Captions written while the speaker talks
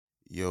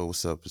Yo,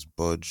 what's up? It's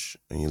Budge,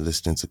 and you're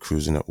listening to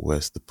Cruising Up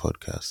West, the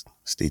podcast.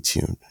 Stay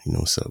tuned. You know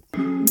what's up.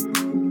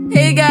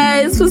 Hey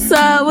guys, what's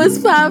up? What's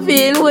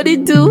poppin'? What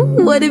it do?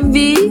 What it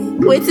be?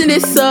 Waiting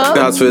this up?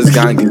 That's first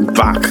gang is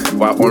back.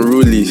 We're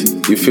unruly.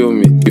 You feel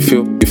me? You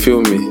feel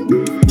me?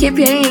 Keep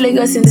hearing in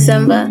Lagos in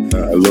December.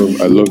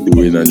 I love the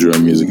way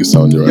Nigerian music is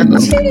sounding right now.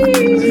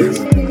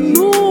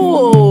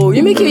 No,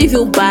 you're making me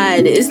feel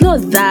bad. It's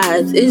not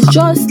that. It's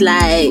just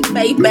like,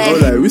 baby. Oh,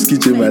 like whiskey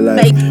changed my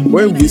life.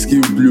 When whiskey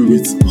blew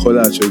with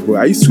Hola Chegbo,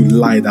 I used to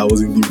lie that I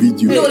was in the video.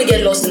 You don't want to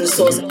get lost in the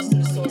sauce.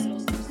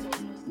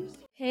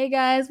 Hey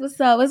guys, what's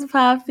up? What's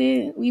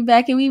poppin'? We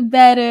back and we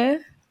better.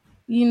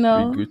 You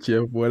know.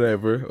 Gucci,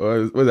 whatever.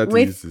 Or what's that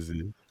Wait. thing used to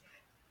say?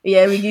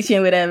 Yeah, we get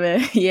you whatever.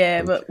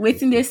 Yeah, but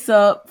waiting this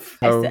up.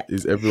 How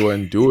is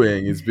everyone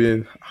doing? It's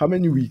been how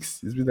many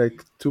weeks? It's been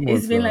like 2 months.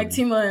 It's been now. like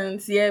 2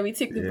 months. Yeah, we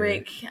took the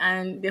break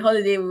and the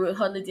holiday. We were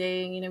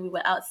holidaying. We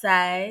were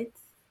outside.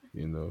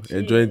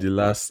 Enjoying the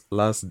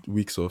last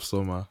weeks of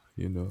summer.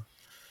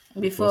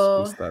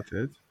 Before school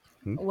started.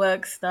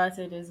 Work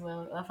started as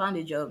well. I found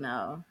a job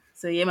now,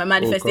 so yeah, my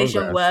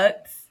manifestation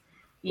worked.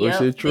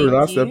 Yeah, true.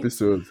 Last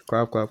episode,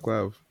 clap.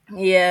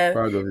 Yeah,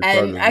 Proud of you,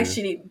 and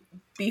actually,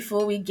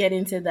 before we get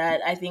into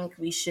that, I think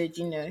we should,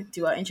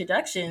 do our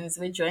introductions.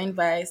 We're joined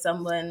by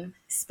someone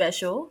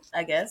special,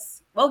 I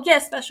guess. Well, yeah,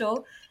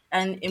 special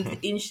and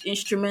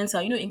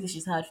instrumental. English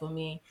is hard for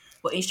me,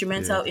 but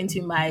instrumental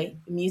into my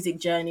music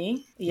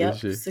journey. Yep.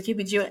 So, keep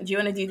it. Do you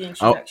want to do the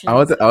introductions? I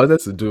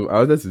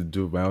wanted to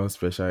do my own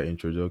special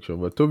introduction,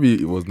 but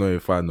Toby was not a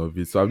fan of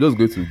it, so I'm just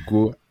going to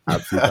go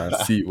at it and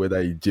see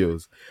whether he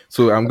jails.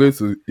 So I'm going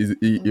to.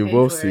 It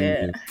involves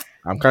singing.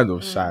 I'm kind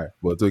of shy,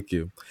 but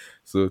okay.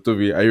 So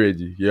Toby, are you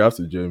ready? You have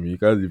to join me. You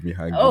can't leave me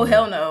hanging. Oh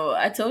hell no!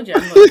 I told you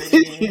I'm not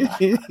ready.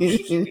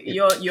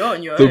 You're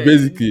on your So own.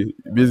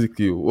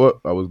 basically, what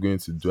I was going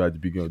to do at the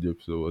beginning of the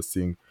episode was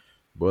sing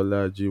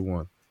Bolaji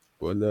 1,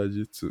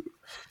 Bolaji 2,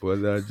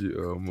 Bolaji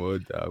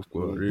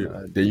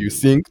Omoda. Then you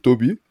sing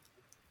Toby.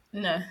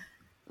 No.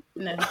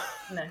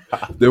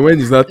 Then when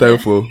it's not time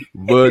for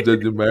Budge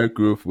at the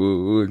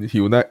microphone,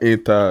 he will not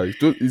enter.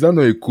 Is that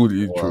not a cool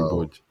intro,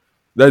 Budge?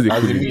 That's a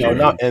cool intro. I'll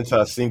now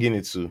enter singing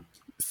it too.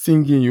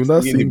 Singing, you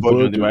not sing Budge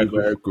Budge on the on the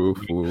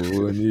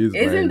microphone.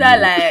 Isn't that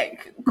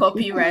like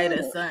copyright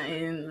or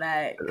something?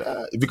 Like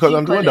Because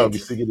I'm the one that will be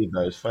singing it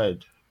now. It's fine.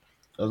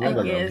 As long as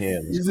I'm guess.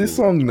 here. It's a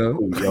song now.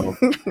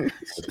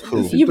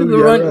 Cool. You people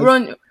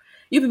run.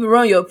 You people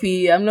run your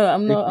P. I'm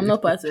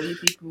not part of you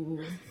people.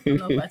 I'm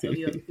not part of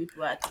you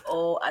people at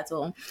all.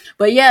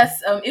 But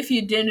yes, if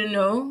you didn't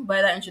know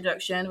by that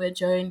introduction, we're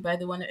joined by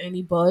the one and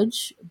only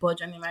Budge on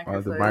the microphone.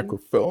 On the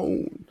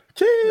microphone.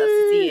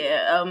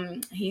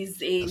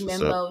 He's a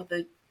member of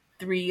the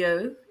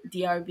 3O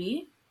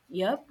DRB.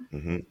 Yep.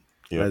 Mm-hmm.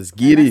 Let's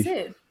get That's it.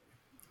 it.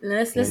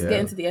 Let's get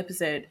into the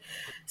episode.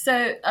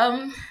 So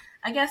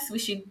I guess we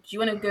should. Do you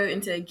want to go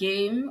into a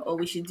game, or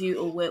we should do,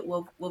 or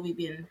what we've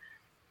been?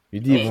 You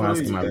didn't even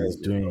ask him how he's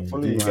doing.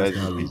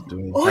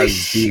 Oh, I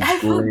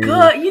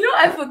forgot.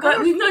 I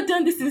forgot. We've not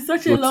done this in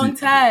such a long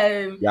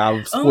time. Yeah,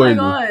 I'm Oh my spoiled.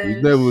 gosh.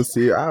 You never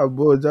say,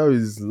 Budge, how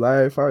is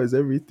life? How is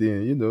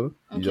everything? You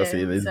just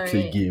say, let's sorry.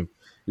 play game.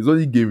 It's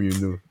only game you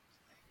know.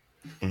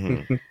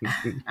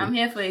 I'm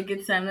here for a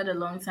good time, not a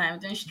long time.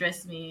 Don't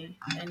stress me.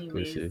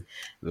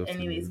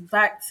 Anyways,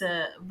 back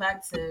to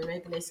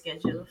regular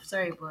schedule.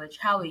 Sorry, Budge.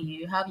 How are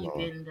you? How have you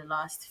been the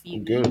last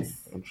few Good.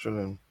 weeks? I'm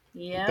chilling.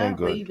 Yeah, Thank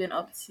God. what you been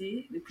up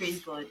to? We praise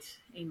God.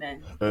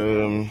 Amen.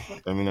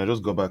 I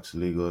just got back to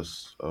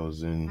Lagos. I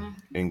was in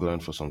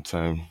England for some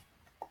time.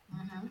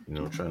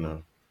 Trying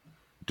to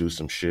do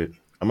some shit.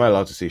 Am I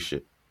allowed to say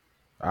shit?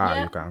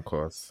 Yeah. You can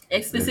cause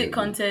Explicit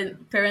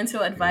content,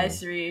 parental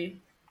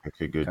advisory.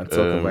 Okay, good. Can talk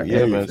about man.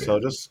 anything. So I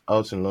was just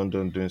out in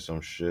London doing some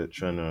shit,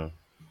 trying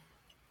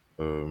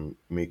to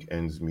make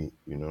ends meet.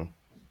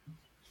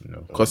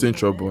 causing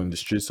trouble in the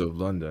streets of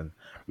London.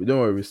 We don't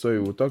worry, sorry,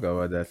 we'll talk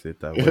about that later.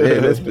 But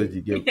yeah, let's play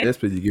the game. Let's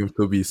play the game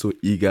Toby is so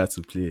eager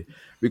to play.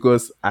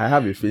 Because I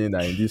have a feeling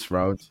that in this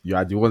round, you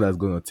are the one that's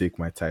gonna take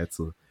my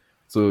title.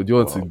 So do you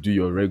want to do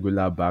your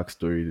regular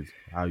backstory?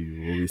 How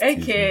you always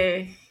tease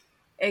me?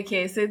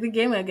 Okay, so the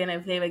game we're gonna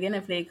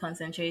play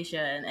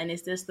concentration, and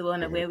it's just the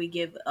one where we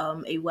give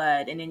a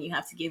word, and then you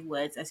have to give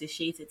words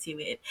associated to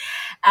it.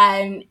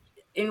 And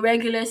in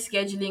regular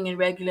scheduling and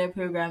regular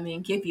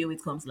programming, KP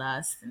always comes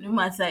last. No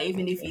matter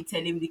even if you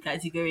tell him the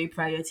category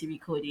prior to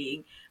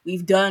recording,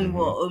 we've done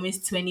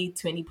almost 20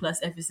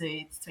 plus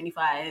episodes,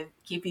 25.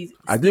 KP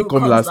I didn't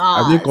come last.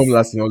 I didn't come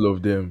last in all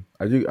of them.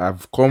 I think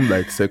I've come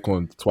like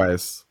second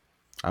twice.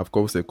 I've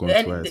come second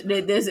twice.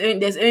 There's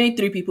only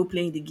 3 people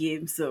playing the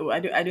game, so I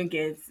don't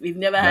get. We've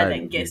never had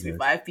That like guests with is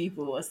 5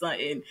 people or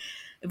something.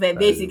 But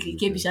basically,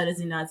 KP Shah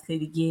doesn't know how to play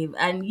the game,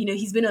 and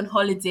he's been on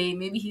holiday.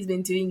 Maybe he's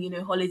been doing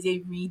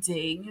holiday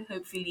reading.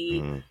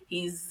 Hopefully,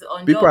 he's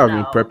on. People job have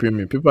now.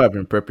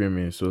 been prepping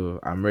me, so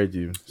I'm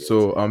ready.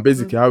 So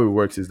basically how it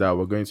works is that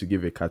we're going to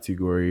give a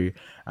category,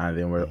 and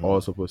then we're all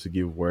supposed to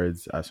give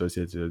words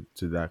associated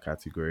to that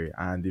category.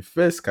 And the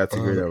first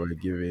category that we're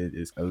giving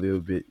is a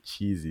little bit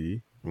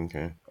cheesy.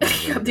 Okay.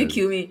 Have to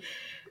kill me.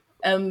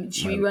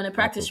 Should we run a My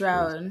practice thought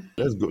first. round?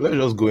 Let's go. Let's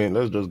just go in.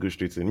 Let's just go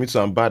straight in. Me too.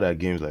 I'm bad at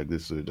games like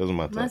this, so it doesn't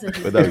matter Master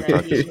is whether we bad at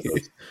practice or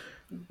games.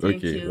 not. Don't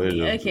Okay. kill Let's me.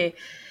 just do. Okay.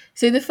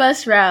 So the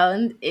first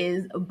round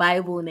is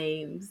Bible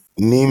names.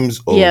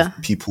 Names of Yeah.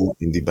 people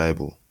in the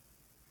Bible.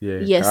 Yeah,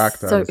 Yes. Sorry.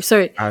 characters.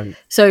 Sorry. And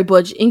Sorry,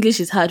 Budge.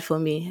 English is hard for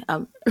me.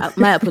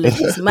 My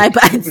apologies. My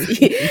bad.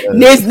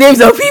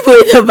 names of people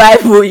in the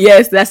Bible.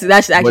 Yes, that's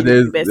actually but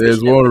the best there's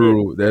question one ever.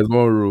 rule. There's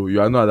one rule.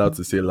 You are not allowed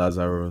to say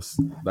Lazarus.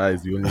 That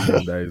is the only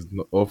name that is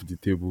not off the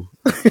table.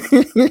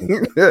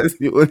 That's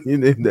the only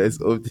name that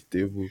is off the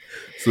table.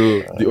 So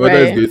the order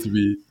is Right. going to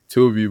be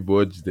Toby,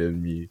 Budge,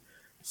 then me.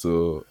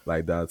 So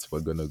like that's we're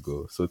gonna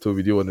go. So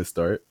Toby, do you want to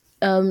start?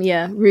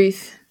 Yeah.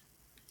 Ruth.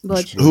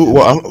 Budge.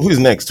 Who is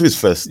next? Who is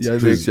first? Yeah,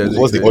 Please, next,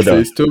 what's the So order?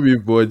 it's Toby,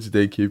 Budge,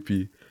 then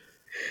KP.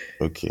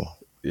 Okay.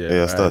 Yeah,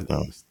 Yeah, all start right.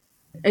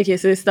 now. Okay,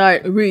 so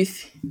start.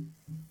 Ruth.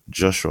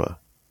 Joshua,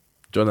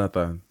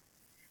 Jonathan.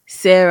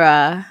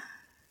 Sarah.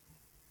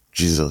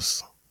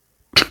 Jesus,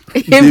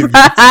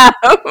 Abraham.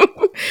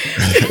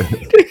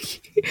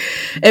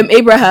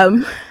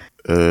 Abraham.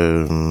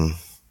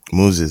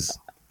 Moses.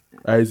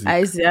 Isaac.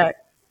 Isaac.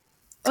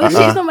 Oh,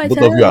 shit, it's not my Both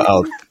turn. of you are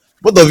out.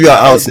 Both of you are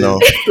out now.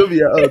 Toby,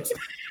 you're out.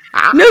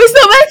 No, it's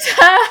not my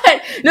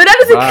turn. No, that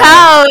doesn't Wow.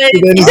 count.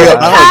 Then It you are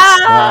doesn't out.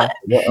 count.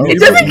 You It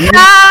doesn't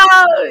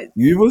count.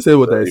 You even said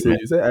what I said.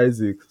 You said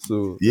Isaac.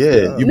 So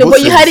Yeah, you No, both but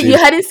you said hadn't. the You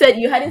same. hadn't said.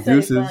 You hadn't said it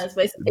Deuces. first.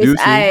 But it's Deuces.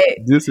 I.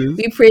 Deuces.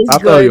 We praised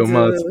After God. your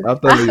mouth.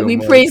 After your We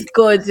mouth. praised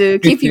God.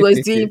 Kippy was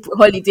doing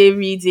holiday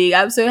reading.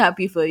 I'm so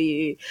happy for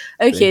you.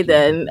 Okay, Thank you.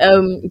 then.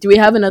 Do we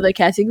have another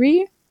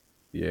category?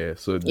 Yeah.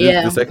 So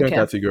Yeah, the second okay.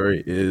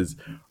 category is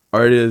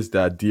artists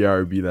that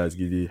DRB that's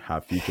Giddy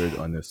have featured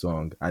on a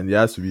song, and it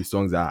has to be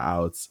songs that are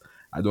out.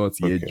 I don't want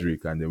to hear Okay.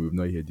 Drake, and then we've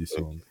not heard this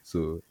song.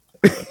 So,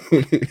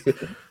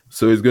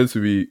 so it's going to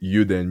be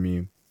you then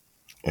me.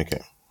 Okay.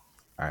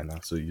 All right, now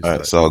so you All start.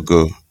 right, so I'll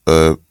go.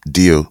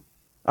 Dio,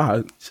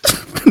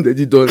 Then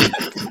you done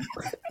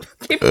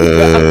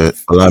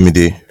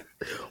Olamide,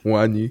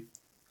 Wani.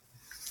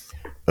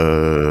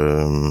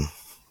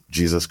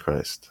 Jesus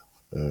Christ.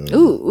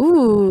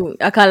 Ooh,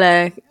 I can't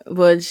like,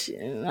 but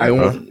I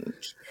want.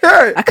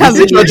 I can't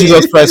You feature believe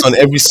Jesus Christ on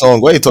every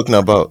song. What are you talking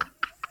about?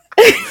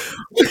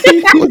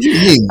 What do you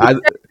mean? Am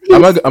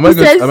I he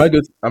says-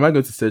 going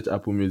to search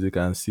Apple Music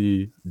and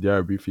see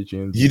DRB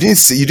featuring? You didn't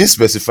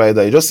specify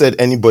that. You just said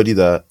anybody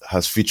that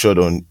has featured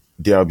on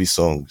DRB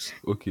songs.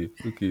 Okay.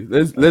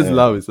 Let's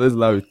allow it. Let's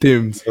allow it.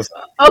 Thames.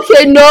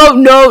 Okay,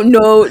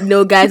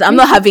 no, guys, I'm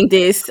not having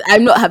this.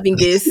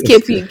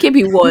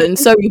 KP won.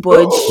 Sorry,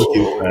 Budge.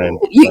 Okay, fine.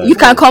 You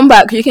can come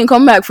back. You can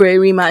come back for a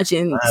rematch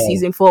in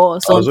season 4 or I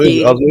was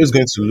something. always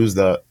going to lose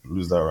that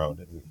round.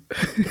 Anyway.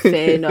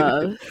 Fair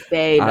enough.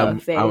 Fair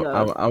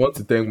enough. I want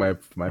to thank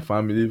my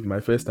family. My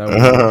first time with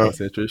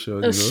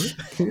concentration.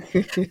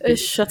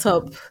 Shut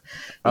up.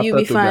 After You'll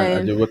be Toby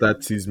and fine.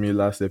 Ajebota teased me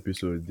last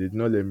episode, they did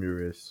not let me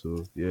rest.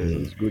 So yeah,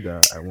 it's good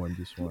that I won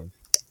this one.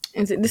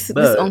 And this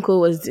But- uncle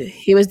was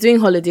doing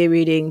holiday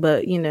reading,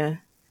 but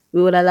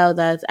we would allow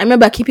that. I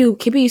remember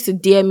Kippy used to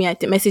DM me,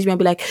 message me and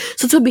be like,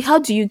 "So Toby, how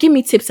do you give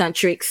me tips and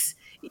tricks?"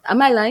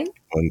 Am I lying?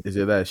 Is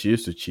it that she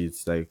used to cheat?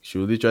 Like she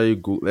would literally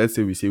go. Let's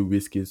say we say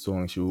Whiskey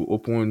song. She will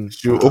open.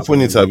 You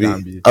open it, Abi.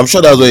 Gambi. I'm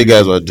sure that's what you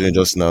guys were doing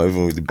just now,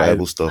 even with the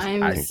Bible stuff.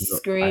 I'm I-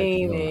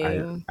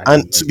 screaming.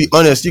 And to be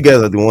honest, you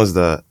guys are the ones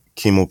that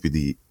came up with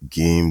the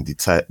game,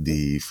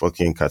 the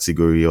fucking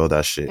category, all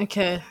that shit.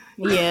 Okay.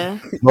 Yeah.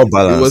 Not It was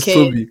balanced. Okay.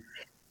 Toby.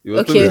 It was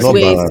Okay. It's not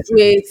Wait. balanced.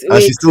 Wait.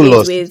 And she still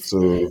lost. Wait.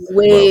 So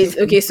Wait.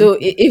 Okay. So,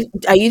 if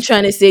are you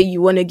trying to say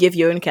you want to give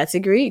your own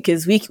category?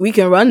 Because we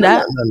can run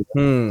that.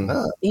 Are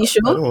you I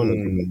sure? don't want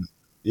to.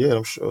 Yeah,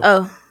 I'm sure.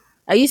 Oh,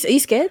 are you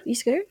scared? You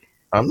scared?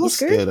 I'm you not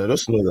scared? scared. I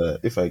just know that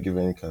if I give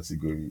any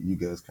category, you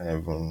guys can't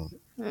even.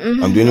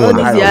 Mm-hmm. I'm the only All one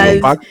these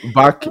that guys.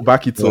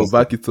 Back it up.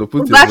 Back it up.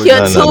 Put Back your your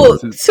voice no, down. no,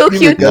 talk.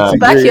 Talk your Nah,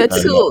 back your nah,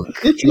 talk.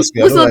 Trust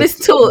me, What's all this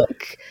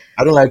talk?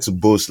 I don't like to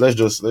boast. Let's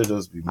just be.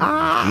 You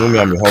know me,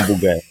 I'm a humble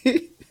guy.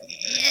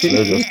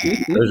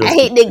 I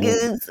hate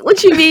niggas.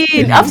 What you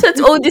mean? After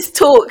all this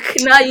talk,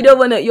 now you don't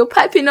wanna. You're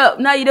piping up.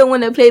 Now you don't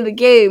wanna play the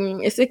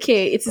game. It's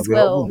okay. It is I'm a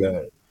humble well.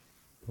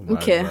 guy.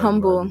 Okay,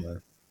 humble.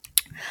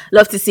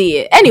 Love to see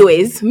it.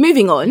 Anyways,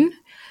 moving on.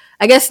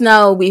 I guess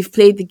now we've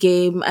played the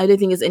game. I don't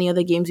think there's any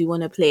other games we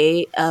want to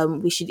play.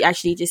 We should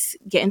actually just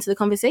get into the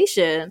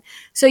conversation.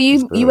 So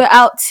you were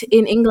out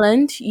in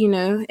England,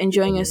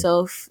 enjoying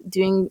yourself,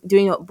 doing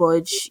your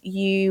budge.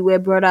 You were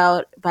brought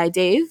out by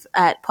Dave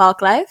at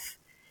Park Life.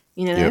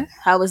 Yep.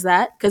 How was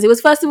that? Because it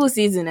was festival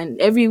season, and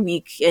every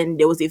week, and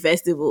there was a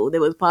festival. There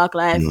was Park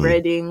Life,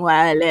 Reading,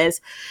 Wireless,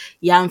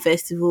 Yam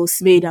Festival,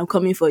 Smid. I'm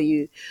coming for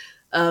you.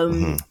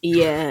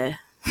 Yeah.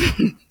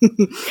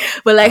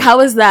 But like, how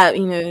was that?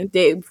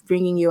 They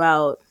bringing you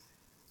out.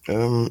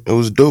 It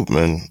was dope,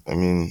 man. I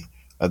mean,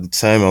 at the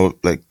time, I was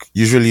like,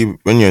 usually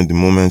when you're in the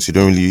moment, you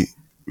don't really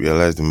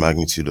realize the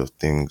magnitude of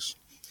things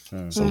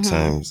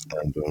sometimes.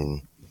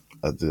 And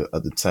at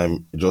the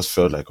time, it just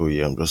felt like, oh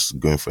yeah, I'm just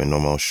going for a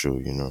normal show,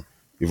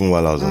 Even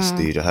while I was on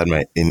stage, I had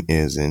my in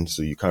ears in,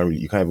 so you can't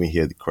even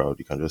hear the crowd.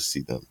 You can just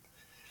see them,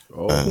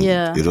 Oh, and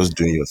Yeah. you're just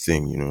doing your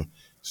thing, you know.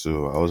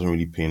 So I wasn't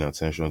really paying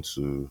attention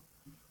to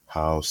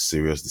how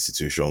serious the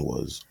situation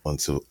was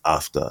until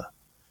after,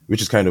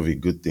 which is kind of a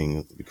good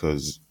thing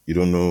because you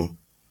don't know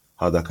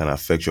how that can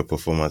affect your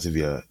performance if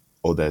you're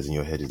all that is in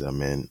your head is that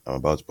man, I'm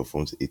about to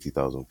perform to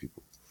 80,000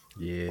 people,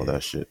 all yeah.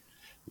 that shit,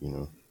 you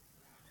know.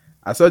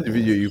 I saw the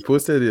video. You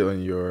posted it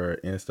on your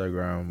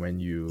Instagram when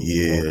you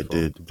Yeah, walked I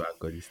from did. the back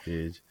of the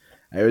stage.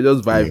 I was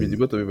just vibing. The Yeah.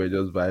 both of you were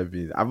just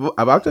vibing.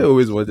 I've actually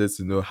always wanted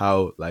to know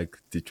how like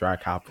the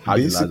track happened, how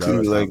the Basically,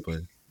 Lazarus like,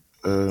 happened.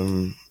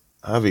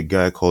 I have a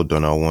guy called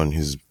Donna One,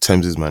 his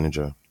Thames'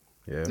 manager.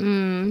 Yeah.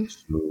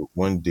 So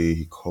one day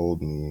he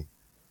called me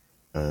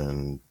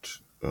and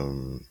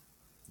um,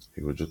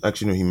 he was just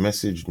actually no, he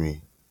messaged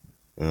me,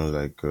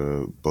 like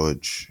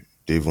Budge,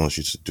 Dave wants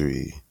you to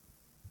do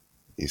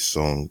a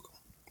song,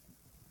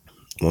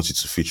 wants you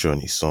to feature on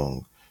his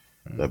song.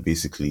 That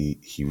basically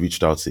he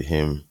reached out to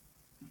him,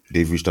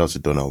 Dave reached out to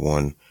Donna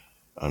One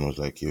and was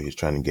like, yo, he's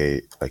trying to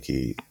get like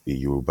a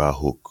Yoruba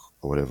hook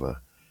or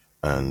whatever.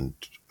 And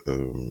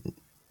um,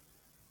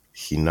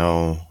 he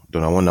now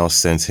Donna One now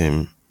sent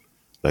him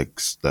like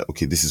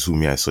okay, this is who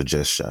me I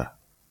suggest, Sha,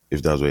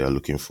 if that's what you're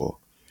looking for.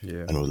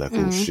 Yeah. And I was like,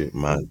 oh shit,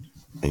 man.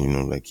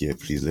 And like, yeah,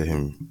 please get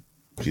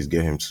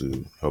him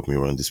to help me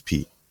run this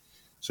P.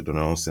 So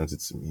Donald sent it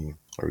to me.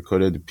 I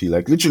recorded the P.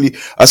 Like literally,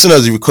 as soon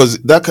as you because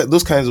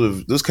those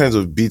kinds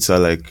of beats are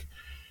like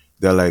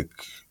they're like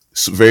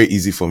very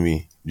easy for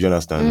me. Do you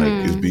understand? Like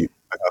I can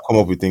come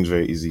up with things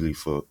very easily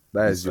for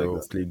That is beats like your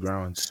that.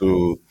 playground.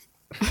 So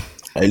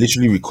I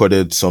literally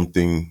recorded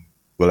something.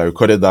 Well, I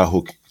recorded that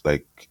hook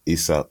like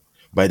ASAP,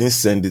 but I didn't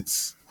send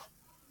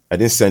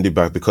it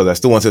back because I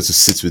still wanted to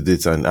sit with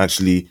it and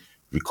actually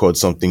record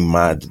something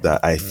mad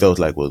that I felt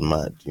like was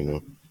mad, you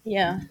know.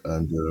 Yeah.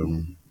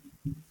 And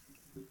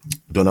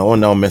Donna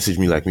now messaged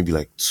me like maybe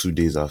like 2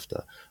 days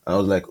after. And I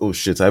was like, oh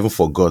shit, I even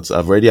forgot.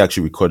 I've already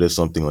actually recorded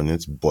something on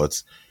it,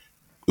 but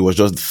it was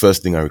just the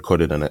first thing I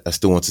recorded and I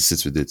still want to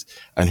sit with it.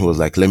 And he was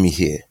like, let me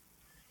hear.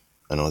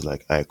 And I was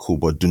like, all right, cool.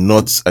 But do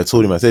not, I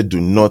told him, I said, do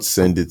not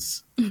send it.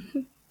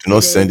 Do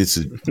not send it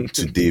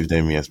to Dave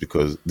Demias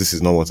because this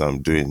is not what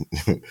I'm doing.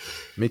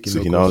 Making So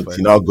no he crossfire.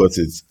 now got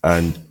it,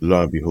 and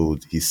lo and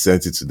behold, he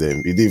sent it to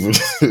them. He didn't even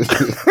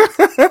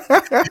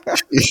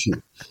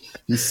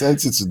he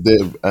sent it to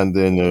them, and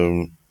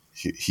then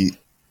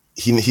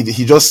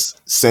he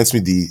just sent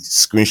me the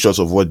screenshots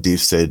of what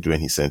Dave said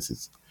when he sent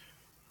it.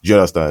 Do you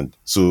understand?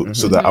 So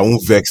that I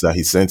won't vex that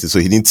he sent it. So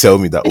he didn't tell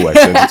me that I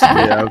sent it to them.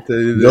 Yeah, I'm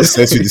telling He you just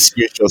this. sent me the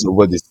screenshots of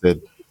what they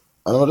said,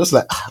 and I was just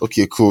like,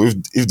 okay, cool.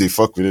 If they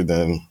fuck with it,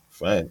 then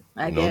fine.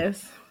 I You know.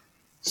 guess.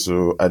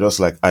 So I just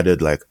like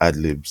added like ad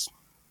libs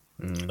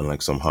and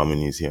like some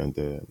harmonies here and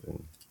there.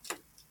 And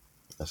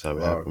that's how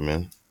it Wow. happened,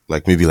 man.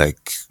 Like maybe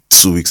like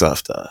 2 weeks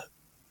after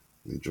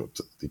they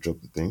dropped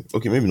the thing.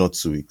 Okay, maybe not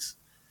 2 weeks.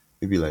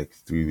 Maybe like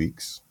 3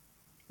 weeks.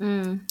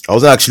 I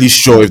wasn't actually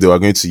sure if they were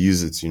going to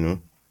use it, you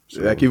know.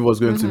 Like So he was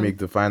going to make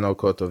the final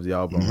cut of the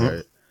album,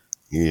 right?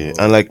 yeah,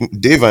 Oh, and like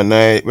Dave and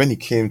I, when he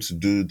came to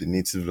do the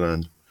Native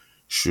Land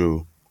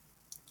show,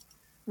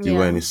 they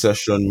were in Yeah. a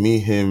session. Me,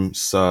 him,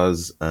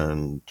 Saz,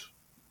 and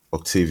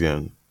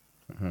Octavian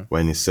were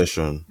in a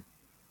session,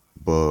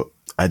 but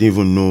I didn't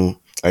even know.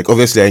 Like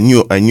obviously, I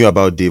knew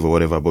about Dave or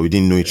whatever, but we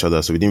didn't know each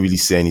other, so we didn't really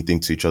say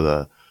anything to each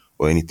other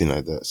or anything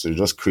like that. So it's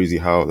just crazy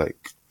how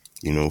like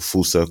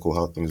full circle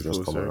how things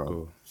just full come around.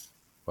 circle.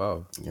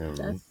 Wow. Yeah, man.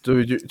 That's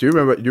So do you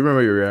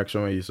remember your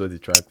reaction when you saw the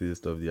track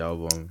list of the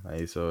album and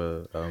you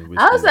saw I was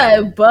Whiskey's like,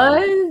 album?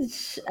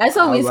 Budge. I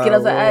saw I was Whiskey. I like,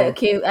 was like, whoa.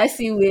 okay, I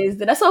see Wiz.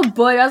 Then I saw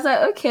Budge. I was like,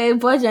 okay,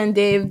 Budge and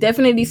Dave.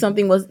 Definitely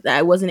something was that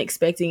I wasn't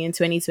expecting in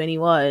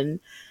 2021.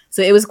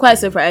 So it was quite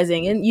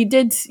surprising. And you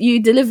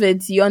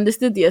delivered. You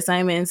understood the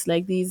assignments,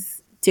 like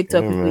these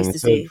TikTok Yeah, people man. used He to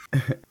said,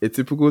 say. A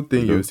typical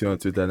thing you you see on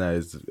Twitter now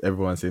is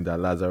everyone saying that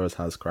Lazarus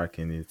has crack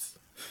in it.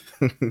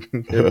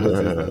 Everyone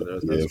says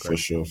Lazarus has yeah, for crack.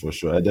 sure, for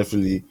sure. I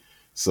definitely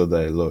saw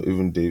that a lot.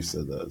 Even Dave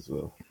said that as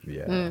well.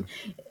 Yeah.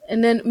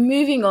 And then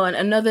moving on,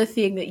 another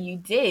thing that you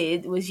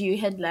did was you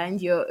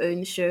headlined your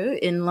own show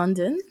in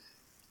London.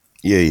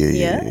 Yeah, yeah, yeah,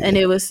 Yeah. yeah, And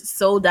yeah. it was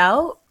sold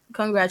out.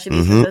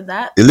 Congratulations on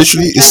that. It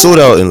literally it And sold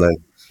out in like.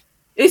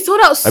 it sold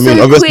out I mean,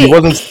 so obviously, it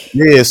quick. wasn't.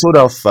 Yeah, it sold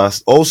out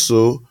fast.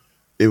 Also,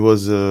 it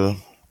was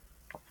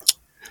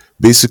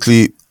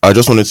basically I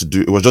just wanted to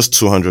do. It was just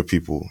 200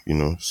 people,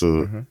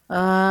 So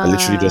I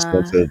literally just Ah.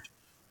 wanted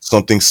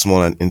something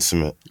small and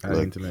intimate. An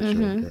Like intimate show.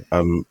 Okay.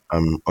 I'm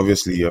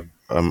obviously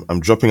I'm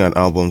dropping an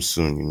album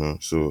soon,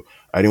 So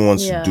I didn't want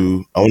to Yeah.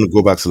 do. I want to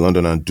go back to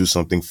London and do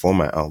something for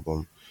my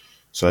album.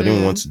 So I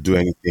didn't want to do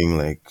anything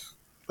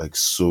like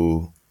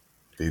so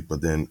big.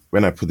 But then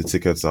when I put the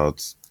tickets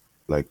out,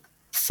 like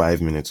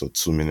 5 minutes or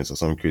 2 minutes or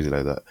something crazy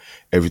like that,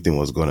 everything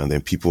was gone. And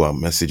then people are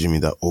messaging me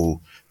that, oh,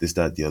 this,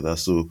 that, the other.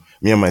 So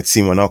me and my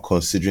team are now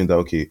considering that,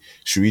 okay,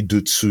 should we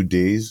do 2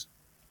 days?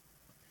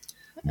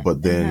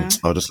 But then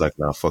I was just like,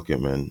 nah, fuck it,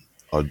 man.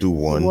 I'll do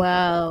one.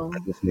 Wow.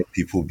 Just let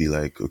people be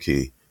like,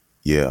 okay,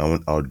 yeah,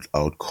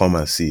 I would come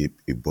and see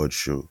a Bud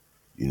show,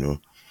 you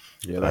know,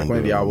 Yeah, like and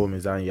when the album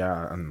is on,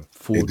 yeah, and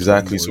full tour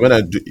exactly. So mode. when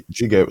do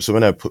you get? So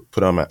when I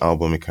put out my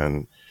album, it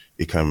can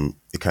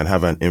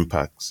have an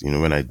impact, you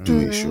know, when I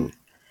do a Mm. show.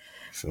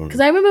 Feel Because me?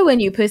 I remember when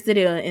you posted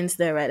it on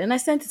Insta, right? And I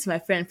sent it to my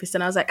friend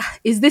Kristen. I was like, "Ah,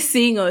 is this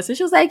seeing us?" And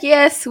she was like,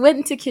 yes,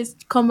 when tickets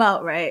come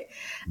out, right?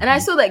 And I Hmm.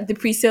 saw like the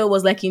pre-sale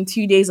was like in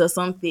 2 days or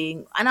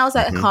something. And I was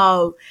like, Hmm.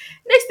 how?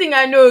 Next thing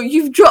I know,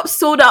 you've dropped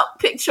sold out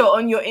picture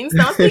on your Insta.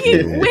 I was thinking,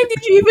 Yeah. when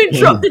did you even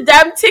drop the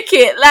damn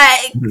ticket?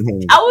 Like,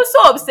 I was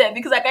so upset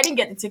because like I didn't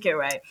get the ticket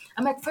right.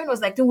 And my friend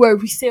was like, don't worry,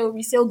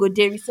 resale good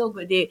day, resale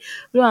good day.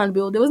 Lo and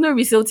behold, there was no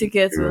resale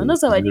ticket. So, and Zero,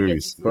 that's how I didn't zero get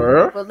the resale.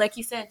 ticket. For But like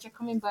you said, you're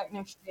coming back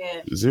next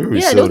year. Zero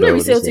Yeah, there resale. was no That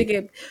resale was like,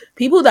 ticket.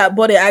 People that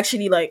bought it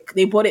actually like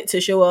they bought it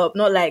to show up,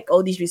 not like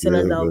all these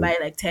resellers yeah, that will but buy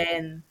like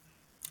 10.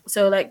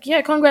 So like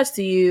yeah, congrats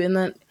to you. And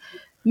then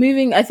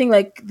moving, I think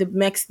like the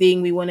next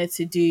thing we wanted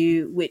to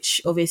do, which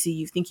obviously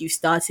you think you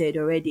started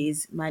already,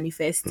 is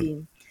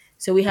manifesting.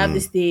 So we have mm,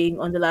 this thing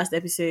on the last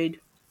episode,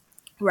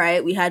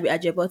 right? We had with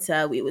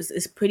Ajebota.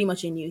 It's pretty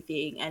much a new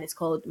thing, and it's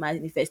called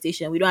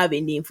manifestation. We don't have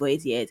a name for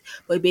it yet,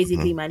 but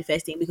basically mhm.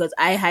 manifesting, because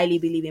I highly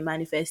believe in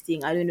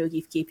manifesting. I don't know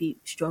if KP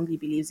strongly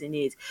believes in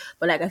it,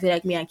 but like I feel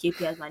like me and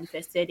KP has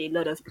manifested a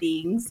lot of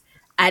things.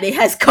 And it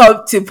has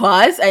come to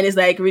pass, and it's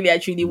like really,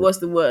 actually, what's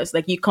the worst?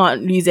 Like you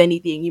can't lose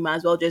anything. You might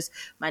as well just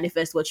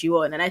manifest what you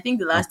want. And I think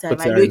the and last time put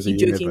I it out low in the key universe.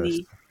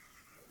 jokingly,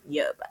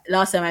 yeah,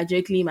 last time I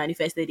jokingly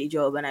manifested a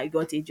job and I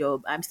got a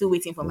job. I'm still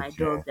waiting for my Okay.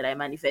 dog that I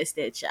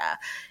manifested. Sha.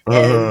 Um,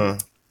 Uh,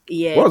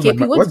 yeah, What was KP, my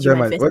what what's did you my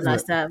manifest the what's my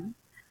last time?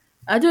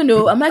 I don't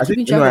know. I'm not I think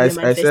keeping you know track of your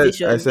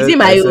manifestation. Is said it I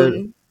my said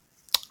own?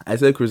 I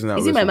said Christina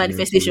Is it West my was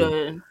going to win.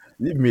 manifestation?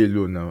 Leave me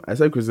alone now. I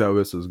said Christina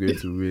West was going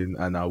to win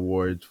an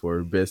award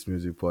for best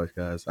music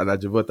podcast, and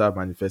Ajivota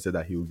manifested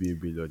that he will be a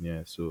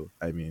billionaire. So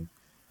I mean,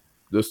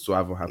 those two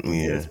haven't happened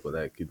yeah. yet, but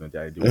like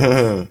they're in the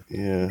works.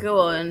 Yeah. Go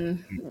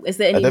on. Is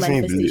there I any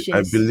definitely believe.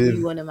 I manifestations you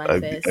believe. want to I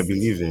manifest?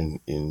 believe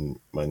in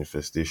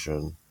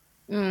manifestation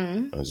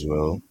Mm. as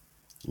well.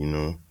 You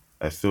know,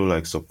 I feel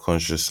like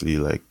subconsciously,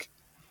 like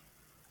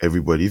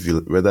everybody, if you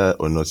whether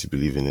or not you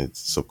believe in it,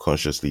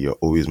 subconsciously you're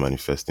always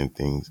manifesting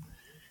things.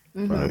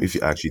 Facts. If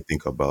you actually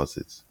think about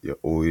it, you're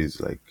always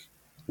like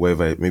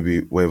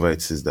wherever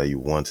it is that you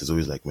want, it's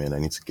always like, man, I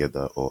need to get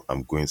that, or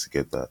I'm going to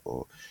get that,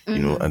 or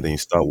and then you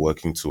start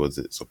working towards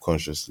it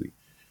subconsciously.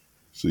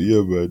 So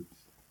yeah, but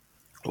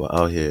we're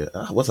out here.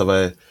 What have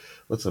I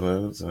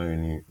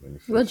really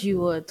What do you manifesting?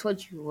 want? What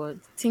do you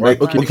want? Think Like,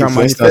 Like okay, you about okay, it. can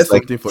for instance, manifest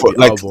something for for the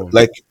like album.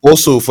 like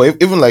also for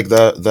even like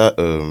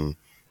that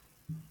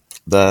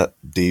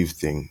Dave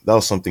thing, that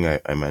was something I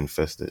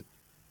manifested.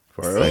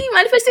 For real? Like See,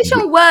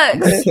 manifestation works.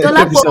 man,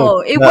 check this out.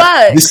 Dolapo, it Nah,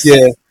 works.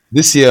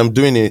 this year I'm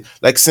doing it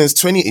like since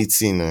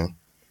 2018.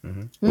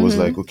 Hmm. It was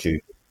like,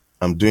 okay,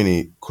 I'm doing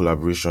a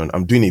collaboration.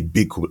 I'm doing a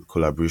big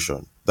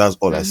collaboration. That's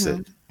all I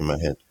said in my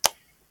head.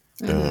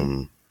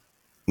 Um,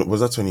 no,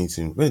 was that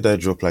 2018? When did I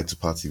drop Like to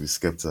Party with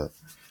Skepta?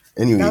 That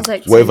Anyway, was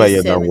like whatever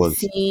year that was.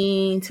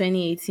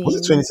 2017, Was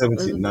it 2018.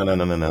 2017? No, no,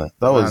 no, no, no.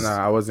 That Nah, was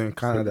nah. I was in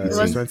Canada. It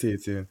was 2018.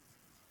 2018.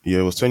 Yeah,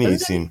 it was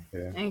Was it 2018. 20?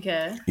 Yeah. 20?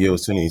 Okay. Yeah, it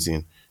was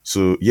 2018.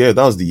 So yeah,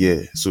 that was the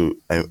year. So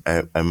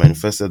I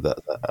manifested that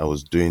I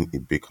was doing a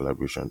big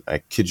collaboration. I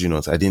kid you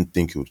not, I didn't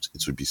think it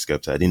would be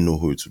Skepta. I didn't know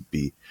who it would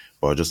be,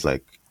 but I was just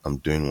like, I'm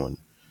doing one.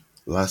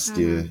 Last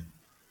year,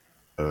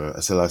 I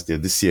said last year,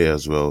 this year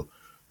as well,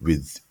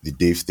 with the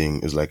Dave thing,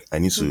 it was like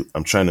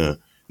I'm trying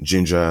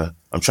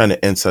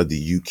to enter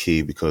the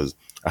UK because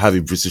I have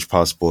a British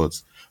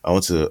passport. I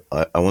want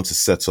to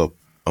set up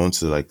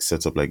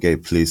like get a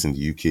place in the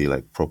UK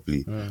like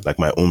properly, Mm. like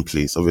my own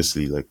place.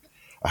 Obviously, like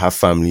I have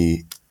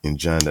family in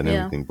Jand and Yeah.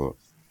 everything, but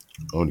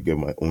I want to get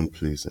my own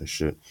place and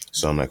shit.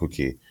 So I'm like,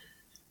 okay,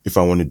 if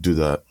I want to do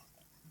that,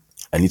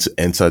 I need to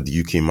enter the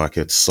UK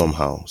market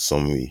somehow,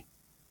 some way.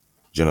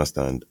 Do you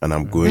understand? And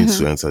I'm going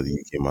to enter the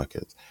UK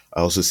market.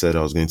 I also said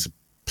I was going to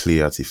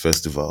play at a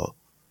festival.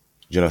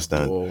 Do you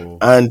understand? Whoa.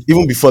 And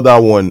even before that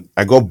one,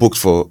 I got booked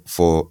for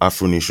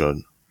Afro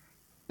Nation.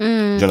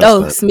 Do you Oh,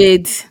 understand?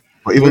 Smith.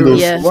 But Wait, even though wait,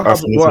 Yeah. what Afro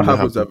happened? What Nation didn't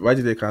happens? happen, Why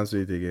did they cancel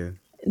it again?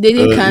 They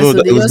didn't no, cancel.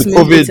 that, They it was just the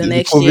moved it COVID. to The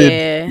next COVID.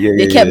 year. Yeah,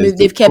 They yeah, kept yeah.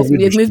 It's the COVID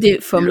they've moved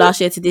it from yeah,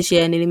 last year to this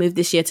year, and then they moved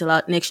this year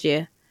to next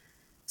year.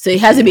 So it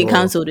hasn't been yeah, Oh,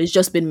 cancelled. It's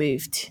just been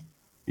moved.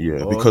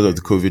 yeah. oh, Because of okay,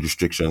 the COVID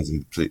restrictions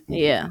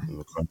Yeah. in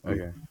the country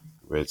okay.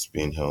 where it's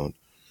being held.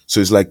 So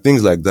it's like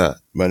things like that.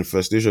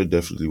 Manifestation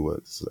definitely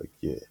works. Like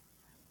yeah.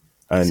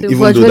 And So, even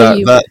Budge, though what are that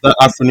you? that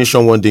Afro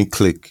Nation one didn't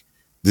click,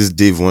 this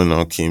Dave one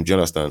now came. Do you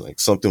understand? Like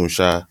something with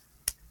Sha,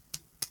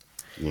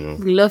 you know.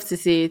 We love to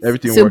see it.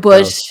 Everything So, worked out.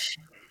 Budge,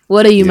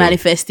 what are you Yeah.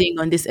 manifesting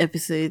on this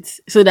episode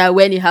so that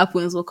when it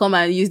happens, we'll come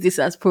and use this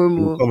as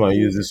We'll promo? come and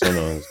use this one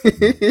as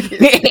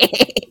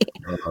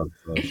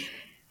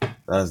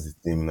that's the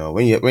thing now.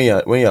 When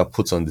you're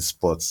put on the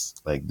spots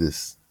like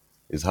this,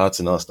 it's hard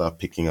to now start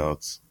picking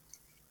out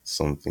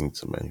something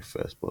to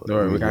manifest. But Don't let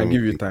worry, we me let can me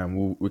give you think.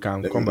 time. We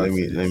can Let me come let back to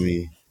me let this.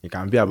 me It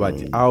can be about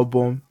the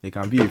album. It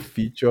can be a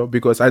feature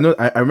because I know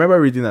I remember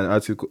reading an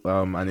article,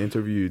 an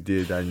interview you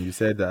did, and you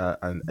said that,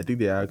 and I think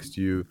they asked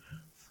you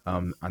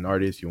an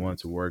artist you want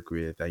to work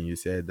with, and you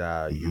said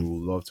that Hmm.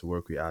 you love to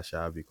work with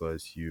Asha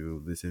because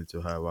you listened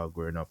to her while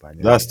growing up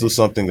and That's still everything.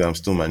 something that I'm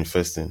still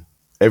manifesting.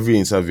 Every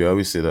interview, I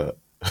always say that.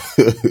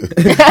 You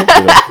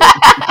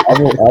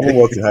know, I haven't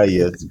worked with her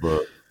yet,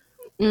 but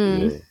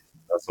Mm. yeah,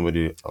 that's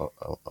somebody I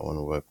want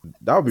to work with.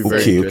 That would be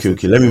very Okay. interesting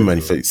to Let me hear, though.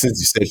 manifest. Since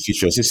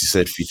you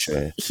said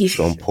feature, He's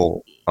Sean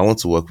Paul. I want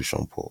to work with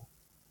Sean Paul.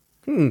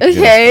 Hmm. Do you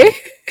okay.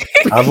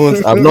 understand? I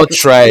haven't. I've not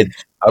tried.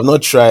 I've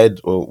not tried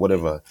or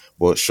whatever.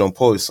 But Sean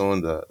Paul is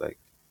someone that like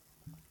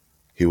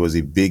he was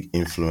a big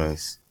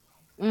influence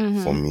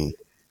for me.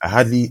 I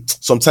hardly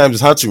sometimes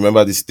it's hard to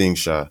remember this thing,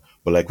 Sha.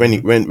 But like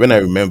Mhm. when I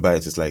remember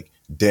it, it's like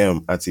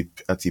damn. At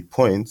a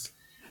point,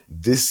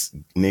 this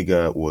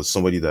nigga was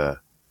somebody that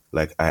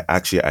like I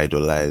actually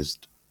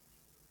idolized.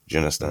 Do you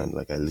understand?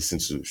 Like I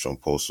listened to Sean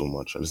Paul so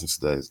much. I listened to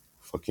that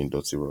fucking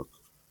Dirty Rock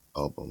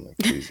album like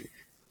crazy.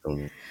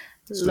 Um,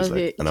 so it's Love like,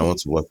 it. and I want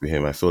to work with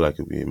him. I feel like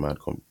it'll be a mad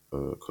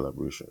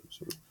collaboration.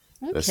 So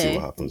let's see what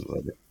Okay. happens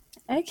about it.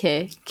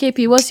 Okay.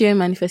 KP, what's your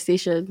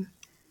manifestation?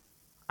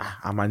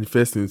 I'm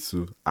manifesting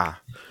to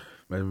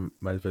my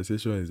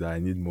manifestation is that I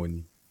need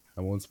money.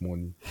 I want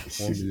money.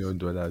 $1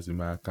 million in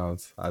my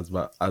account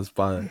as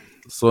per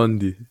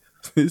Sunday.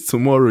 It's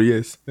tomorrow,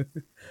 yes.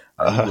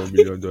 I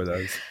need $1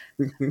 million.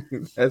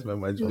 That's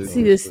my See this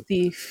manifestation.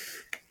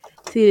 thief.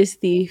 See this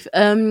thief.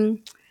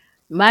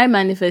 My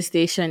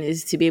manifestation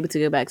is to be able to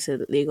go back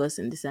to Lagos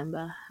in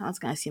December. I was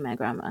gonna see my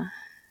grandma.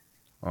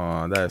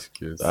 Oh, that's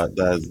cute. That's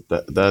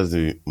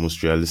the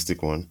most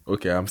realistic one.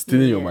 Okay, I'm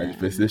stealing your Yeah.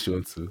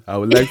 manifestation too. I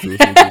would like to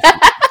also go to.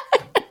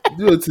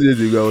 You know, 2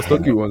 days ago, I was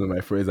talking with one of my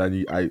friends,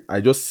 and I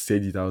just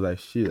said it. I was like,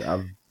 "Shit,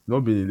 I've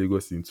not been in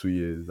Lagos in 2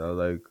 years." I was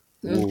like,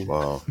 "Whoa,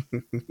 Wow.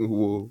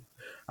 whoa,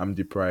 I'm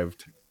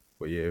deprived."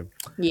 But yeah,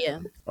 Yeah.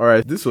 all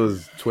right. This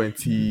was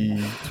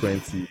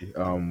 2020.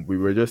 We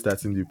were just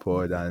starting the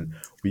pod, and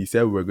we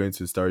said we were going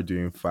to start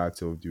doing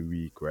facts of the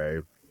week,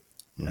 right?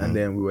 And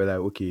then we were like,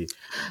 "Okay,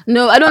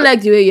 No, I don't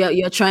like the way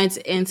you're trying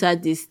to enter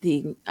this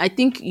thing. I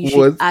think you should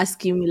what?"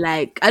 ask him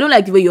like I don't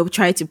like the way you're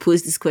trying to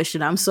pose this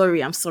question. I'm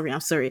sorry. I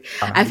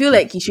feel Okay.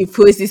 like you should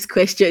pose this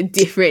question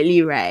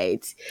differently,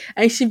 right?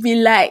 I should be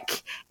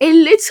like, a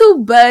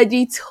little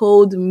birdie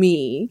told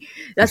me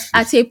that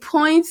at a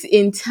point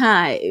in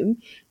time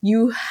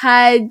you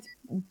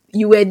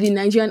were the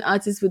Nigerian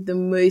artist with the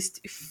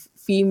most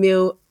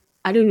female.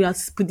 I don't know how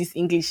to put this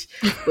English,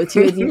 but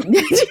you were the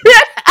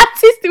Nigerian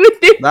artist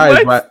with the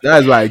most.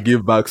 That is why I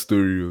give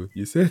backstory. Oh.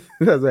 You said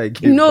that's why I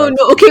give No,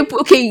 no. backstory.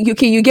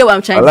 Okay. You get what I'm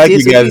I trying to like say. you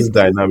So guys' please,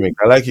 dynamic.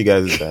 I like you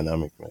guys'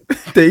 dynamic, man.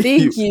 Thank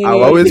you. thank I'm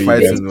you, always Yeah, you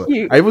guys. thank fighting. Oh.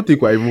 you. I even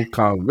think we're even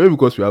calm. Maybe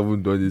because we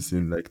haven't done this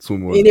in like 2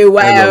 months. In a That's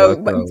why we're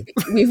while, but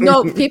calm. we've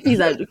not.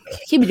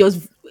 KP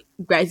just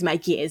grinds my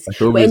gears. It's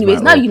But always my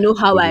anyways, now up. you know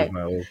It's how always I.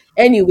 my up.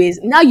 Anyways,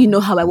 now you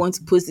know how I want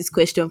to pose this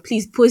question.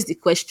 Please pose the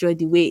question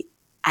the way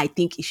I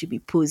think it should be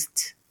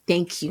posed.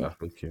 Thank you.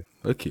 Okay.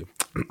 Okay.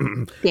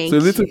 So Thank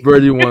little you.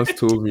 birdie once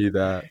told me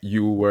that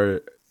you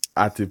were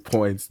at a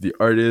point the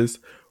artist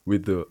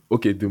with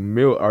the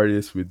male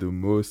artist with the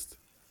most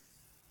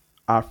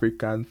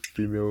African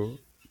female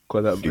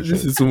collab. This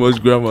Features. is too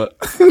much grammar.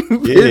 Yeah.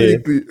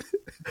 basically,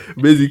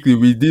 basically,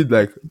 we did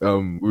like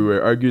we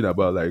were arguing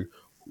about like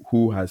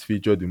who has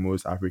featured the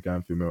most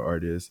African female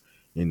artists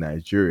in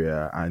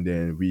Nigeria, and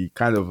then we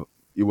kind of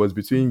it was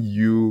between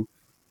you,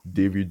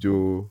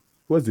 Davido,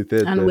 what's the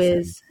third And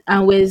person,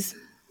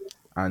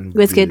 and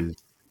Wizkid. Viz,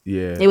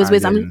 yeah, It was and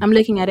Wiz. then I'm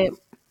looking at it.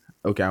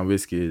 okay, and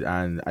Wizkid,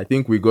 and I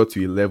think we got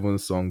to 11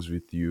 songs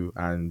with you,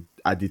 and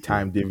at the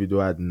time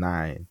Davido had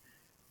 9.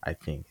 I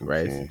think,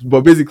 right? Okay.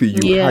 But basically,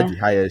 you had Yeah. the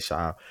highest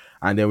share,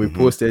 and then we Mm-hmm.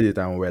 posted it,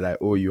 and we're like,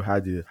 "Oh, you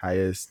had the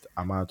highest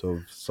amount of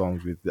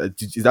songs with."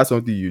 Is that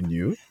something you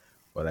knew,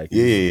 or like, is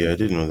Yeah, this yeah, yeah. I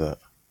something? didn't know that.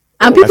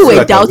 And I people feel were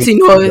like I've doubting listened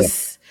to that.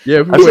 us. Yeah,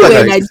 I people feel People were like were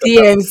I've in like, our listened to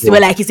that DMs. They before.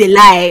 were like, it's a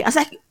lie. I was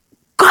like,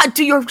 God,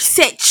 do your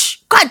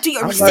research. God, do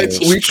your I'm like,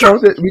 research. It's we true.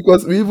 counted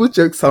because we even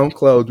checked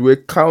SoundCloud. We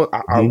count,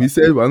 and Mhm. we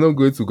said we're not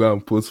going to go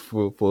and post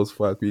for post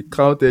fact. We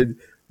counted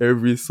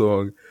every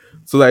song.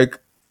 So like,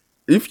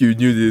 if you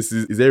knew this,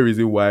 is there a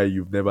reason why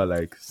you've never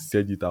like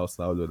said it out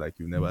loud, or like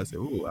you never said,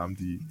 "Oh, I'm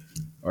the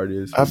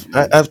artist with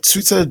the." I've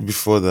tweeted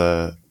before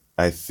that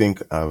I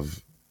think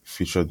I've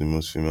featured the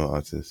most female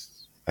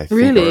artists.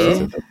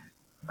 Really?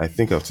 I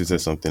think I've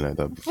tweeted something like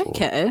that before.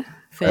 Okay. I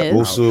Fair. Now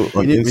also we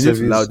on need to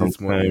interviews loud this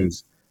morning.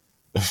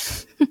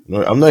 sometimes.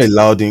 No, I'm not a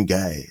louding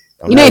guy.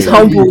 I'm You know, not I a he's said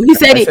louding. humble. we. He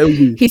said I it. said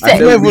we. He I said, It's said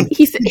not we. even,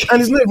 he said,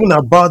 and it's not even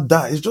about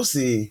that. It's just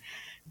a,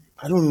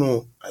 I don't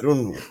know. I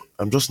don't know.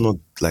 I'm just not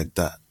like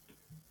that.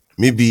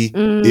 Maybe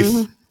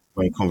if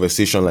my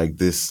conversation like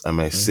this, I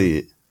might say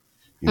it,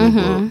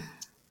 but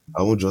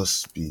I won't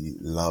just be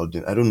loud.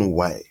 I don't know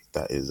why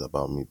that is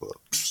about me, but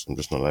I'm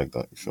just not like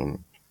that. You feel me?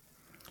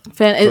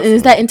 fair. And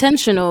is that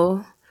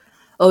intentional?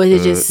 Or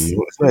is it just,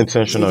 No, it's not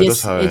intentional. It's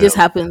just how I it just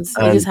am. happens?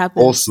 It just And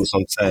also happens.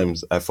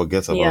 sometimes I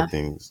forget Yeah. about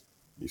things.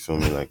 You feel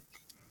me? Like,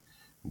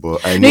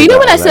 but I No, know you know that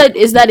when I I like. said,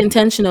 is that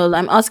intentional?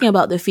 I'm asking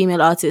about the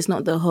female artist,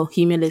 not the whole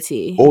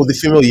humility. Oh, the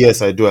female.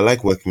 Yes, I do. I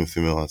like working with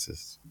female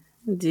artists.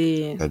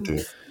 The I do.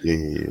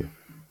 Yeah.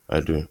 I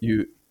do.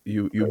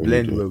 You I really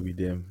blend do. well with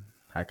them.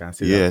 I can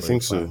say that Yeah, I for a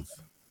think so. fact.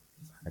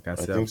 I can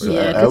I say that think for a so.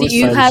 Yeah, I fact. because always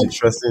you find it had.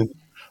 interesting.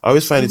 I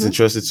always find it Mhm.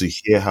 interesting to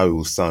hear how it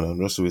will sound. I'm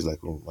just always like,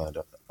 oh man,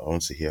 I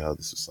want to hear how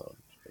this will sound.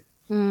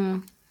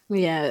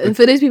 Yeah, and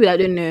for those people that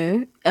don't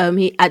know,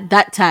 he at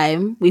that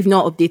time we've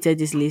not updated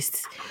this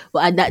list,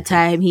 but at that Okay.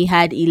 time he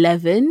had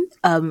 11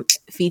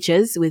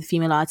 features with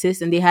female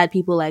artists, and they had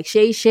people like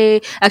Shay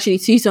Shay. Actually,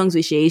 two songs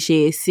with Shay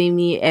Shay,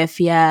 Simi,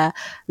 Efia,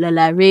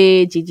 Lola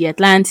Ray, Gigi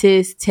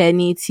Atlantis,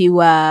 Tenny,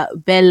 Tiwa,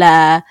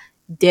 Bella,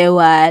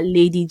 Dewa,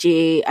 Lady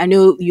J. I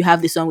know you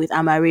have the song with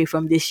Amare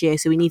from this year,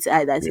 so we need to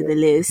add that to Yeah. the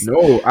list.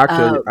 No,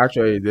 Uh,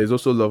 actually, there's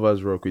also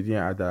Lovers Rock. We didn't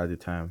add that at the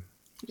time.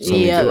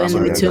 Sumi, yeah, So and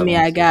Sumi with Amara got Tomi Agaba.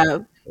 mixed up.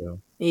 Agab. Yeah.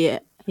 Yeah,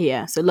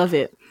 yeah. So love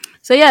it.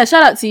 So yeah,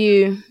 shout out to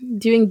you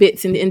doing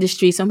bits in the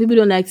industry. Some people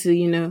don't like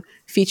to,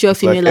 feature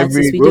It's like female artists.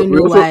 every We don't we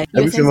know also why.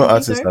 You were every saying female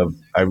something, artist sorry?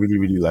 I really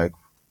really like.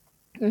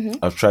 Mm-hmm.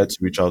 I've tried to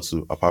reach out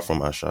to apart from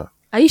Asha.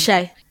 Are you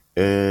shy?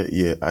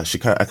 Yeah, she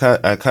can't.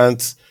 I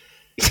can't.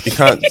 It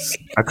can't.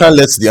 I can't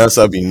let the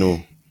answer be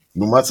no,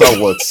 no matter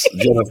what. Do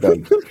you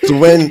understand? So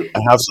when I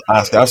have to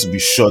ask, I have to be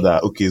sure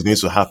that okay, it's going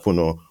to happen,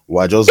 or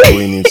we're just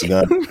going into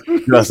that.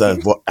 You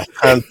understand? But I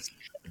can't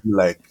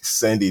like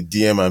send a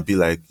DM and be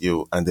like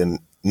yo, and then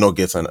not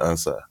get an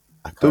answer.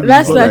 I can't. Toby, It's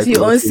you That's not see like like like you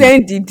it's a just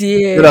unsend the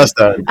you DM.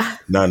 understand?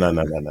 No, no,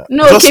 no, no, no.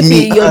 No, Just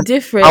me. KP, you're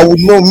I different. would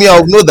know me. I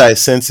would know that I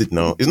sent it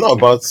now. It's not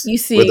about You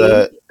see,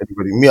 whether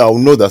anybody. Me, I will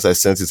know that I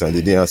sent it and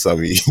they didn't answer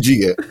me. Do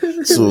you get?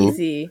 you So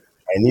see.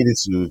 I needed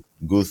to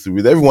go through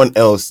with everyone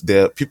else.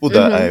 There are people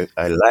that Mm-hmm.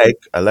 I like.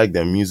 I like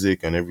their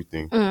music and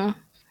everything. Mm.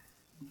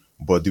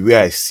 But the way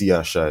I see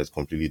Asha is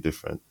completely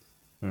different.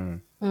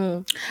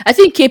 I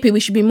think KP, we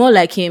should be more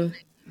like him.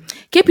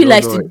 KP no,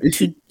 likes no.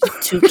 If you,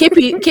 to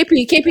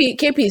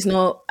KP is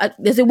not.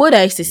 There's a word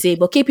I used to say,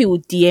 but KP will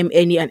DM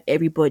any and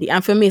everybody,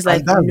 and for me, it's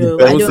And like that's the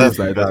no, I best. don't say don't. it That's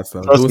the like best. that,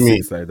 Sam. Trust Don't say me.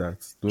 it like that.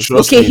 Don't say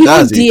it Trust Okay, like me. he that.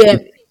 won't That's a DM.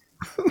 good.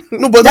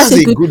 No, but That's that's a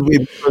a good. good way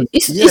because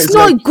yeah, It's it's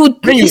like not good.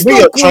 It's when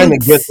you're not trying good. to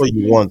get what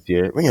you want.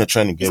 Yeah, when you're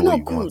trying to It's get what not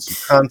you want, good.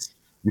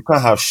 you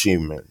can't have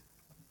shame, man.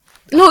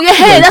 No, yeah,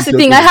 See that hey, you that's put the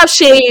thing. I yourself. have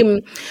shame.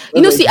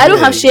 See, I don't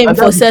Yeah, have shame and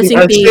for that's the thing. certain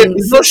And shame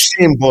is things. not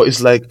shame, but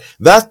it's like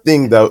that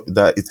thing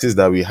that it is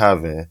that we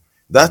have.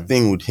 That Mm.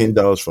 thing would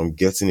hinder us from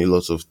getting a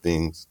lot of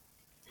things,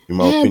 in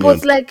my Yeah,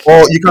 opinion. but like,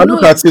 Or you can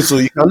look at it. So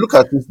you can look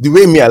at it the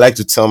way me. I like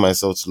to tell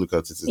myself to look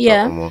at it is that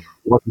yeah.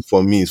 what is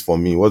for me is for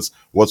me. What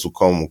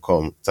will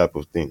come type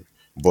of thing.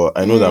 But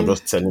I know that I'm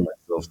just telling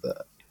myself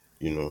that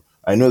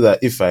I know that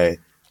if I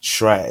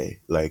try,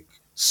 like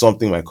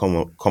something might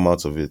come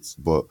out of it.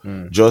 But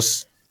Mm.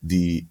 just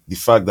the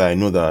fact that I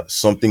know that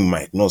something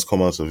might not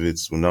come out of it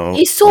will now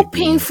It's so make me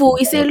painful.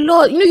 It's a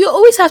lot. You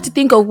always have to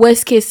think of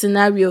worst case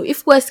scenario.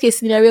 If worst case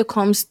scenario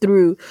comes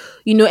through,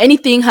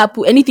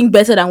 anything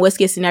better than worst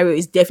case scenario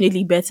is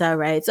definitely better,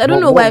 right? So I don't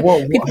but know why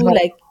people how,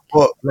 like.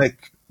 but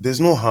like there's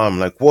no harm.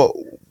 Like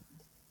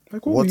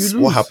Like, what will you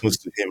what lose? happens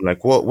to him?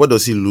 Like what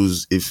does he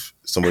lose if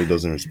somebody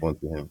doesn't respond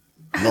to him?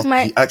 Not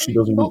My he actually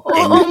doesn't lose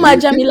my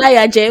anything.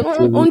 Jamilaya J.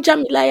 So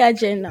Jamilaya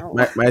J now.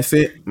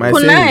 my Oh,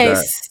 saying is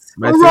that nice.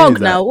 my Oh, saying wrong is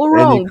that now. Oh,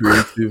 wrong.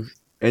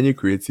 any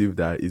creative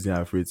that isn't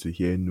afraid to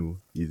hear no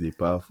is a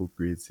powerful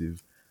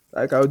creative.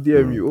 Like, I'll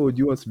DM Mm. you. Oh, do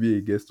you want to be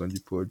a guest on the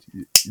pod?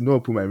 You know, I'll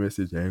put my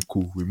message and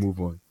cool. We move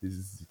on. This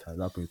is it has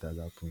happened. It has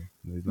happened.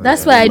 No, it's not Yeah, That's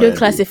like why that. I don't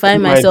classify I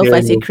don't mind myself hearing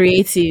as a no.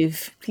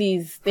 creative.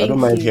 Please, I don't thank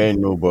mind you.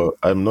 hearing no, but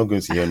I'm not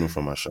going to hear no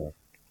from Asha.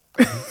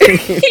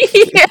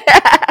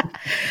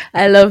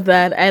 I love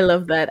that. I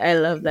love that. I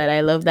love that.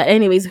 I love that.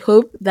 Anyways,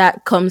 hope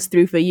that comes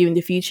through for you in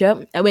the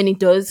future. And when it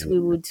does, we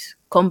would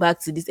come back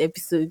to this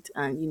episode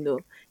and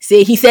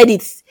say he said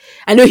it.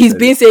 I know He he's said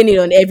been it. saying it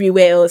on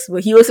everywhere else,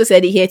 but he also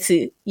said it here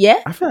too.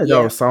 Yeah? I feel like that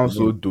Yeah. would sound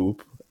so Yeah.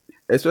 dope.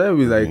 Especially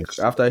with Yeah. like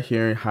after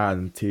hearing Han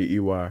and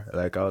Iwa,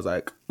 like I was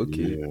like,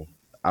 okay, Yeah.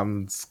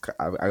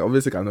 I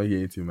obviously cannot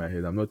hear it in my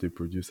head. I'm not a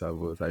producer,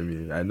 but I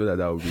mean, I know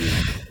that would be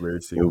a very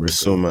It sick will be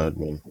so record. mad,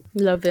 man.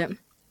 Love it.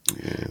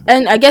 Yeah.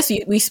 And I guess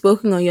we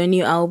spoken on your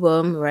new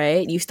album,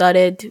 right? You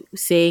started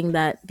saying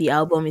that the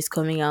album is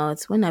coming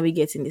out. When are we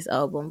getting this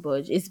album,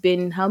 Budge? It's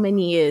been how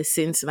many years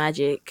since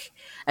Magic?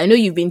 I know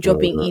you've been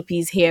dropping Uh,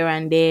 EPs here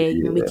and there,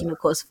 yeah. making the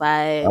cost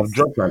I've fives.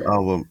 dropped an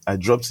album. I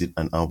dropped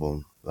an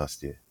album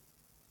last year.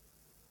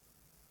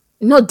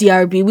 Not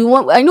DRB. We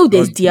want. I know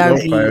there's Not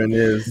DRB.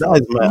 pioneers.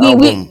 That is my We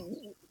album.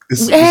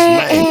 It's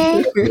mine.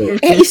 Yeah.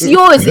 it's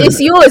yours. It's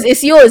yours.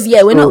 It's yours.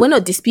 Yeah, we're not So we're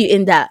not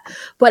disputing that.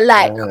 But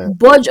like uh,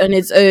 Budge on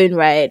its own,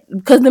 right?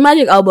 Because the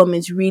Magic album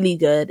is really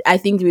good. I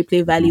think the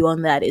replay value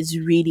on that is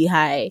really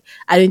high.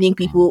 I don't think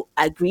people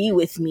agree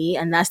with me,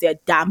 and that's their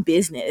damn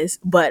business.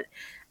 But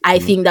I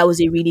mhm, think that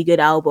was a really good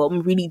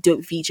album, really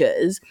dope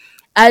features.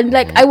 And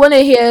like mhm. I want to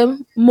hear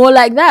more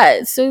like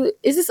that. So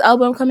is this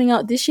album coming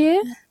out this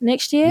year?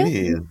 Next year?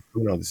 Yeah.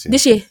 Coming out this year.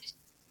 This year?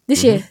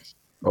 This Hmm. year?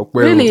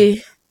 Okwewo.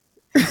 Really?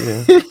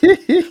 Yeah.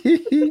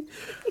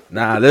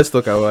 Nah, let's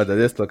talk about that.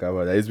 Let's talk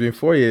about that. It's been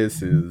 4 years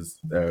since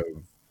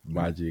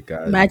Magic,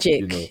 and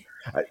Magic.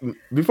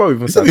 before we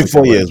even It's start been talking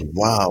 4 about years. it,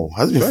 Wow.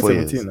 Has it been 4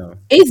 years? 2017 now.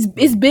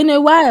 It's been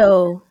a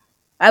while.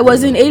 I I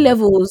was in A know.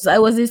 levels. I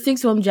was in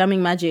sixth form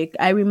jamming magic.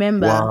 I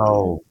remember.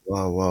 Wow,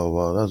 wow, wow,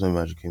 wow. That's when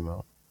Magic came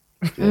out.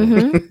 Damn,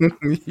 Mm-hmm.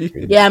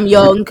 crazy. Yeah, I'm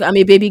young. I'm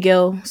a baby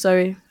girl.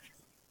 Sorry,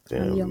 I'm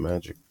Damn, young.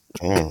 Magic.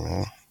 Damn,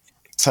 man.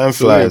 Time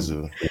So wait, flies,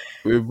 though.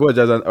 but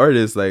as an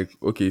artist, like,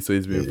 okay, so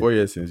it's been Yeah. 4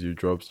 years since you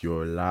dropped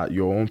your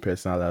own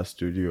personal last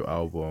studio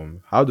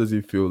album. How does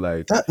it feel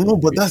like? That no,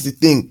 but that's the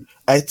thing.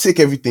 I take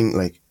everything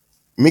like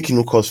making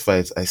no cost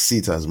fights. I see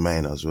it as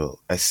mine as well.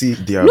 I see No,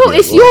 DRB as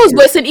it's well. yours,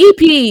 but it's an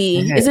EP.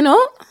 Yeah, Is it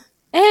not?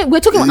 We're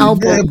talking about yeah,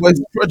 album. but it's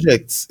a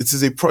project. It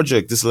is a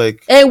project. It's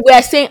like And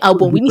we're saying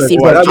album. We need to say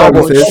different Why from that budge.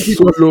 guy we album.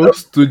 said Budge. solo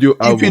studio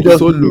EP album, just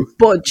solo.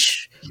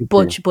 Budge.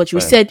 okay, Budge.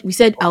 fine. We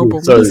said Okay, album.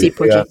 We didn't say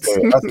sorry. Yeah, project.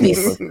 sorry. Ask me a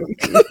Please. question.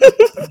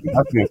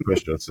 Ask me a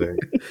question. Sorry.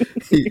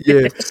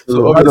 Yeah. So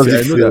So how does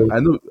obviously, it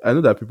feel? I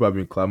know that people have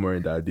been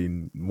clamoring that they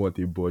want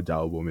a Budge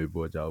album, a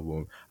Budge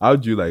album. How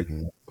do you like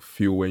Mhm.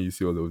 feel when you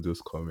see all of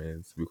those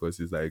comments? Because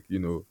it's like,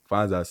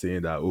 fans are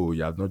saying that, oh,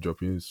 you are not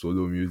dropping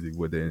solo music,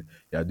 but then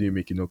you are doing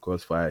making no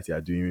cost fights, you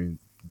are doing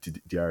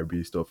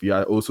DRB stuff. You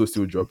are also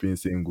still dropping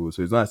singles,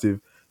 so it's not as if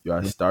you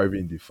are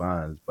starving the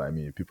fans. But I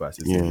mean, people are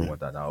still saying they Yeah.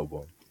 want an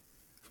album.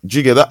 Do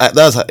you get that?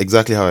 That's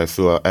exactly how I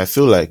feel. I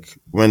feel like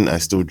when I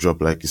still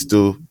drop, like it's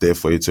still there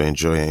for you to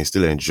enjoy, and you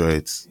still enjoy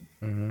it.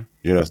 Mm-hmm.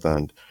 You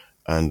understand?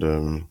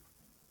 And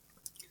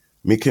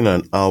making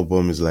an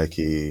album is like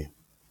it's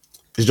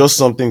just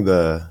something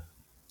that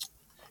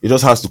it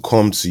just has to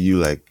come to you.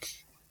 Like,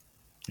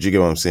 do you get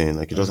what I'm saying?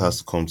 Like, it just has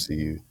to come to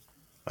you.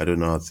 I don't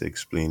know how to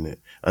explain it,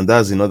 and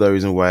that's another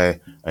reason why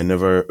I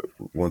never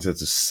wanted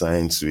to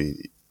sign to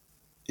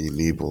a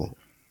label,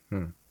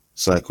 Hmm.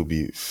 so I could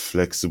be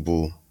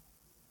flexible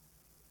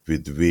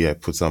with the way I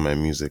put out my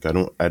music. I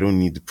don't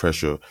need the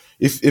pressure.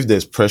 If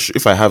there's pressure,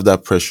 if I have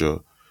that pressure,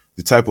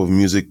 the type of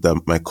music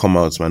that might come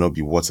out might not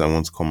be what I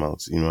want to come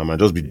out. I might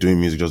just be Yeah, doing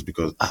music just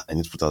because I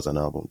need to put out an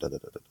album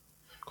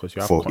because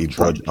you have for a Budge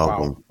contractual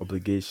album.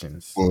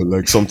 obligations. Or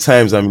like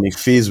sometimes I'm in a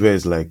phase where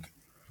it's like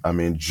I'm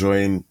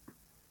enjoying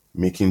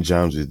making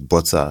jams with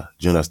butter.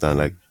 Do you understand?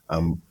 Like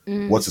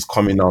what is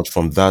coming out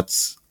from that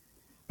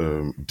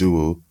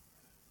duo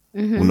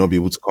will not be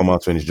able to come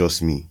out when it's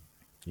just me.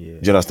 Yeah. Do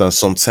you understand?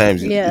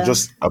 Sometimes it's Yeah.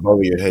 just about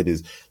where your head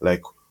is.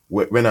 Like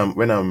when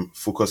I'm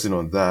focusing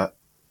on that,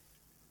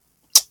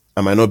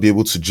 I might not be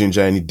able to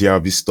ginger any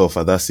DRB stuff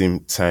at that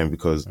same time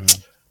because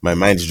my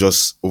mind is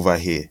just over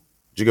here.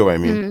 Do you get what I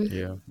mean?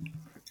 Yeah.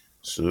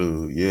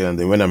 So yeah, and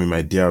then when I'm in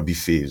my DRB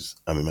phase,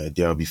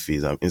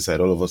 I'm inside.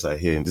 All of us are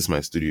here in this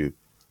my studio,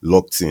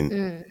 locked in.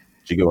 Do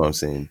you get what I'm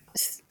saying?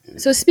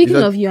 So Is speaking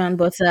that of you and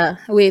Butter,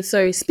 wait,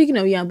 sorry. Speaking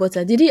of you and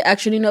Butter, did he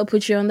actually not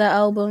put you on that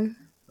album?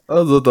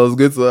 that's what I was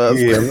going to ask?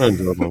 Yeah, I'm not on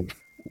the album.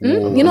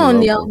 I'm You're not on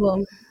not the on the album.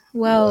 album.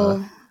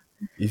 Wow.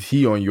 Is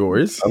he on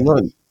yours? I'm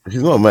not.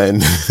 He's not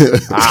mine.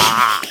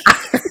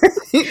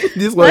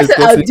 This one is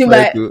causing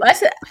fight too.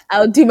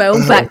 I'll do my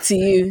own back to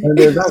you. And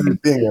then that's the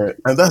thing, right?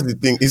 And that's the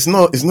thing. It's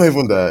not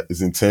even that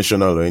it's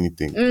intentional or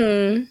anything.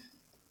 Mm.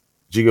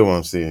 Do you get what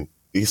I'm saying?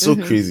 It's so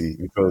crazy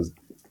because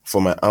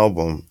for my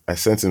album, I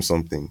sent him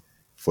something.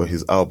 For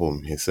his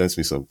album, he sends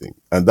me something.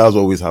 And that's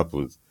what always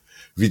happens.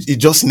 It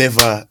just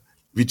never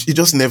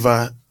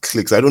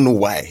clicks. I don't know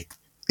why.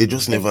 It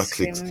just never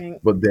clicks. Extremely.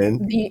 But then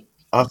The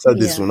after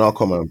this, yeah. we'll now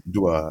come and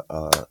do a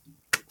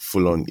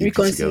full on EP together.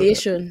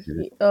 Reconciliation.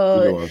 You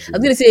know what I'm I saying?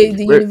 was gonna say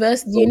the Wait,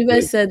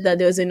 universe said that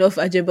there was enough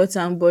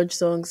Ajebota and Budge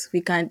songs. We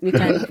can't leave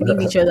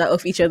each other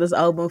off each other's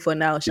album for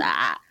now.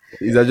 Sha.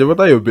 is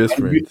Ajabata your best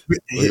friend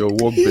or your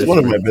work He's best one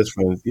of my friend? best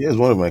friends. He is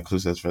one of my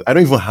closest friends. I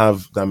don't even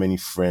have that many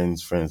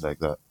friends like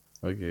that.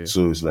 Okay.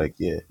 So it's like,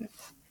 yeah,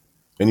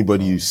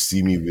 anybody you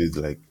see me with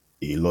like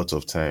a lot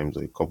of times,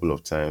 or a couple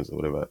of times, or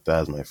whatever,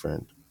 that's my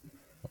friend.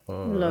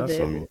 Oh, Love that's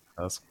it. cool.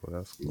 That's cool.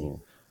 That's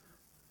cool. Yeah.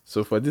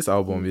 So for this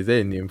album, is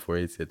there a name for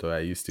it yet, or are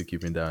you still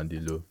keeping that on the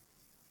low?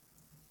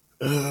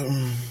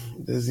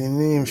 There's a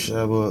name,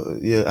 Sha,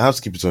 but yeah, I have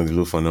to keep it on the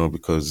low for now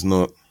because it's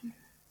not.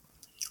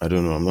 I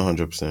don't know. I'm not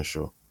 100%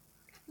 sure.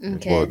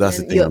 Okay. But that's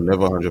the Then thing. I'm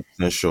never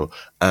 100% sure.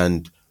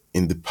 And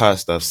in the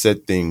past, I've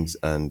said things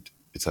and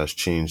it has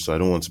changed. So I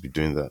don't want to be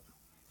doing that.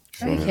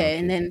 You feel me? okay,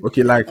 and then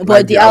Okay, like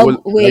but the album.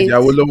 like Wait, the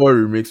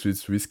Awolowo remix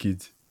with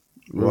Wizkid.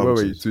 Remember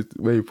when What?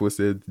 when you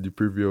posted the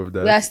preview of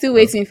that? we are still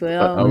waiting for I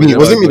that. will Me, it never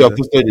wasn't me go that there.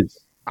 posted it.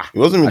 It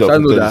wasn't me I that shall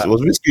know posted it. that. It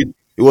was Whiskey.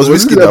 It was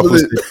Was Whiskey it that that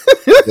posted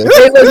posted-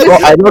 It was it.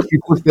 Wizkid. I know he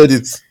posted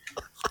it.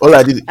 All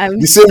I did, I'm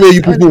the same way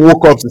you people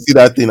woke up to see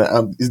that thing,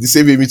 it's the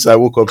same way me too, I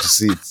woke up to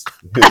see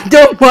it.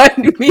 don't want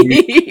me.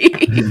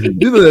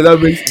 You know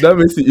that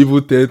makes it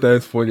even 10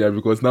 times funnier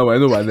because now I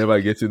know I'm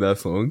never getting that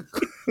song.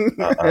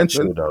 I'm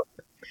sure that.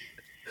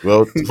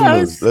 Well, who I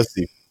knows? was Let's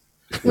see.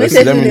 we Let's see.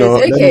 said Let who me know. knows.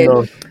 Let me Okay,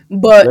 know.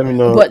 but Let me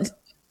know. but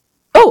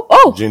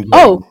oh Ginger.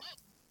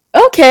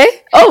 okay.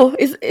 Oh,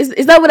 is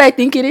that what I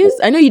think it is?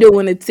 I know you don't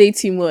want to say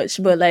too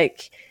much, but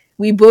like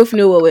we both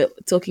know what we're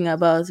talking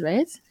about,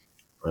 right?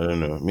 I don't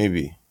know.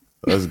 Maybe.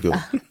 Let's go.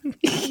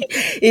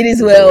 It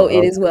is well.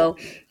 It is well.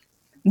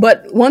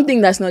 But one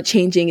thing that's not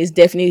changing is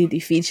definitely the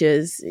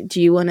features.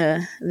 Do you want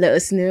to let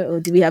us know, or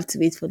do we have to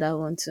wait for that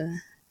one too?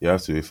 You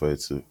have to wait for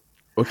it too.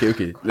 Okay,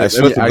 okay. I Let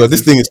swear me to God, ask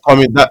this this. thing is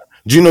coming. That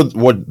do you know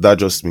what that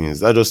just means?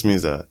 That just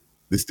means that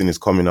this thing is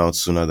coming out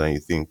sooner than you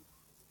think.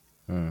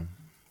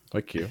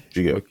 Okay,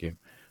 Do you get okay,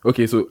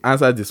 okay. So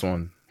answer this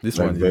one.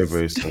 like very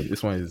very soon?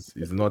 This one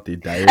is not a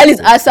At direct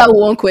least answer question.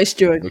 one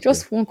question. Okay.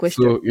 Just one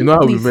question. So you know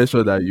how we Please.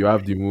 mentioned that you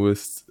have the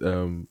most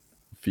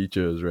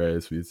features,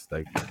 right, with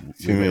like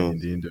women in Females.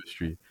 the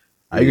industry.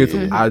 Are you going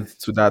to Yeah, Mhm. add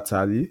to that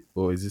tally,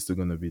 or is it still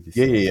going to be the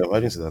yeah, same? yeah. I'm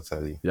adding to that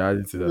tally. Yeah,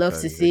 adding to that Love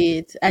to tally. see Okay.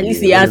 it. At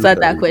least Yeah, he I'm adding to answered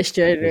that that.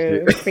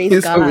 question. Praise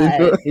Okay. So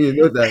God. we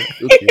know that.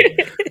 Okay.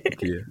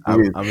 Okay.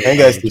 Wait, can you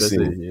I'm guys still see interested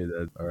me? in hearing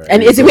that. All right.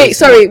 And Wait, is can it you wait, guys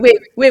see me? sorry,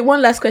 wait,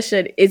 one last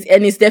question. Is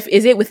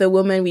it with a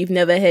woman we've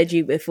never heard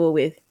you before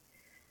with?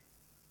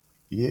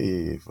 Yeah,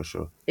 yeah, yeah, for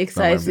sure.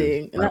 Now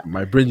Exciting.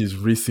 my brain is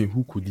racing.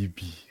 Who could it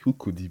be? Who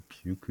could it be?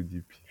 Who could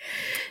it be?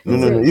 No, It's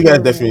no, no. Um, You guys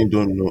okay, definitely man.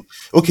 don't know.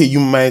 Okay, you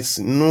might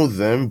know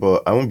them,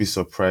 but I won't be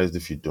surprised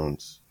if you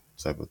don't.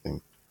 Type of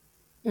thing.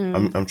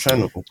 I'm trying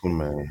to open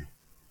my.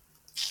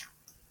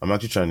 I'm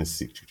actually trying to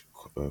seek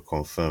to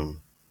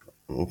confirm.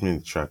 I'm opening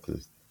the track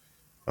list.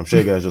 I'm sure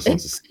you guys just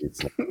want to see it.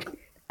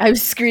 I'm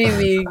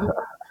screaming.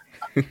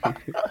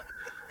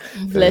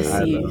 Bless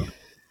Uh, I you. know.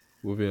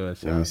 Moving on,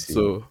 let me Sha. see.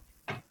 So,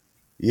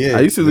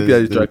 are Yeah, you still looking at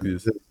the track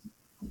list?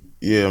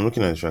 yeah. I'm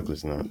looking at the track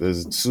list now.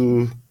 There's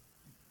two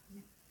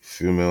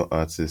female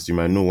artists. You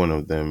might know one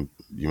of them.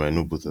 You might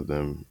know both of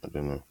them. I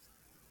don't know.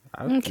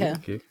 Okay, Okay.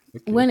 okay,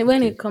 okay, When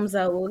okay. it comes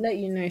out, we'll let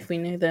you know if we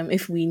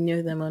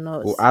know them or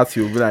not. We'll ask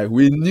you, be like,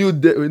 we knew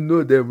that, we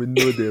know them, we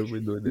know them, we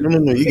know No, them. no,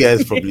 no. You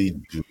guys probably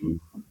do.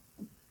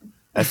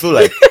 I feel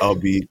like I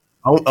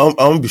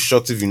won't be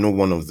shocked if you know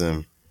one of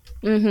them.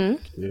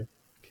 Okay,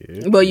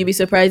 okay, But you'd okay, be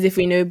surprised if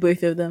we know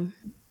both of them.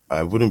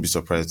 I wouldn't be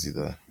surprised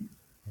either.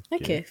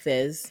 okay. Okay,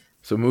 Fairs.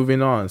 So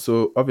moving on.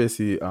 So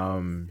obviously,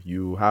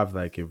 you have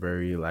like a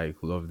very like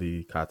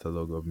lovely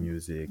catalog of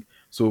music.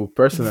 So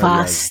personally,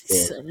 as Vast,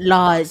 vast,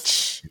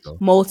 large, you know,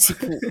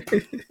 multiple,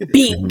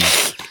 big.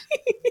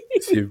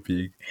 so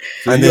big.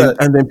 So And you then are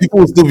and then people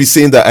will still be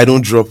saying that I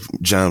don't drop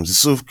jams. It's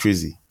so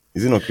crazy.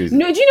 Is it not crazy?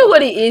 No, do you know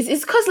what it is?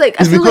 It's because like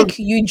I It's feel because like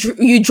you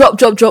drop,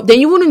 then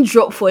you wouldn't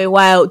drop for a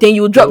while, then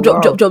you would for a drop,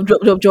 while,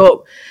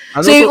 drop.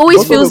 and So it also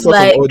always also feels because of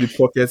like all the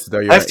pockets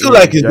that you I are feel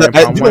like in. it's You're not, in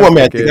do palm you know wine what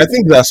I think? I pocket.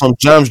 think that some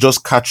jams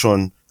just catch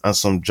on and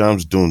some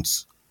jams don't.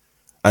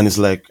 And it's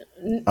like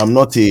I'm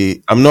not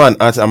an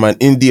artist, I'm an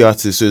indie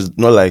artist, so it's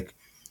not like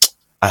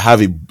I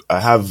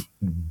have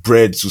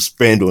bread to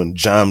spend on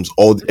jams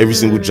every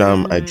single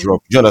jam I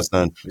drop. Do you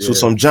understand? So Yeah.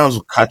 some jams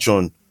will catch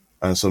on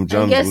and some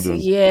I jams guess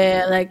wouldn't.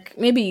 yeah, like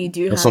maybe you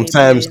do And have a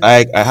sometimes point.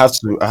 I have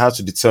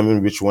to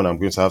determine which one I'm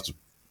going to have to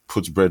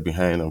put bread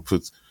behind and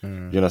put.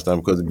 Hmm. You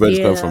understand? Because the bread is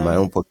coming from my Yeah.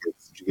 own pocket.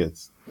 You get?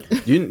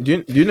 Do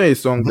you know a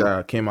song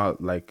that came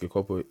out like a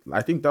couple?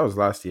 I think that was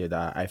last year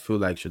that I feel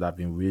like should have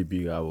been way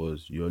bigger.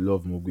 Was Your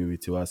Love Mugwe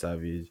with Tiwa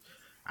Savage?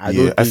 I Yeah,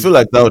 don't I feel think.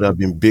 like that would have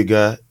been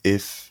bigger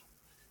if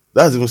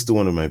that's even still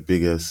one of my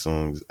biggest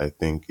songs. I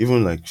think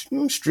even like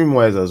stream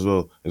wise as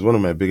well, it's one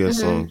of my biggest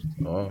songs.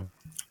 Oh,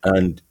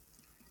 And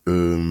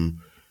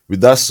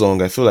with that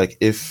song, I feel like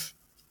if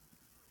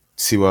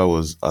Tiwa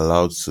was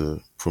allowed to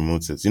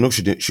promote it, she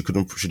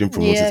didn't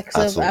promote Yeah, it because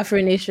at of all.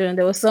 Afro Nation.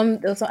 There was some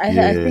I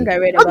Yeah, think I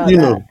read how did about you that.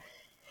 know?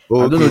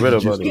 Oh, I don't okay, know you read the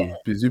about gist. it. Oh.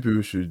 Please, you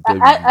people should tell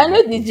me I the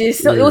know gist. the Oh.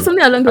 gist. So it was Yeah.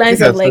 something along the I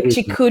think lines I of saw like it.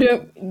 she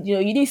couldn't, you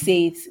didn't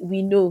say it.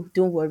 We know,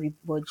 don't worry,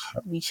 Budge.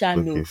 We shall Okay,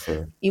 know.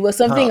 fair. It was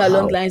something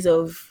along the How? lines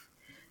of,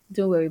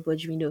 don't worry,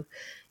 Budge, we know.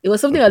 It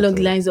was something Okay, along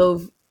the fair. lines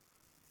of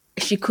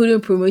she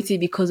couldn't promote it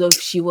because of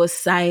she was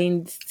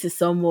signed to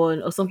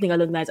someone or something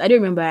along the lines. I don't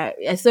remember.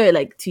 I saw it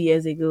like 2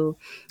 years ago,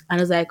 and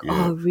I was like, Yeah.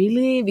 "Oh,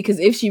 really?" Because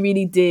if she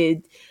really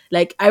did,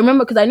 like, I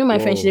remember because I knew my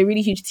friend. She's Whoa. a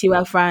really huge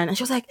Tiwa fan, and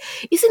she was like,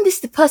 "Isn't this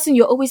the person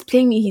you're always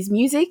playing me his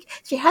music?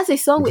 She has a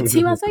song with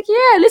Tiwa." I was like,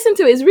 "Yeah, listen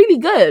to it. It's really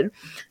good."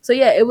 So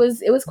yeah, it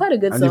was quite a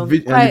good And the song.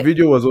 and the Quite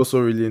video was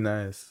also really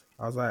nice.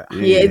 I was like,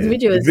 ah, yeah, the Yeah,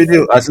 video the is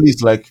video at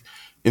least like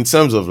in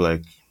terms of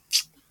like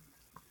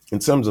in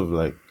terms of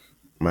like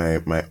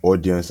my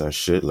audience and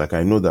shit. Like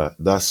I know that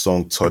that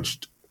song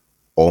touched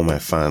all my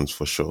fans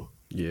for sure.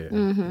 yeah,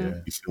 Mm-hmm.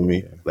 yeah, You feel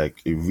me? yeah.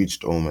 Like it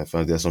reached all my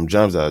fans. There's some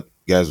jams that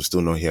guys will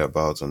still not hear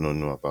about or not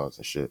know about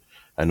and shit.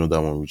 I know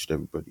that one reached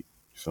everybody.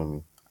 You feel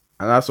me?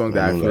 Another song And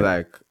I that I know feel like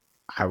like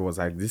I was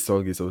like, this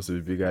song is supposed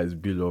to be bigger is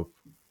Bill Up.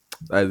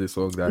 That is a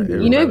song that You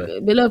everybody know, like.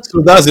 below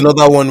so that's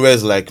another one where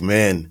it's like,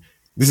 man,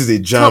 this is a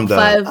jam top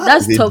that five.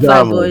 That's is a top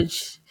jam. five,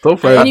 Budge, Top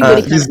and five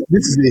anybody can.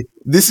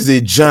 This is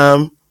a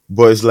jam,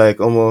 but it's like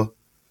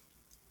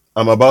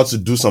I'm about to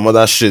do some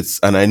other shits,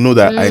 and I know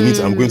that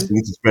I'm going to Mm,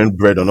 need to spend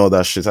bread on all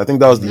that shit. I think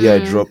that was the year I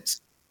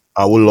dropped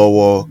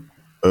Awolowo,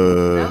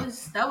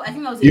 I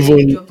think that was the year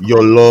you even dropped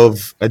Your quite.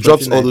 Love. I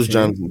dropped all those 2019.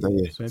 jams in that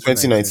year. 2019.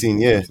 2019,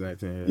 yeah.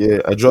 2019, yeah. Yeah,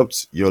 I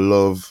dropped Your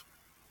Love,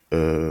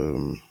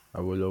 um,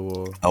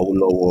 Awolowo.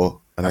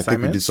 Awolowo, and I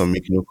think we did Assignment? some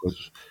making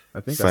Okos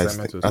I think fights.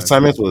 assignment was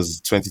Assignment 2020.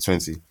 was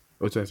 2020.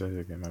 Oh, 2020,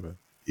 okay, my bad.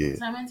 Yeah.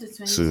 Assignment to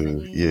So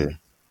 2020. yeah.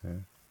 Yeah.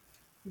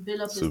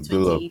 Bill Up is So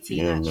Bill Up, 2018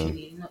 yeah, man.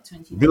 actually, not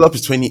Bill Up 2020.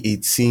 is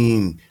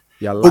 2018.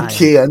 You're lying.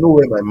 Okay, I know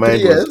where my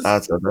mind was 3 years?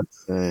 at that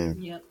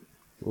time. Yep.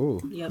 Oh,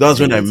 Yep, That's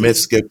when I met 22.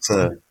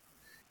 Skepta.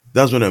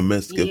 That's when I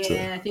met Skepta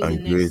Yeah, I think the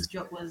and Grace. next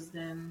drop was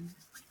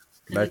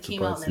because like it to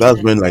came out party.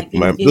 That's when like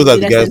my those in are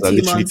the less guys than that two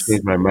literally months.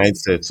 changed my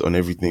mindset on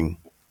everything.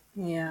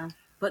 Yeah,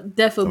 but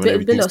therefore, And when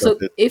everything Billo. So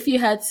started. if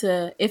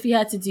you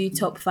had to do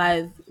top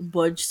five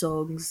Budge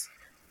songs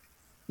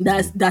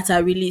that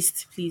are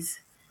released, please.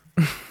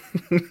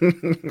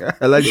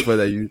 I like the fact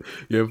that you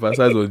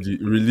emphasize on the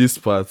release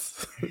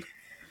parts.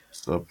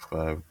 Top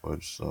five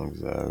Budge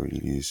songs that are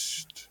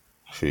released.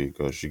 Hey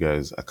gosh, you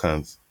guys, I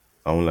can't.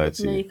 I won't lie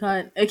to No, you. you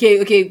can't.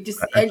 Okay. Just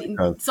I actually any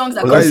can't. songs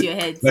that Because come Why? to your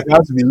head. like I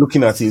have to be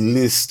looking at a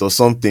list or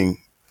something.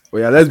 Oh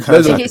yeah, I let's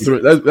can't just Okay, be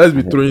actually. let's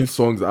be throwing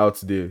songs out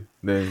there.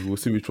 Then we'll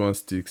see which one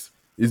sticks.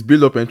 Is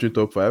Build Up entering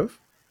top five?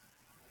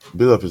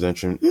 Build up is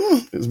entering.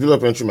 It's build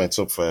up entering my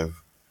top five.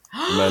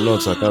 It might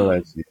not, so I can't lie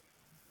to you.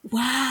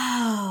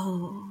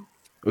 wow,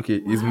 Okay,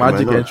 is It might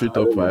Magic not. entering I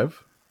top don't know.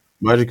 five?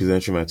 Magic is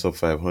entering my top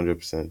five,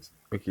 100%.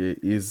 Okay,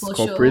 is for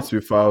Corporate sure.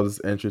 with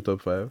Files entering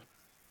top five?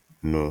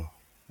 No,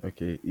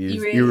 Okay,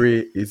 is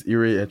Ire.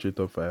 Eerie entering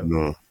top five?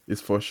 no.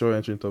 Is For Sure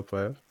entering top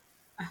five?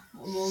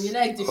 Well, we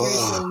like different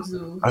songs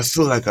though. I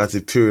feel like at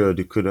a period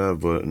it could have,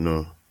 but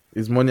no.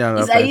 Is Money and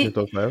Is Laughter I entering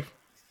top five?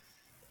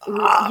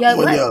 yeah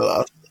Money what? and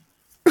laughter.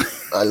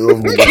 I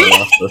love money and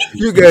laughter.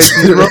 You guys,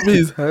 he's rubbing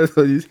his hands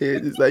on his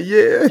head. It's like,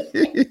 yeah.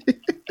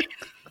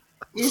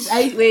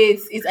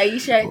 Is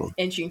Aisha Oh,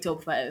 entering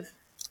top five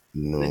with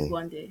no,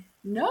 one day?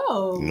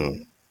 No. no.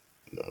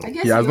 I He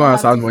guess has we all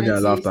not have answered Money different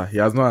and Laughter. tastes. He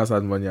has not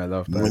answered Money and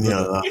Laughter. Money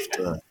and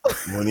laughter.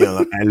 Money and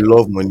laughter. I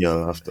love money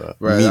and laughter.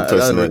 Right,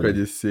 that record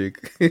is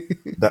sick.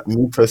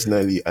 Me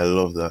personally, I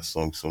love that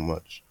song so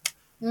much.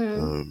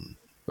 Mm.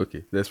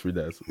 Okay, let's read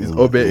that. Is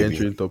Obe Maybe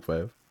entering top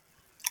five?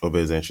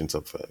 Obe's entering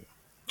top five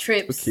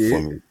Trips.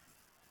 for Okay. me.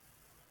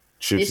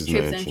 Trips Is is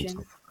not trips entering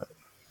entering? top five.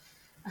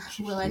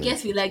 Well, I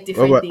guess we like What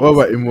different about, things.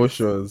 what about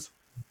Emotions?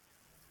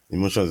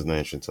 Emotions is not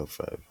entering top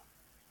five.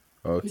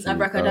 Is Okay.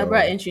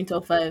 Abracadabra entering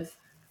top five?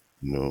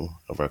 No,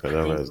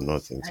 Abracadabra is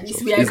not At entering least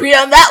top we five. agree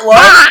on that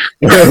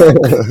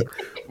one.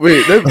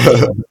 Wait,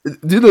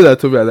 do you know that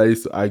Toby and I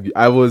used to argue?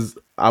 I was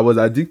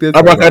addicted to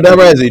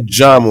Abracadabra is a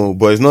jam,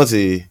 but it's not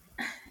a.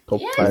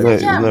 top Yeah, It's it's five not. a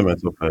It's not in jam. my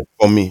top five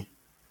for me.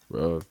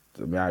 Well,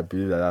 I mean, I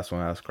believe that's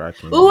one that's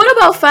cracking. Well, what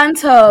about Yeah.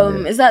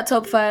 Phantom? Is that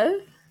top five?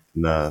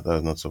 Nah,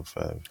 that's not top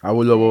five.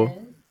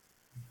 Awolowo.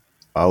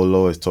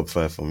 Our is top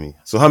five for me.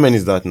 So how many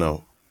is that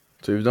now?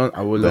 So you've done That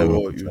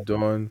Awolowo, you've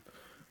done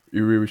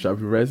Uri, we shall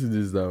be writing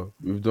this down.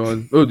 We've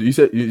done. Oh, you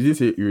didn't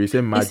say Uri, you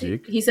said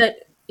Magic. He said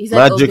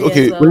Magic. Obe as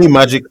Okay, well. only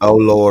Magic our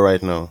lower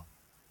right now.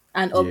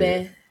 And Yeah. Obe.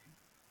 And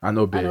And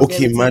Obe. Obe.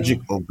 Okay, with Magic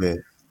me. Obe.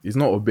 It's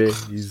not Obe,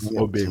 it's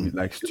Obe with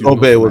like stew, Obe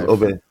not was knife.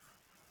 Obe.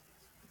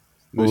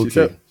 No, she Okay.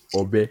 said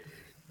Obe.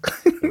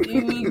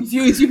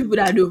 You people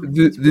that know.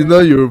 The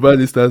non Yoruba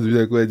listeners will be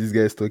like, what this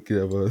guy is talking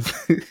about?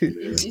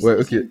 Well,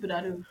 It's okay. you people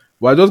that know.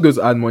 Well, I just going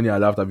to add Money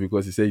and Laughter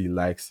because he said he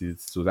likes it.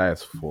 So that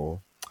is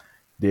 4.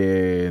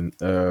 Then,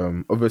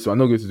 obviously, I'm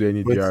not going to do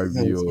any But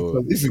DRB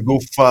or. if you go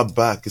far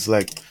back, it's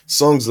like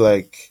songs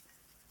like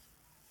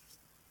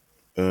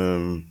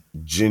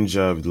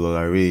Ginger with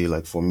Lola Ray.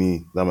 Like for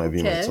me, that might be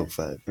in my Okay. top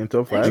five. In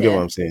top Do you 5? get Okay.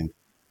 what I'm saying?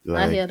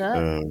 I hear Like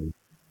that.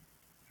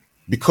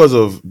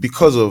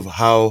 because of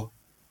how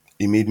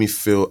it made me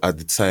feel at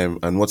the time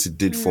and what it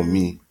did for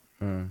me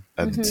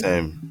at the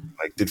time,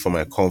 like did for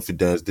my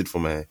confidence, did for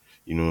my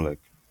like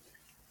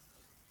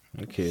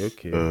Okay.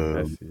 I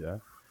um see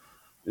that.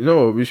 You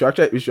know, we should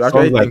actually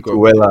songs like think of.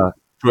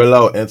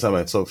 Cruella will enter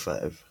my top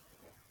five.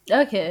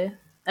 Okay.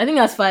 I think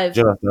that's 5.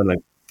 Do you understand? Like,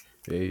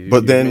 You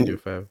but made then your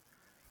 5.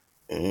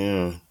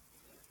 yeah,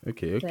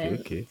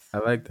 Okay. I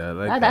like that.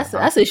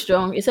 That's a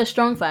strong. It's a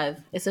strong 5.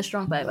 It's a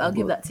strong 5. I'll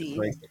give but that to you.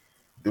 like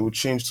it will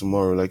change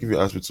tomorrow. Like if you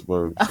ask me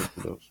tomorrow, it'll be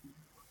something else.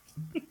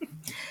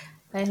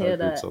 I I'll hear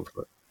do it that. top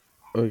five.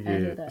 I hear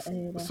Okay. that. I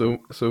hear that.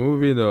 So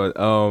moving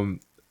on.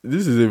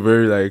 This is a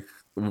very like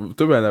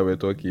Toby and I were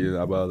talking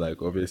about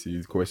like obviously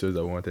the questions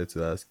I wanted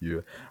to ask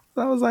you.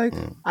 And I was like,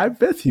 I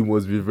bet he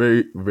must be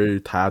very, very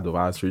tired of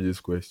answering this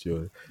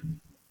question.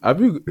 Have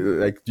you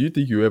like do you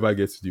think you ever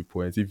get to the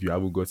point if you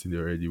haven't gotten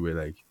there already where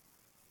like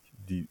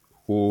the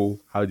whole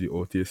how the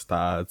OT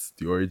starts,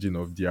 the origin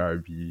of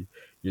DRB,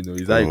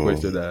 is that a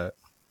question that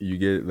you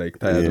get like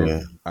tired of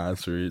Yeah,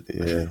 answering?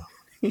 yeah,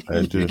 I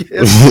You do.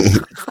 get-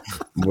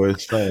 But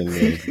it's fine,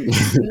 man.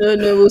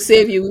 No, we'll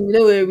save you.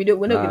 No way. We're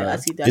not gonna Nah.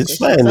 ask you that It's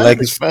question. fine. Sounds Like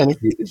it's fine if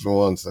you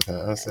want. I can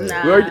answer.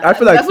 Nah, We already- I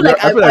feel like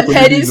I've we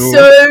heard it already know.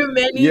 so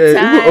many Yeah, even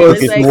times. us.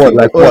 Okay, Like, so what?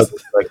 Like what? us.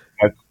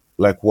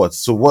 Like what?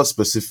 So what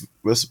specific?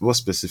 What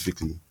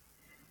specifically?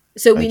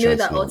 so we I'm know trying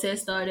that to know. Ote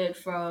started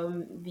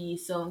from the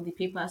song, the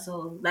paper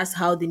song. That's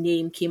how the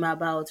name came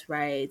about,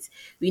 right?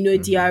 We know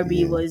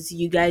DRB Yeah. was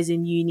you guys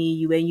in uni.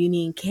 You were in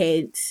uni in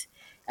Kent,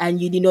 and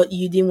you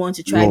didn't want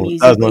to try No, music.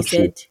 that's They not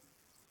true. said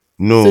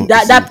No, so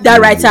that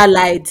writer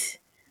lied.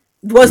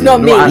 It was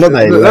not No, me. not that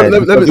I No, lied,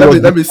 let because it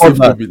was me before save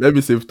that. Toby. Let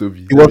me save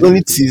Toby. It was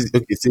only teased.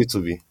 Okay, say it to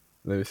me.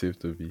 Let me save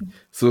Toby.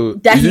 So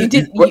That is you it,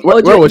 did where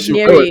audio was she?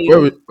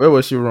 engineering. Where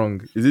was she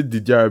wrong? Is it the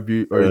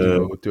DRB origin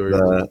or theory?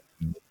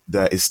 The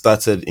that it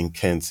started in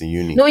Kent in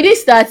uni. No, it didn't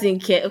start in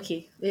Kent.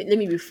 Okay, let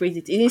me rephrase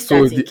it. It didn't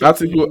So start in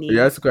Kent in the uni.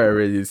 article I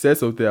read, it said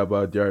something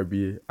about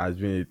DRB has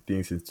been a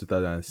thing since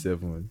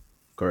 2007,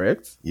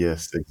 correct?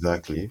 Yes, Okay,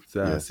 exactly. Yes.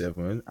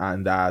 2007,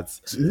 and that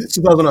So is it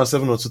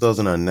 2007 or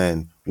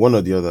 2009? One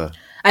or the other.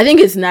 I think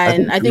it's I nine.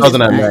 think I think it's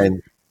nine.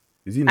 2009.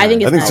 is it I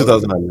think nine? I it's think I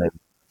was nine.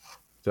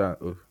 2009.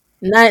 oh,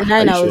 Nine.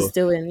 are you I was sure?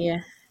 still in.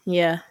 Yeah,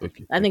 yeah.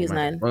 Okay, I think okay, it's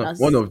my bad. nine.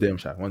 One of them,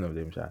 Sha, one of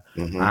them, Sha.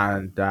 Mm-hmm.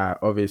 And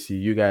obviously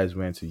you guys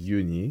went to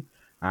uni,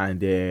 and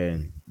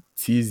then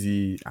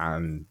TZ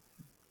and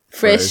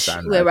Fresh, Fresh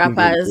and were I think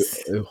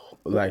rappers.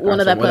 like One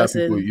and other some other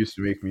people person. used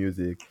to make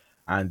music,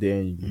 and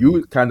then Mm-hmm.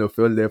 you kind of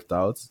felt left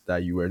out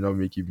that you were not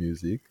making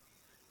music,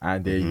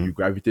 and then Mm-hmm. you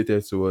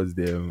gravitated towards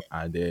them,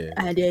 and then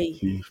And then the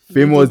you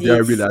famous did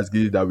it. DRB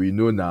Lasgidi that we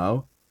know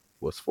now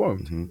was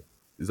formed. Mm-hmm.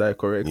 Is that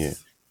correct? Yeah.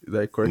 Is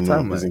that a correct No,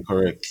 it's timeline?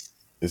 incorrect.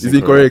 It's Is it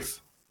incorrect.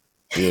 correct?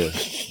 Yeah.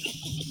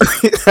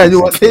 And It's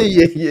you were saying,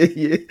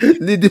 incorrect. yeah.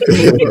 Leading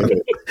me on.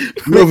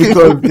 No, Making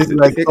because it's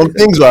like some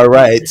things were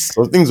right.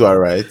 Some things were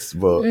right,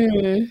 but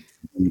Mm.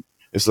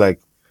 it's like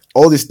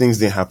all these things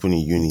didn't happen in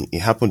uni. It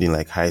happened in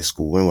like high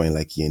school when we were in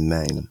like year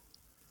nine.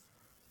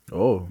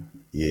 Oh,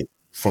 Yeah.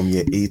 From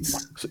year eight.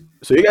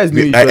 so you guys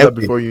knew We, each I, other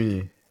okay. before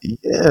uni?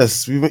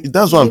 Yes,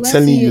 that's what I'm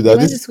telling you. They That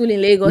went to this school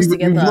in Lagos we've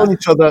known together.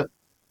 each other.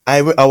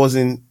 I was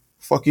in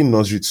fucking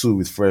nursery two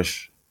with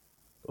Fresh.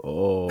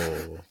 Oh,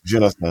 Do you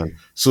understand?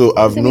 So You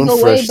I've said we known go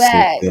way Fresh since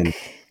back. then.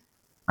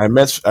 I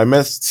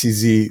met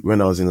TZ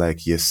when I was in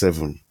like year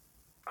seven.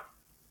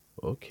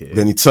 okay.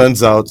 Then it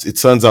turns out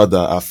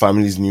that our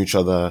families knew each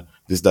other.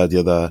 This, that, the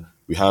other.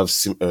 We have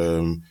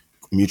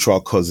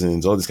mutual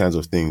cousins, all these kinds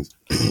of things.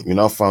 We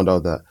now found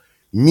out that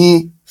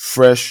me,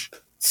 Fresh,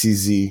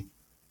 TZ,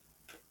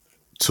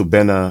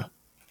 Tobena,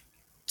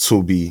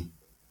 Toby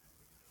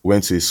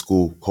went to a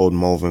school called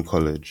Malvern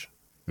College,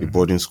 a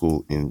boarding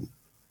school in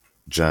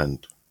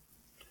Jand.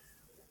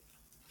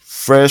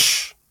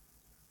 Fresh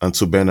and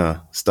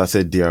Tobena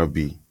started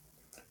DRB,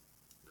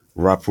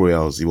 Rap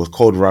Royals. It was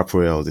called Rap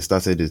Royals. They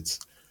started it,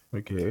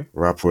 Okay.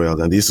 Rap Royals.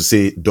 And they used to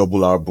say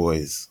double R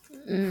boys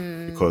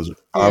because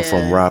R from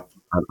Yeah. rap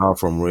and R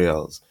from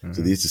Royals.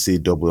 So they used to say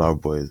double R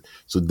boys.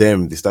 So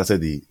them, they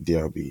started the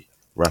DRB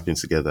rapping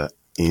together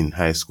in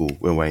high school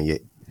when we were in year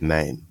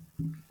nine.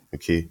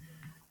 Okay.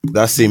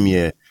 That same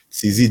year,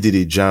 CZ did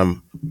a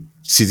jam.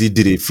 CZ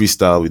did a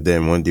freestyle with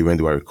them one day when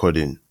they were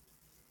recording.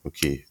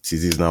 Okay,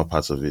 CZ is now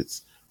part of it.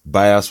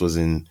 Bias was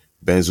in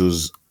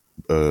Benzo's.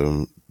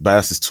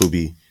 Bias is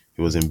Toby.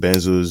 He was in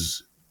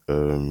Benzo's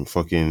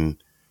fucking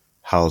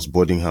house,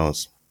 boarding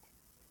house.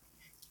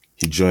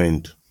 He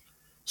joined.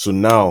 So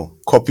now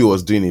Copy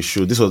was doing a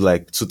show. This was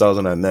like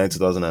 2009,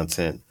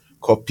 2010.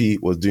 Copy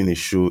was doing a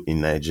show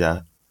in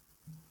Niger.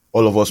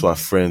 All of us were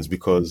friends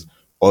because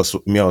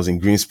also me, I was in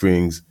Green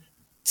Springs.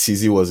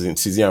 TZ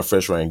and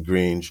Fresh were in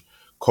Grange.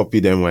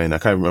 Copy them were in, I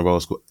can't remember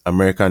what school,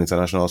 American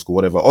International School,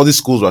 whatever. All these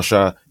schools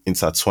were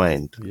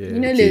intertwined. You Yeah.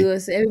 know Okay.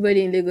 Lagos.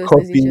 Everybody in Lagos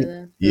knows each Copy, other.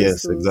 Those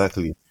yes, schools.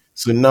 exactly.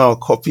 So now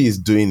Copy is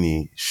doing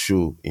a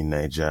show in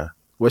Niger.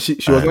 Well, she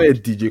was not a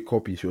And DJ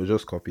copy. She was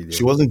just copy she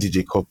there. wasn't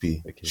DJ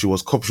Copy. Okay. She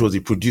was Copy. She was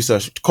a producer.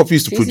 Copy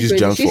used to produce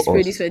jams She used to for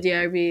produce us. for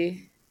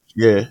DRB.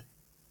 Yeah.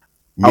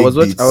 I Make was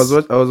watch, I was beats.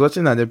 watch, I was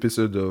watching an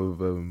episode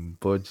of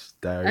Budge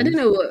I don't Diaries,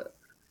 know what.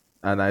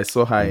 and I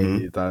saw her in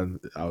Mm-hmm. it, and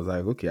I was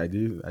like, okay, I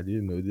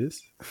didn't know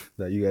this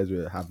that you guys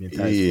were having ties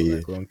for Yeah.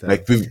 like a long time.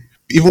 Like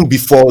even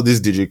before this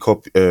DJ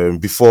Copy,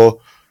 before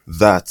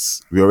that,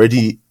 we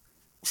already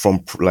from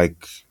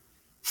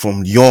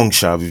young,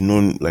 Sha, we've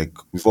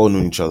all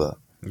known each other.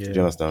 Do you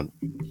Yeah. understand?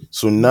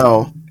 So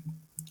now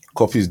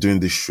Copy is doing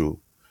this show.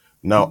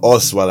 Now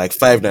us were like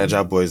five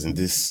Niger boys in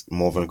this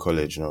Malvern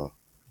College now.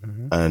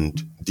 And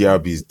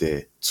DRB is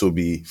there.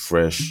 Toby,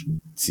 Fresh,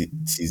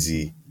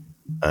 TZ,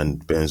 and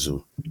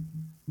Benzo.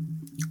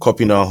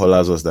 Copy now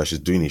hollers us that she's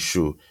doing a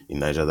show in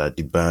Niger that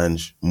the band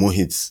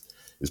Mohit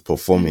is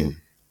performing.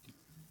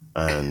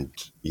 And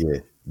yeah,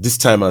 this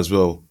time as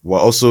well, we're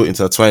also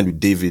intertwined with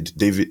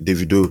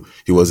Davido.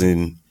 He was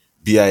in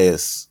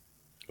BIS.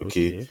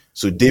 Okay. Okay.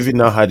 So David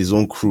now had his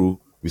own crew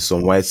with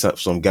some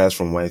guys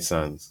from White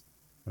Sands.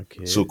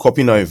 Okay. So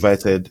Copy now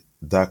invited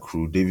that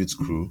crew, David's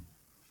crew,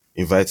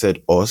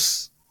 invited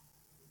us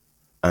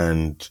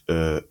and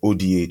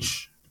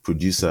ODH,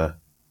 producer,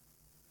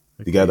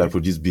 the guy that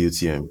produced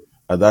BOTM.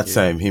 At that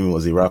time, him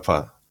was a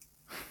rapper.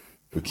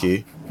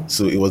 Okay.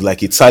 So it was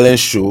like a talent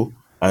show,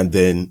 and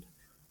then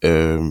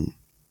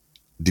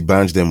the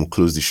band then will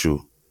close the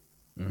show,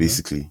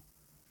 basically.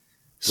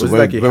 So was it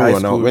like a when we high were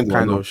now, school when we were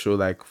kind now, of show,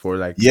 like for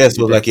like yes,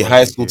 it was like a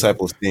high school Okay.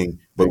 type of thing,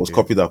 but it was Okay.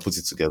 Copy that put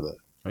it together.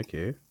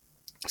 Okay.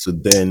 So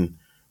then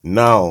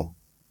now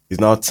it's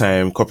now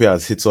time. Copy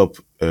has hit up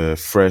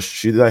Fresh.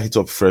 She either hit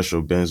up Fresh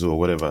or Benzo or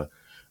whatever,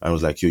 and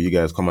was like, "Yo, you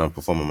guys come and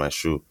perform on my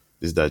show."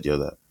 This, that, the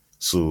other.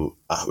 So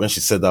when she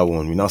said that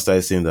one, we now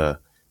started saying that.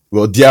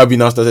 Well, DRB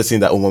now started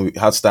saying that when we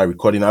had to start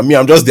recording. I mean,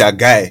 I'm just their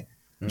guy.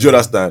 Do you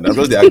understand? I'm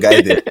just their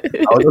guy there.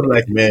 I was just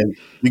like, man,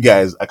 you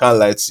guys, I can't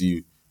lie to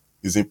you.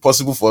 It's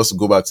impossible for us to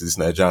go back to this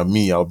Nigeria.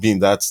 Me, I'll be in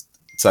that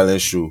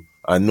talent show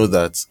I know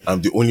that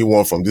I'm the only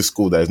one from this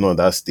school that is not on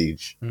that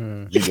stage.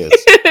 Mm. You get,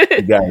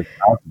 you guys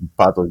have to be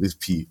part of this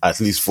P at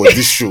least for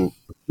this show.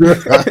 You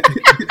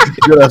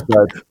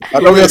understand?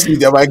 And obviously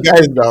they're my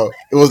guys now.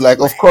 It was like,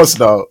 of course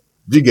now.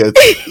 You get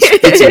straight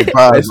to the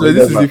bar, I swear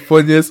this is the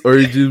funniest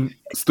origin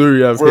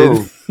story I've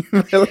heard bro.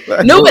 in my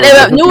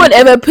life. No one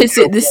ever puts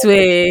it this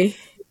way.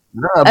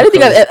 Nah, I don't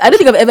think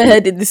I've ever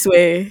heard it this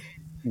way.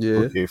 Yeah.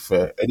 okay,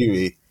 fair.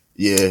 Anyway,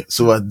 yeah.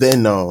 So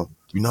then now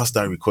we now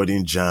start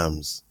recording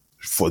jams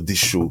for this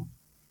show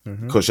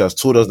Mm-hmm. because she has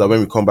told us that when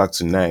we come back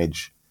to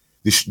Nige,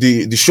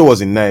 the show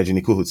was in Nige in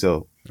Eco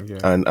Hotel, Okay.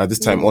 and at this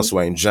time also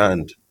we're in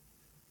Jand.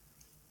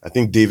 I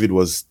think David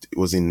was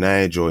in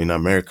Nige or in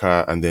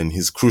America, and then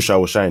his crew Sha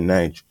was Sha in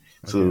Nige.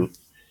 So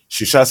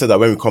she Sha said that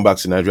when we come back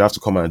to Nige, we have to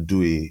come and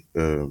do a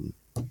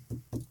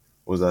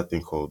what's that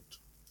thing called?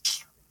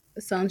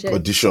 Sound check.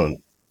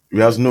 Audition. We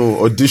have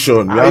no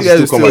audition. We How have you to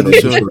guys still come and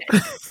still audition.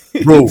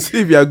 audition? Bro,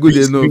 See if you are good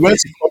we enough. went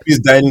to Poppy's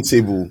dining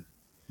table.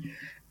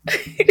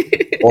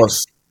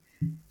 Us.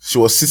 She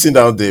was sitting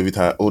down there with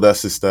her older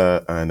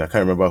sister, and I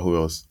can't remember who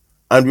else.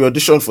 And we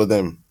auditioned for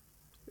them.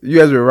 You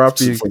guys were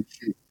rapping.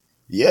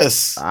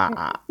 Yes.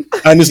 Ah.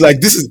 And it's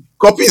like, this is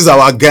Copy is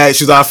our guy.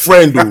 She's our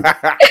friend, though.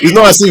 It's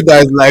not as if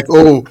that is like,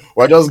 oh,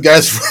 we're just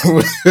guys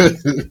from.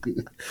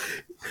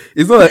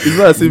 It's not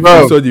as if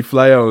Bro. you saw the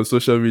flyer on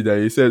social media.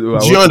 You said, "Oh, I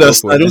Do you want to go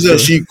for understand? It was like audition."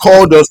 she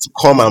called us to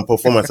come and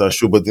perform at our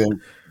show, but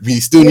then we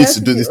still need Yes,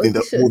 to do this thing. That,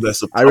 audition. oh,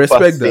 that's a I proper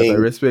respect that. thing. I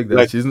respect that.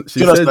 Like, She do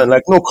said, you understand?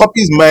 Like, no,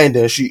 Copy's mind,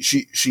 and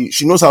she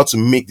knows how to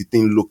make the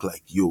thing look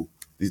like, yo,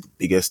 this is the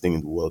biggest thing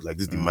in the world. Like,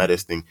 this is the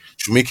maddest thing.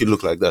 She'll make it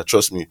look like that.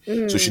 Trust me.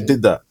 So she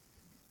did that,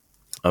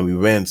 and we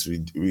went. We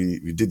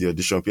did the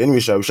audition. Anyway,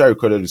 we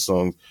recorded the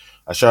songs.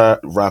 I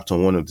rapped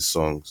on one of the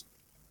songs.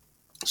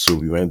 So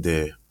we went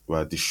there. We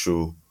had the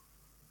show,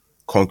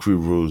 Concrete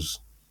Rose.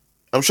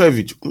 I'm sure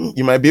if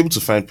you might be able to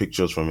find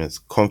pictures from it.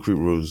 Concrete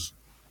Rose.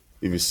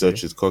 If you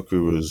search it, Concrete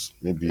Rose,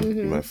 maybe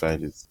you might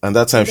find it. And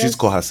that time she used to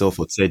call herself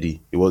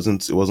Teddy. It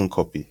wasn't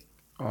Copy.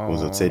 It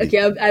was Teddy. Okay,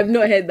 I've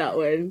not heard that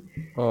one.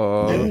 I've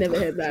Oh, never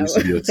heard that used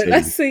to be one. Otedi.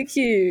 That's so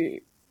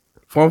cute.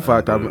 fun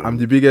fact: I'm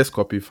the biggest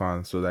Copy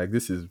fan. So like,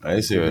 this is Are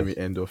you giving serious? me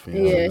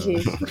endorphins. Yeah, he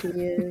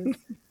is.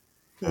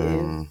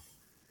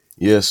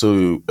 Yeah,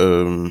 so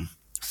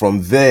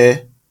from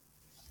there,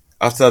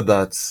 after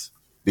that,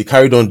 they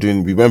carried on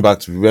doing. We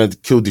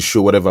went killed the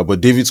show, whatever.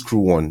 But David's crew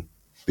won.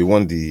 They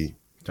won the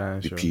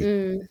Giant show.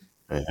 P.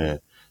 Uh-huh.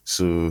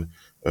 So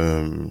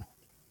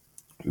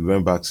we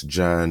went back to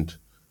Jand,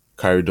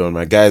 carried on.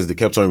 My guys, they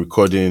kept on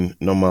recording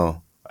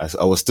normal.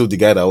 I was still the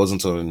guy that I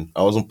wasn't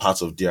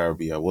part of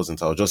DRB. I was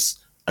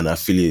just an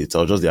affiliate.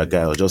 I was just their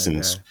guy. I was just in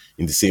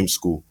the same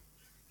school.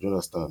 You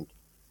understand?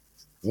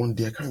 One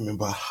day, I can't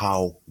remember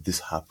how this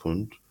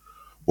happened,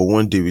 but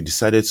one day we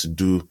decided to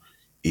do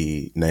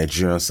a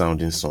Nigerian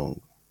sounding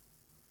song.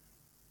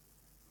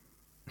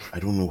 I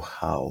don't know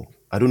how.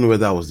 I don't know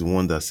whether I was the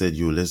one that said,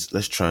 "Yo, let's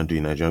try and do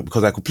a Nigerian,"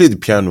 because I could play the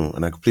piano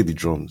and I could play the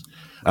drums.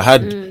 I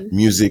had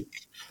music,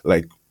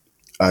 like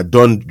I'd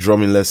done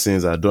drumming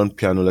lessons, I'd done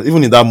piano lessons.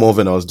 Even in that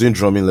moment, I was doing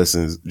drumming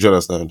lessons. Do you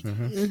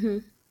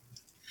understand?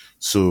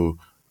 So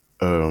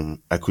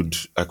I could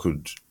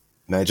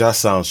Niger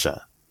sound sha.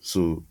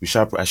 So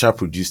I shall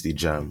produced a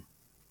jam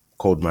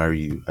called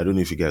 "Marry You." I don't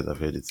know if you guys have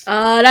heard it.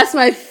 That's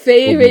my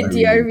favorite Marry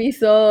You. DRV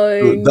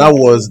So song.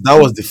 that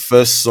was the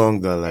first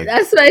song that like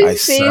That's my I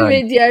sang.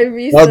 favorite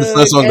DRV song. That was the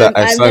first song that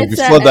I sang. met her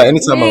Before that, and-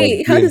 anytime I was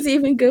wait, how doing- does it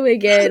even go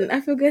again?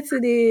 I forgotten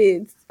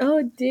it.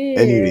 Oh dear.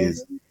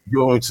 Anyways, do you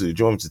want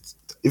me to?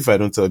 If I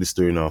don't tell the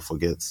story now, I'll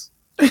forget.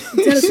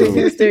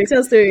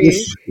 Tell story.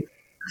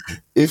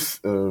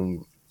 If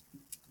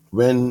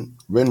when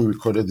we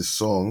recorded the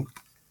song,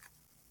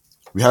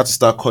 we had to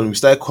start calling. We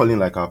started calling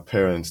like our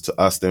parents to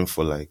ask them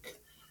for like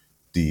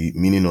the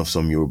meaning of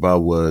some Yoruba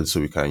words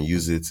so we can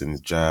use it in the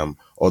jam,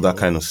 all that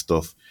kind of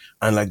stuff.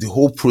 And like the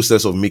whole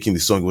process of making the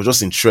song was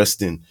just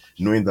interesting,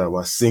 knowing that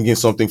we're singing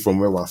something from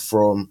where we're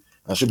from.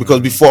 And shit. Because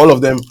before all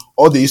of them,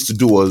 all they used to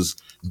do was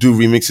do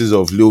remixes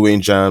of Lil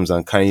Wayne jams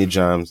and Kanye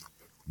jams,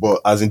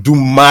 but as in do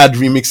mad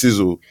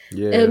remixes. Oh,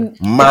 Yeah.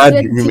 mad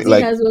Like remix, Titi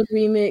like has one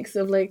remix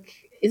of like,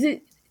 is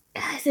it?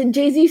 It's a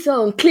Jay Z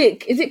song.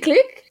 Click. Is it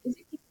Click?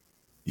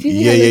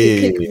 Titi has like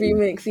a Click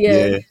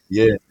remix.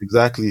 yeah,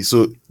 exactly.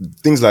 So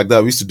things like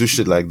that, we used to do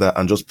shit like that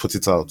and just put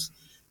it out.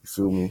 You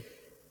feel me?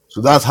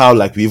 So that's how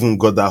like we even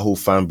got that whole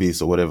fan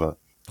base or whatever.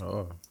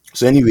 Oh.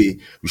 So anyway,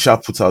 we shall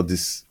put out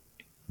this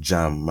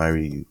jam,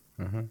 "Marry You,"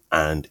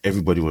 and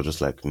everybody was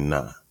just like,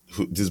 "Nah,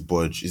 this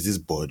budge is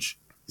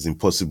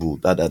impossible."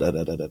 Da da da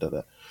da da da da.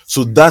 Da.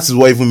 So that is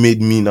what even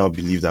made me now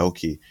believe that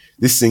okay,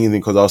 this singing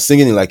thing, because I was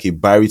singing in like a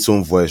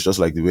baritone voice, just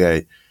like the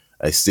way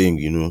I sing,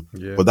 you know.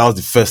 Yeah. But that was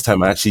the first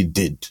time I actually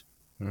did.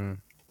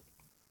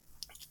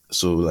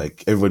 So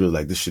like everybody was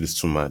like, "This shit is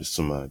too mad, it's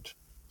too mad."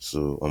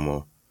 So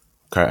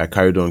I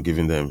carried on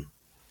giving them.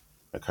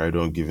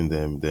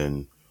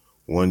 Then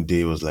one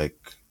day it was like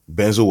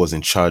Benzo was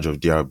in charge of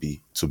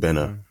DRB to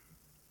Benna.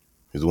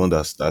 He's the one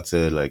that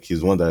started, like,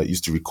 he's the one that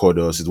used to record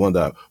us. He's the one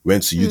that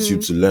went to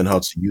YouTube to learn how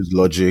to use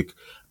Logic.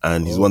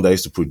 And he's the one that Oh.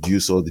 used to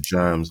produce all the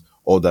jams,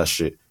 all that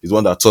shit. He's the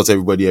one that taught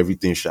everybody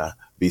everything,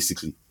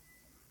 basically,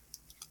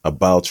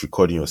 about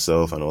recording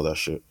yourself and all that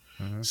shit.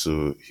 Mhm.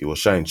 So he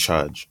was in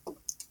charge.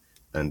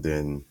 And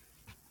then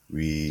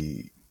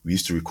we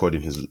used to record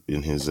in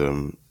his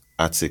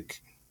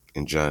attic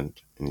in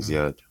Jand, in his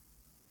yard.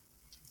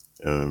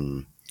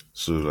 Um,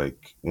 so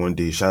like one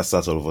day, Sha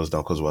sat all of us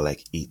down because we were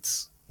like 8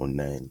 or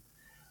 9,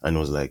 and it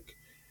was like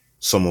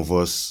some of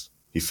us.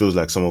 He feels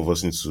like some of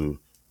us need to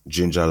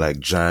ginger like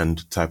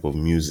Jand type of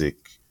music,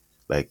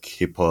 like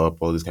hip hop,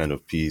 all this kind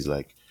of piece.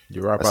 Like The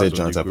I rappers said, of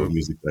Jand the type of group.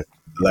 music,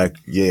 like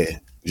yeah, do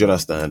you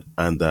understand?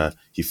 And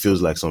he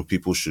feels like some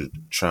people should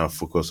try and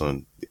focus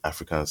on the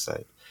African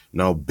side.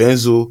 Now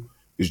Benzo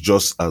is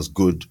just as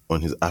good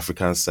on his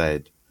African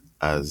side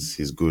as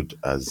he's good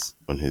as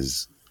on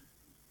his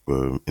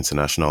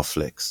international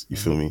flex. You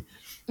feel me?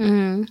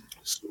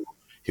 So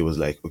he was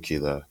like, okay,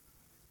 that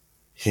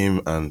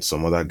him and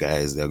some other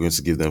guys, they're going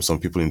to give them some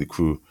people in the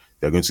crew,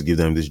 they're going to give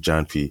them this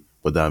Jan P,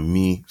 but that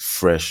me,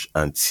 Fresh,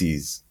 and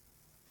Tease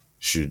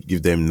should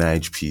give them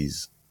Nige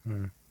P's.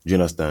 Do you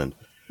understand?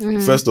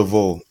 First of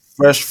all,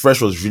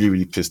 Fresh was really,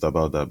 really pissed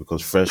about that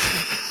because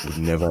Fresh would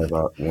never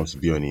ever want to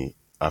be on a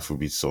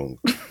Afrobeat song.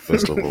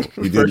 First of all,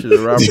 he Fresh didn't. is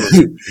a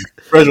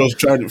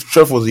rapper.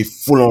 Fresh was a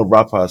full on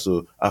rapper,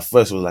 so at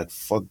first it was like,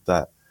 fuck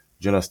that.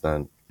 Do you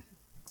understand?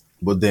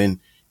 But then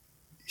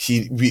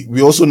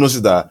we also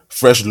noticed that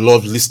Fresh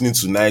loved listening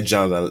to night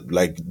jams and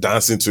like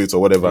dancing to it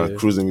or whatever and Yeah.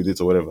 cruising with it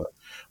or whatever.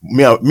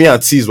 Me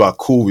and Tease were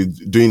cool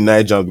with doing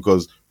night jams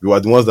because we were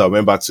the ones that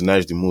went back to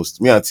Nige the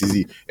most. Me and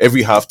Teasy,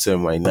 every half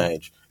term were in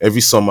Nige,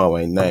 every summer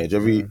were in Nige,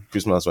 every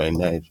Christmas were in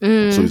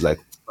Nige. So it's like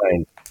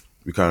fine,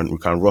 we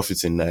can rough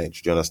it in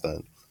Nige. Do you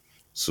understand?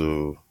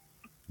 So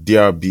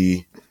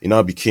DRB, it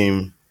now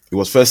became, it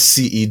was first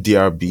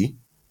CEDRB,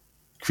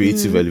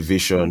 Creative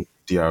Elevation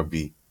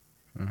DRB.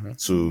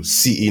 So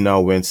CE now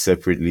went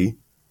separately,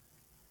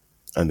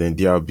 and then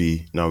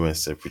DRB now went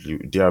separately.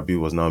 DRB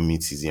was now me,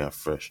 Tizzy, and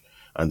Fresh.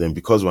 And then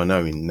because we're now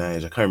in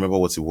Niger, I can't remember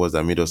what it was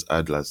that made us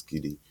add Last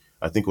Giddy.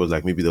 I think it was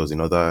like maybe there was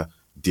another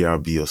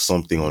DRB or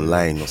something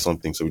online or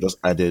something. So we just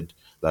added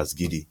Last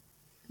Giddy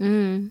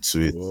to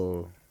it.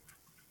 Whoa.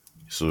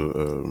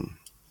 So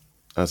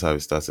that's how it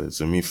started.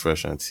 So me,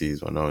 Fresh, and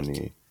Tease were now on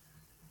a,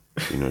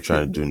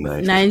 trying to do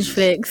nice Nine piece.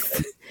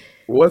 flex.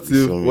 What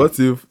You if feel me? what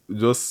if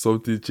just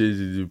something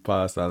changed in the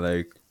past and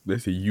like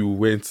let's say you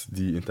went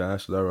the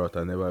international route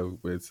and never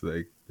went to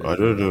like the I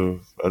regular don't route? know.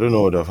 I don't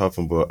know what have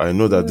happened, but I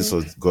know that this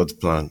was God's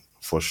plan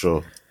for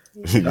sure.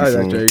 You That's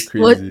feel me?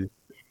 actually What crazy.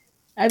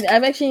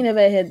 I've actually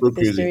never heard So a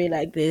crazy. story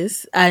like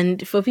this.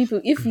 And for people,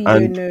 if you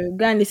don't And know,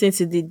 go and listen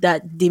to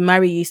the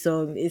Marry You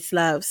song. It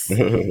slaps.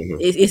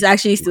 It's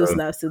actually still man,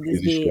 slaps to this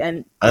crazy day. shit.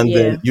 And And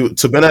yeah, then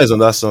Tobena is on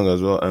that song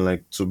as well. And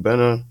like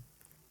Tobena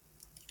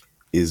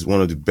is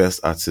one of the best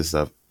artists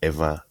I've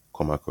ever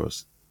come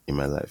across in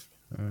my life.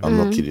 I'm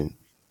not kidding. Do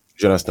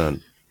you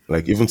understand?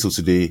 Like even till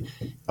today,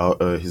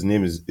 his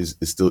name is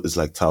still, it's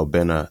like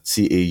Taubena,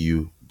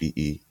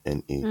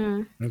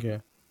 Taubena. Okay.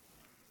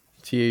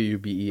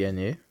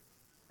 Taubena.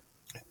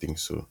 I think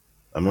so.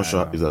 I'm not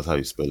sure if that's how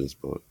you spell it,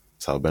 but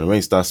Taubena. When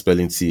you start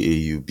spelling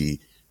Taub,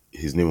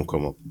 his name will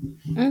come up.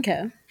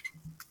 okay.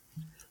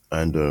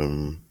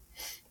 And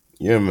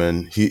yeah,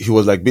 man, he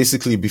was like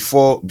basically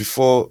before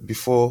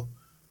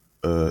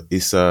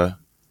Issa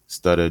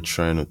started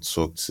trying to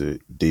talk to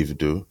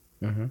Davido,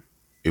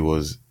 it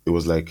was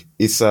like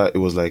Issa, it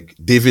was like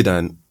David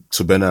and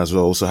Tobena as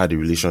well also had a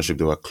relationship.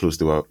 They were close.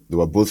 They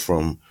were both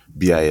from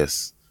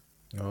BIS.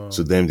 Oh.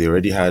 So them, they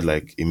already had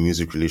like a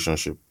music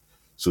relationship.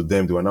 So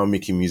them, they were now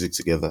making music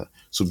together.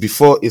 So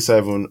before Issa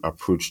even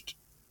approached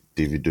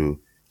Davido,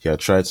 he had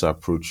tried to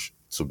approach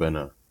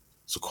Tobena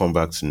to come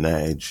back to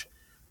Nige.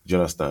 Do you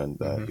understand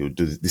that he would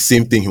do the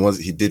same thing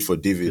he did for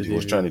David? To He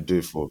was trying David. to do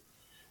it for,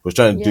 he was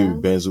trying to do it Yeah.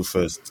 with Benzo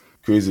first.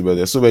 Crazy, but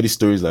there's so many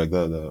stories like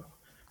that.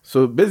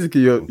 So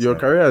basically, your Insane.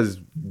 career has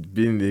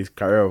been a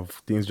career of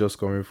things just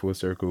coming full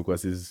circle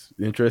because it's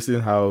interesting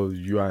how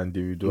you and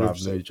Davido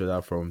have known 100%. each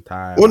other from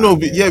time Oh no,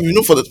 and yeah, then we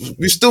know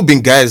we've still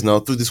been guys now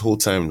through this whole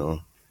time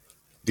now.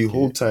 The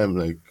whole okay, time,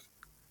 like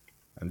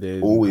and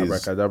then always.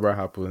 abracadabra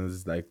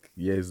happens like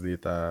years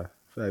later.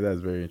 I feel like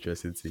that's very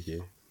interesting to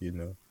hear.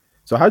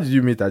 So how did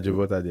you meet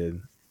Ajibota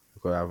then?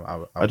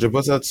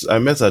 Because I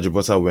met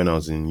Ajibota when I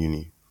was in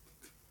uni,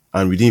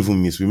 and we didn't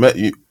even miss. We met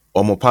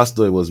Omo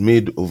Pastor. It was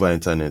made over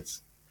internet.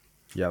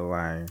 you're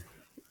lying.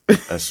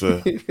 I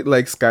swear.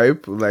 Like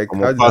Skype, like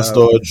Omo how did that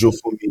Pastor, happen? Joe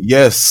for me.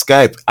 Yes,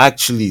 Skype.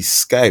 Actually,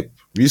 Skype.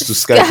 We used to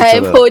Skype each Skype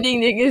other.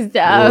 holding niggas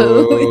down.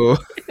 Whoa.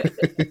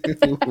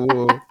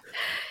 Whoa.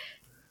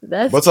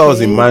 That's But I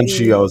was in Manchi. I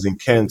crazy. was in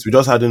Kent. We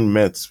just hadn't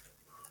met,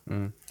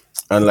 Mm.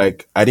 and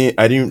like I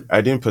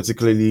didn't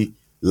particularly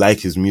like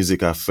his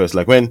music at first.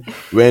 Like when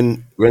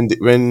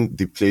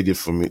they played it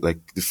for me, like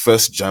the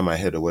first jam I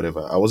heard or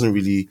whatever, I wasn't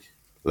really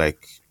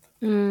like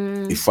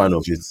a fan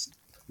of it.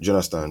 Do you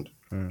understand?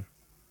 Mm.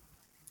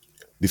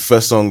 The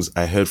first songs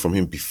I heard from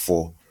him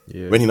before,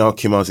 Yeah. When he now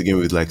came out again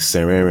with like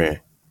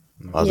Serere,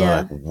 I was now Yeah.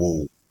 like,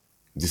 whoa,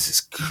 this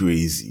is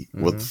crazy.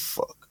 What the Mm-hmm.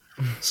 fuck?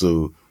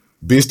 So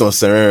based on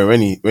Serere,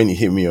 when he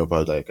hit me up, I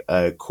was like,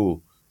 alright,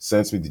 cool.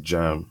 Sent me the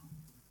jam,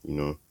 you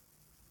know.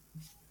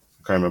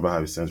 I can't remember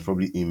how he sent,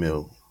 probably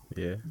email.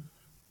 Yeah.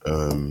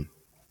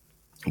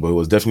 But it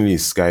was definitely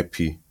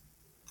Skype,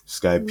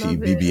 Skype,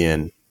 Love it.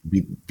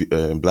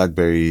 BBN,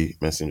 BlackBerry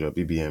Messenger,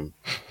 BBM.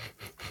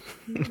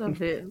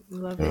 Love it.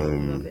 Love it.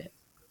 Love it.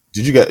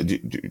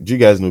 Did you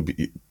guys know?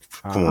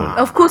 Come on,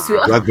 Of course we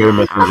are. BlackBerry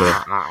Messenger.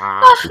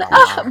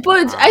 Okay,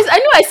 But I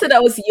know I said I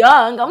was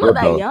young. I'm not what that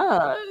about?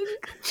 young.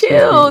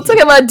 Chill.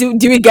 Talking about do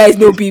you guys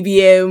know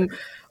BBM?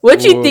 What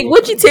do you think?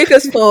 What you take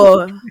us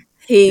for?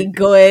 Hey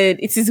God,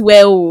 it is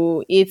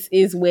well. It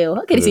is well.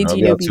 How can you say do I'll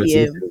you be know at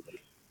 20. BBM?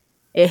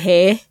 Eh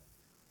eh.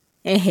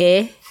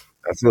 Eh.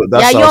 I feel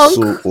that Yeah, sounds young.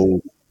 so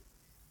old.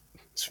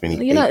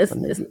 You know 28, my it's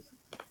nigga.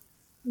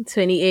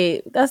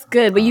 28. That's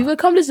good, but you've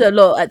accomplished a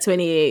lot at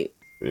 28.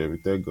 Yeah, we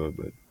thank God,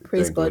 but we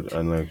Praise thank God. God.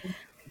 And like,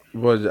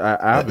 But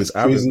I have a, it's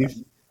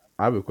crazy.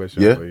 I have a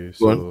question Yeah, for you.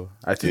 go on. So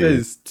I tweeted Yeah.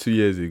 this 2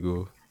 years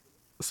ago.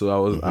 So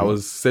I Mm-hmm.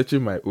 was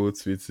searching my old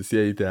tweets to see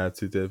anything I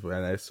tweeted for,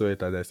 and I saw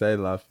it and I started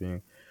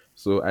laughing.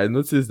 So I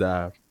noticed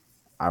that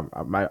I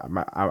might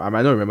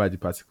not remember the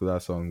particular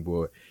song,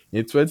 but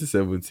in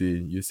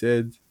 2017 you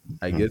said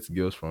I get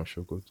girls from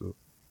Shokoto.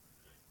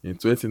 In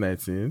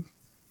 2019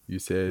 you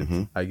said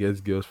Mm-hmm. I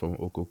get girls from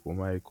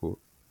Okokomaiko.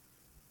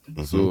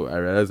 Mm-hmm. So I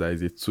realized that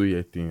it's a 2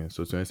 year thing.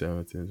 So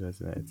 2017,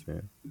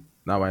 2019.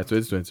 Now we're in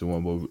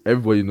 2021, but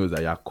everybody knows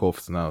that you're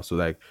cuffed now. So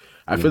like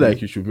I feel Mm-hmm.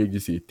 like you should make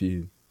this a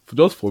thing.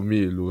 Just for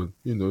me alone,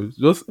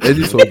 just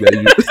any song that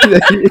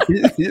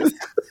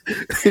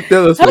you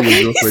tell us where your Okay.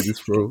 girlfriend is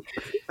from.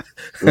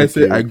 I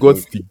say Okay, I okay, got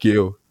okay. the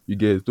girl. You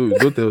get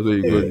don't tell us where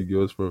you got Yeah. the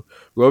girls from.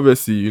 But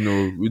obviously, we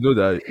know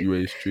that you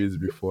were straight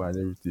before and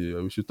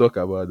everything. We should talk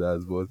about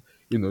that.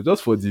 But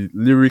just for the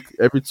lyric,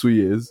 every 2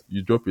 years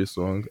you drop a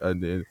song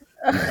and then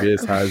the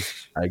verse has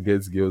I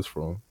get girls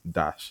from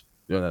dash.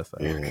 You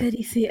understand? Yeah. Could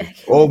you see?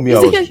 All me You I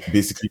was see?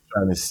 basically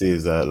trying to say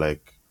is that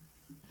like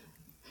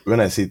when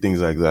I say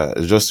things like that,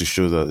 it's just to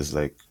show that it's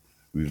like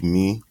with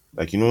me,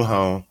 like you know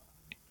how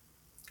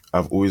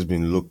I've always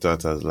been looked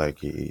at as like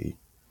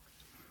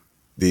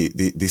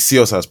they see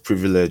us as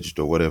privileged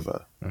or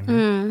whatever. Mm-hmm.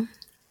 Mm,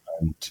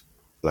 And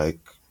like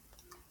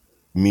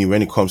me,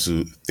 when it comes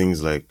to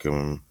things like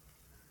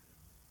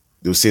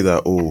they'll say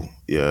that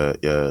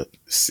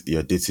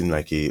you're dating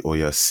like or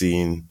you're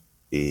seeing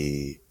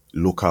a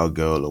local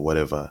girl or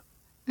whatever.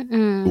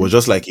 It was mm,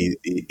 just like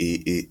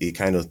a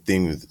kind of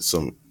thing with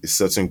a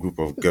certain group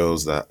of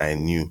girls that I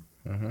knew.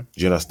 Mm-hmm.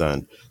 Do you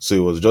understand? So it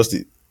was just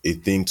a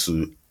thing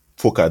to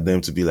poke at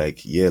them to be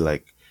like, yeah,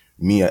 like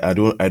me, I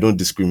don't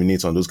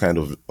discriminate on those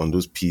on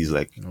those P's.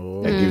 Like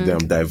I Oh, give them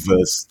mm.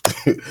 diverse.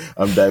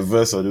 I'm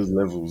diverse on those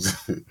levels.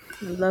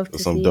 Love Or to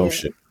some see dumb it.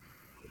 shit.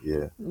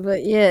 Yeah.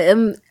 But yeah,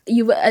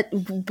 you were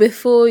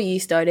before you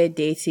started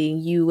dating,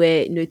 you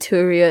were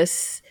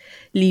notoriously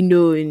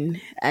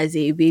known as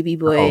a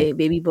How?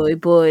 baby boy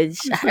budge.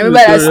 I remember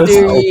that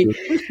notorious. How? story.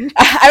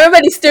 I remember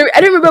the story.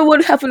 I don't remember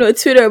what happened on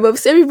Twitter,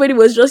 but everybody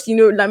was just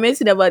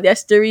lamenting about their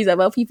stories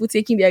about people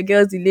taking their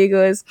girls to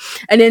Lagos,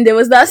 and then there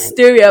was that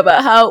story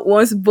about how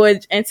once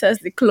budge enters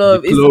the The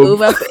club, it's club.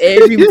 over for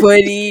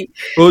everybody.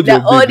 Hold your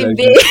That all babe the like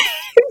this.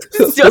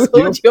 babes just Hold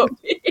your hold your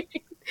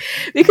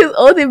because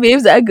all the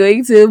babes are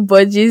going to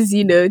Budge's,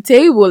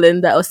 table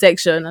in that or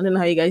section. I don't know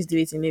how you guys do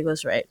it in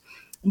Lagos, right?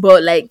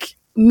 But like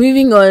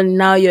moving on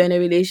now you're in a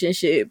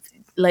relationship.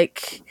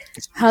 Like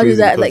It's how does crazy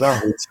that because like that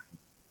whole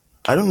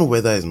I don't know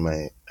whether it's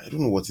I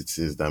don't know what it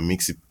is that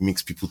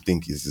makes people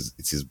think it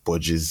is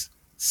Budge's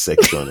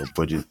section or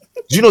Budget.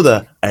 Do you know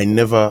that I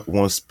never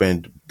once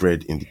spent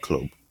bread in the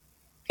club?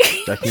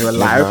 like in your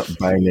Never life.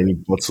 buying any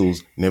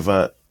bottles.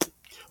 Never.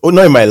 Oh,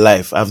 not in my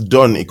life. I've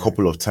done a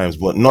couple of times,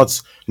 but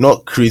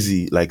not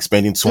crazy like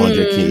spending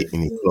 200K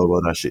in a club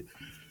or that shit.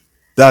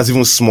 That's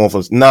even small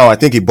for now. I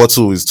think a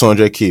bottle is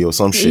 200K or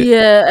some shit.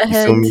 yeah, You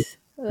feel ahead. me?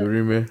 You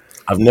remember?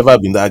 I've never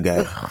been that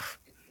guy.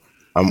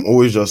 I'm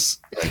always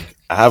just like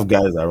I have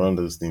guys around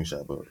those things,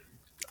 sha, but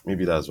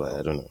maybe that's why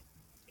I don't know.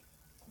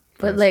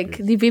 But That's like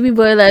crazy. the baby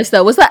boy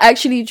lifestyle, was that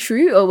actually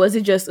true or was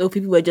it just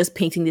people were just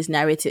painting this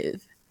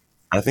narrative?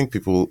 I think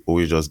people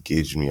always just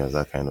gauge me as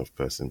that kind of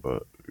person,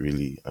 but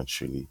really and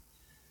truly,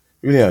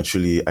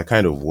 I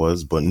kind of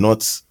was, but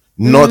not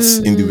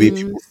in the way Mm,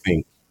 people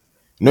think.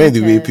 Not in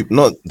the way okay. people,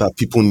 not that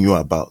people knew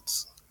about.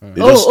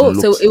 They Mm. just So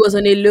looked. it was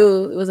on a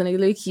low. It was on a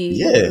low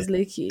key. It Yeah, was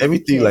low key.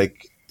 everything Okay.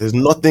 like there's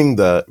nothing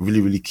that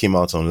really came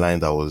out online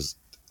that That was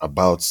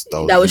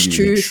was really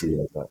true. true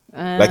like that.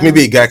 Like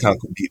maybe Uh, a guy can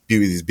be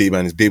with his babe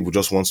and his babe will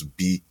just want to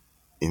be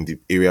in the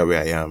area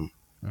where I am.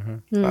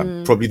 Mm-hmm. I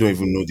hmm. probably don't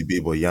even know the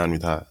babe or yarn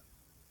with her.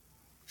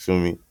 Feel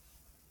me?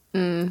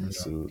 Mm.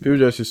 So People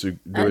just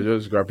they were And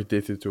just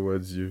gravitating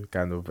towards you,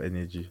 kind of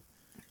energy.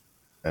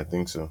 I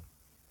think so.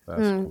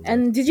 That's cool. That's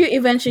and did you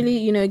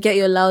eventually, get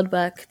your loud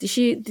back?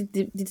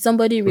 Did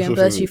somebody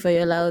reimburse you for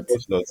your Of loud?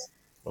 course not.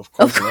 Of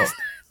Of course not. course,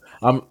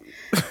 I'm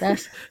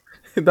that's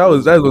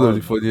that's one of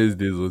the Mad, funniest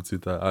days on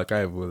Twitter. I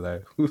can't even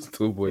lie. Who's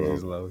too boy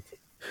is bro. loud?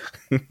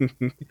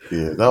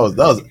 Yeah, that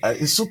was.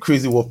 It's so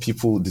crazy what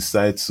people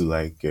decide to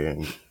like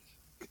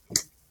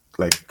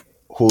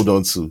hold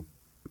on to.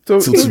 So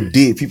Till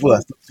today, people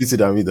are still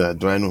tweeting at me that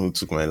do I know who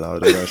took my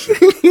loud and that shit.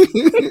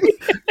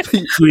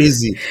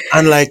 Crazy.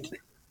 And like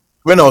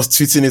when I was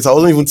tweeting it, I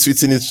wasn't even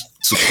tweeting it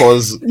to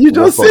cause you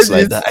just ruckus said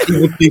like it. that. I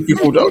didn't even think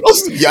people that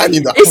was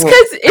yarning that. It's "Oh,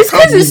 because I it's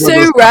can't because believe it's what so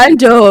just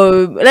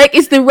random. Like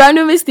it's the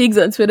randomest things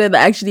on Twitter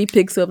that actually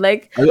picks up.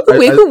 Like I,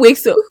 I, I, who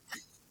wakes up?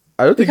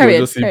 I don't think it Carry was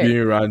on, just him carry on.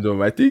 being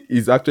random. I think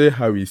it's actually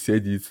how he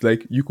said it.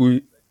 Like you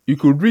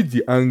could read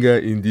the anger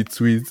in the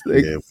tweet.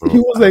 Like yeah, he bro.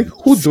 was like,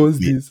 "Who does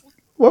Yeah, this?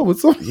 What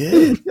was something?"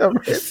 yeah, Yeah,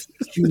 right.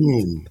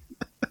 fuming.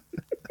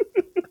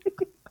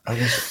 I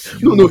was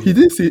No, he fuming.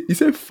 didn't say. He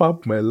said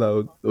 "fap my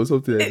loud" or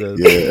something like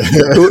that. Yeah.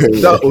 So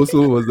that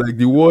also was like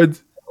the word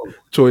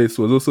choice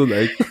was also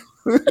like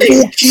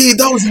Okay,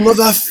 that was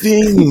another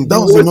thing. That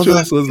the was word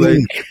another choice was like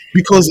thing.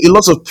 Because a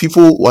lot of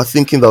people were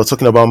thinking that I was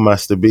talking about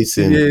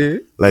masturbating, yeah,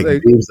 like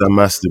like babes that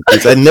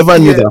masturbate. I never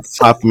knew yes, that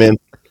fap meant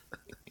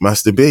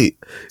masturbate.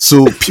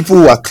 So people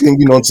were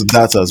clinging on to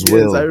that as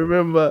yes. I well.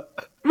 remember.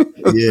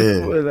 People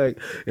Yeah. were like,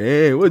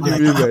 "Hey, what do you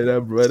Like, mean by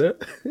that, brother?"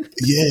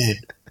 yeah.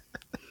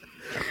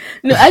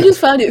 No, I just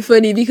found it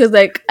funny because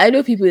like I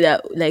know people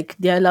that like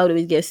their loud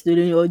always get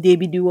stolen or they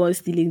be the one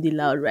stealing the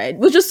loud, right?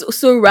 But just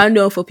so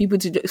random for people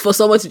to for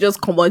someone to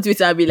just come on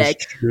Twitter and be It's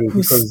like, true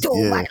 "Who because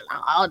stole my yeah.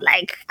 loud?"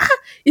 Like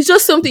it's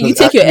just something you Because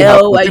it take your actually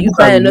L happened. while you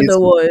buy another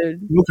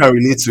one. People can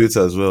relate to it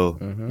as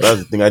well. Mm-hmm. That's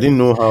the thing. I didn't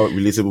know how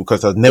relatable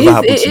because it had never It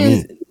happened to is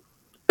me.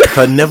 It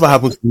had never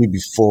happened to me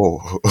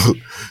before. Do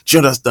you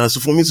understand? So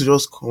for me to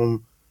just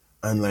come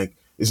and like,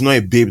 it's not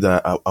a babe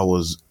that I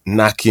was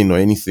knacking or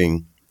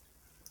anything.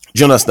 Do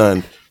you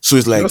understand? So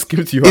it's Just like,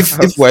 came to your if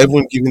house. we're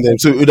even giving them,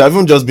 so it would have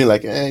even just been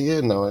like,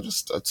 yeah, no, I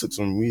took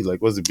some weed.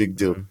 Like, what's the big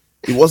deal? Mm.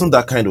 It wasn't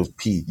that kind of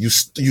pee. You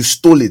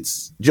stole it.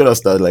 Do you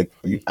understand? Like,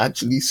 you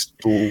actually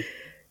stole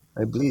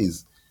my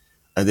blaze.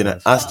 And then I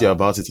That's asked you wild.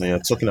 about it, and you're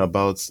talking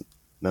about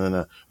no, no,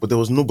 no. But there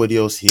was nobody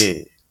else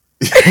here.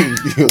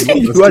 There was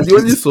nobody You else are the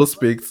only to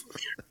suspect.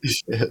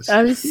 yes.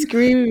 I'm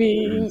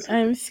screaming. Crazy.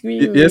 I'm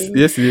Yes, screaming.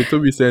 yesterday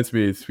Toby sent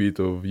me a tweet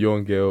of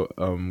young girl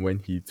when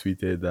he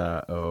tweeted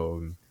that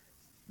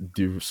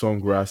the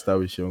song Rasta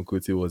with Sean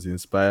Kuti was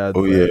inspired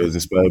Oh yeah, it by was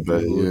inspired by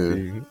the whole yeah.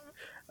 thing.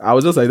 I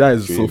was just like, that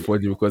is so Crazy.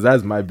 funny because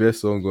that's my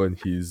best song on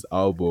his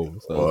album.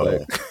 So I was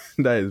like, Wow.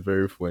 that is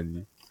very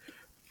funny.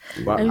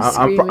 But I'm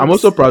I'm screaming.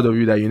 also proud of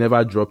you that you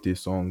never dropped a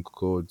song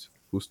called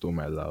 "Who Stole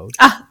My Loud."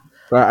 Ah,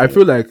 But I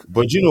feel like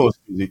But you know what's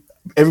crazy?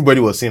 Everybody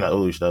was saying that,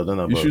 oh, you should have done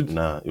that, you but should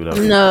nah, it would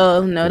have been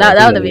no, no, it would have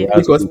that been would have a been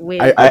because last. way.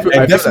 I I feel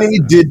like definitely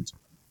did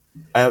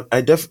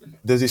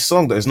there's a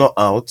song that is not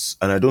out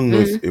and I don't know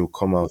if Mm, it will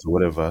come out or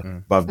whatever,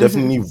 mm. but I've hmm.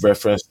 definitely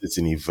referenced it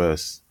in a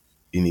verse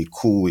in a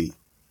cool way.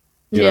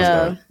 Do you Yeah.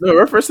 understand? No,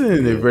 referencing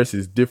in a Yeah. verse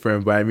is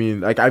different, but I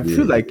mean, like, I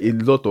feel Yeah. like a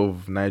lot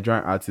of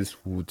Nigerian artists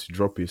would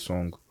drop a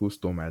song "Who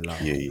Stole My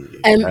Loud." Yeah. Yeah.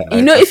 Yeah.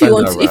 You know, I find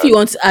that if rad. you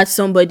want to add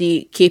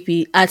somebody,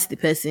 KP, add the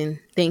person.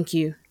 Thank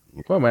you.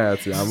 Who am I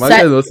asking? I'm Si-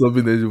 actually not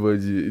stopping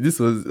anybody.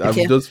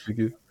 I'm okay. just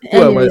speaking.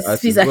 Who am I Anyways,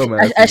 please, asking? Who am I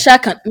I asking? shall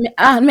can. Me,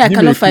 I Give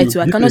me a cannot fight clue.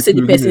 you. I Give me cannot a say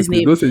the clue. Give me a person's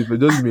clue. name. Don't say it.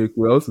 Just give me a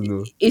clue. I also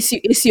know. It's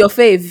your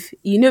fave.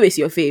 You know, it's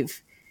your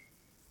fave.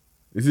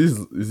 Is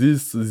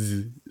this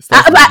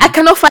starts with I Z?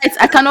 cannot fight.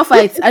 I cannot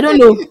fight. I don't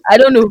know. I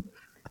don't know.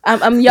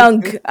 I'm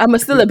young.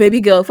 Still a baby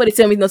girl. Before they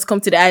tell me not to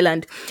come to the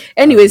island. I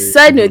Anyways, beg.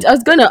 side note. I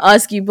was gonna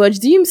ask you, but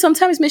do you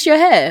sometimes miss your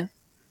hair?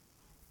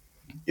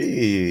 Yeah,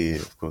 yeah, yeah,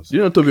 yeah, of Do course.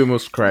 you know Toby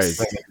almost cried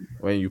Like,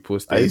 when you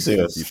are you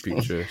posted the serious?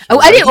 picture? She Oh,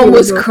 was I like, didn't "Oh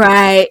almost no!"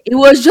 cry. It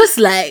was just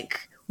like,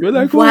 You're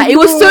like, "Oh why? It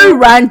was so no!"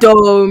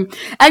 random.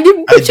 And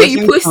the I picture you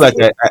definitely feel like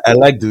posted, I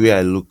like the way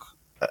I look.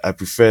 I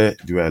prefer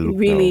the way I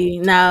look now. really,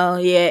 now,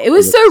 yeah, it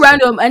was so 100%.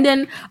 random. And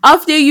then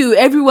after you,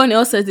 everyone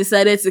else has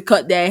decided to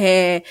cut their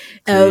hair.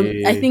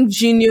 I See, think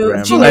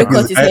I feel like Junior grandma.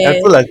 cut his I hair.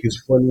 feel like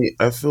it's funny.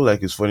 I feel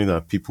like it's funny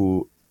that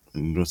people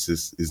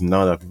notice is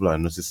now that people are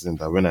noticing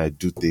that when I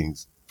do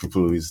things,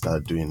 people always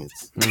start doing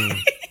it. Hmm.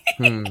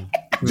 Hmm.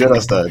 Do you Hmm.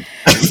 understand?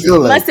 I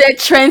feel Must like say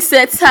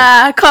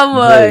trendsetter. Come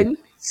bro, on.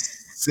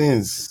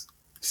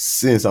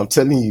 since I'm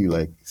telling you,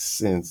 like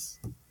since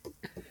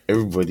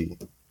everybody,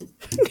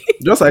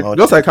 I'm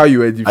out Just here. like how you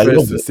were the I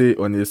first love to it. say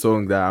on a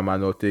song that I'm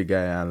an Ote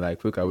guy and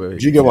like look at where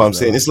Do you it get what is I'm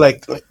saying? now. It's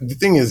like the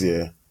thing is,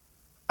 yeah,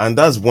 and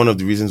that's one of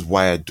the reasons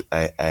why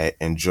I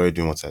enjoy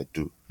doing what I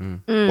do. Hmm.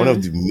 One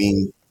of Mm, the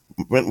main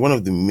one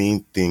of the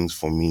main things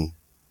for me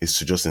is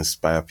to just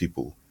inspire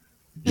people.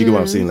 Do you get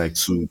what I'm saying? mm, Like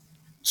to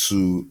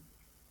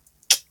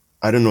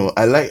I don't know.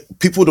 I like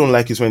people don't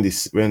like it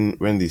when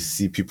when they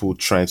see people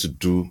trying to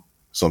do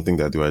something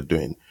that they are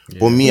doing.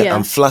 But Yeah. me,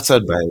 I'm yeah.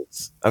 flattered by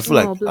it. I feel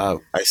Oh,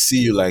 like I see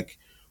you like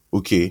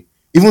okay,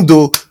 even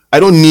though I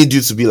don't need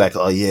you to be like,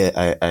 oh yeah,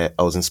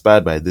 I was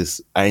inspired by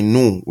this. I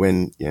know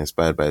when you're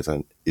inspired by it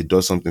and it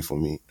does something for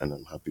me and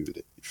I'm happy with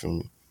it. You feel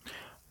me?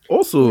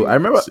 Also, mm. I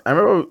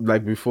remember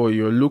like before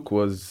your look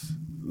was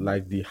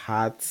like the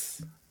heart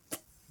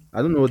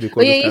I don't know what they Oh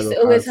call yeah, those you kind used of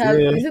to always hats. have.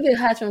 Yeah, Is it the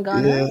hat from yeah.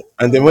 Ghana?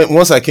 And then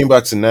once I came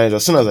back to Niger,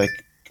 as soon as I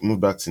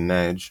moved back to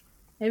Niger,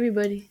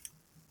 Everybody.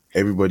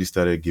 everybody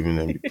started giving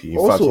them the P. In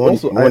fact, Also, one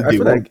also, one I day,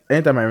 feel one. like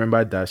anytime I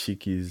remember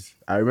dashikis,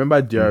 I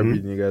remember Mhm.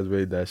 DRB niggas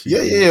wearing Yeah,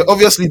 dashikis. yeah, yeah.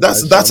 Obviously,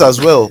 that's Dasham, as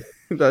well.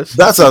 That's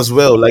dashiki. as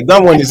well. Like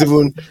that one is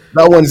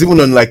even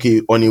on like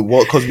a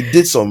wall because we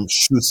did some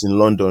shoots in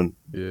London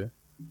Yeah.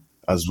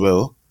 as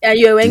well. And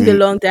you were wearing the Doing,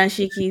 long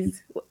danshikis. do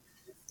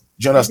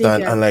you I think,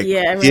 understand? And like yeah,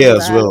 I here remember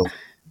as that. well.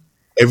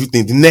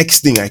 Everything. The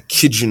next thing, I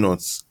kid you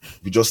not,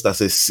 we just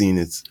started seeing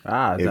it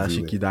Ah, everywhere.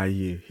 dashiki that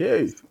year.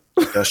 Hey.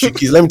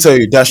 Dashikis. Let me tell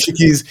you,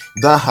 dashikis,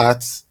 that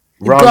hat,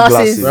 round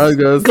Glasses, Well,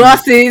 glasses. girls,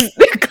 glasses,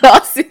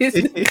 glasses,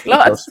 Trust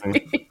glasses.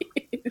 me.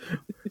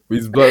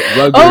 with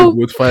Blackberry Oh,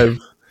 Boat 5.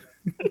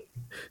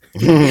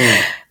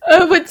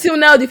 oh, but till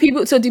now, do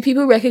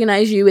people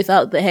recognize you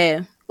without the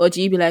hair, or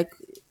do you be like,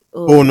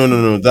 oh, Oh no,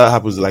 no, no, that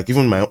happens. Like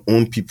even my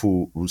own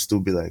people will still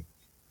be like,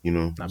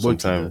 Nah, but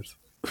sometimes.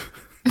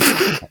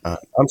 Jesus.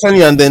 I'm telling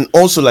you, and then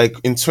also like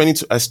in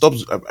 22, I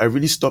stopped. I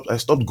really stopped. I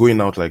stopped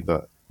going out like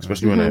that,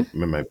 especially when I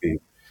met my babe.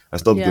 I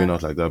stopped going yeah,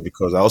 out like that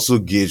because I also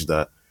gauged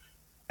that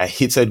I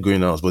hated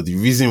going out, but the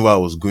reason why I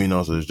was going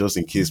out was just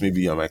in case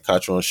maybe I might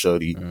catch one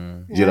shorty.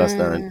 Do you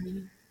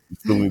understand? You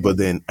feel me? But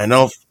then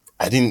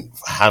I didn't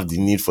have the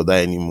need for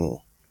that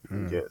anymore.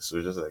 Yeah, so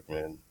it's just like,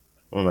 man,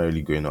 what am I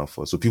really going out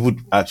for? So people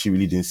actually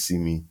really didn't see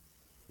me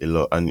a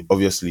lot, and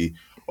obviously,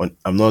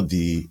 I'm not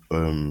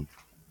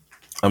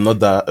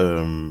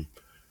that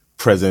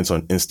present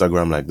on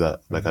Instagram like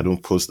that. Like I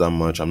don't post that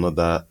much. I'm not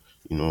that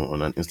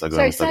on an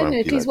sorry, side Instagram note,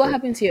 page please. like What that.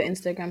 happened to your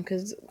Instagram?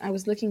 Because I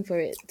was looking for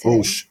it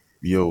Oh, today.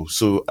 yo.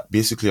 So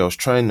basically, I was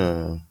trying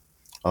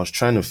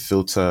to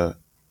filter.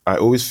 I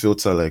always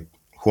filter like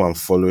who I'm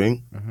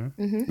following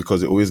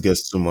because it always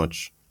gets too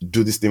much.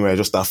 Do this thing where I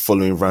just start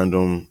following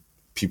random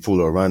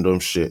people or random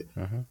shit,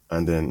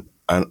 and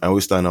I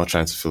always start now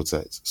trying to filter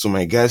it. So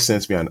my guy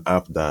sent me an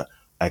app that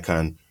I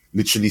can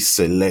literally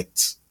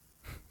select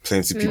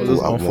plenty All people those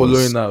at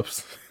unfollowing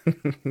once.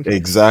 apps.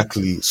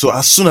 Exactly. So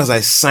as soon as I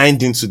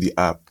signed into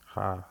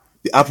Ha.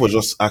 the app was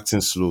just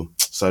acting slow.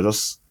 So I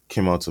just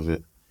came out of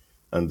it.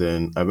 And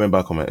then I went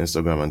back on my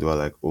Instagram and they were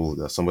like, oh,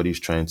 that somebody's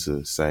trying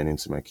to sign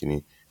into my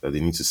Kini, that they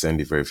need to send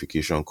the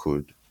verification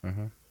code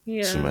to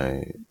Yeah.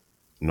 my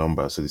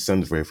number. So they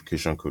send the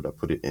verification code, I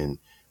put it in,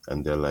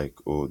 and they're like,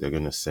 oh, they're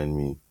going to send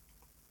me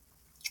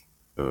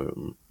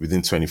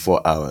within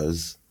 24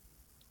 hours,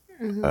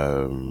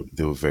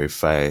 they'll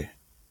verify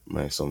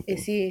my Is something.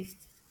 he?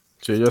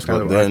 So you just kind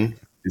But of then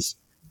it's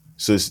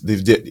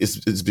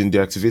been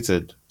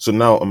deactivated. So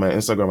now on my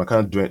Instagram, I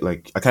can't do it.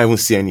 Like I can't even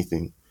see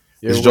anything.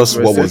 yeah, It's we just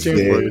were what was searching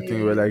there. for the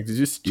thing. We're like, did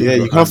you Yeah, change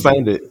your you can't handle?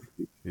 find it.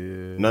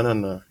 Yeah. No, no,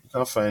 no. You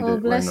can't find Oh, it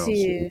right bless now. So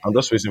you. I'm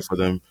just waiting for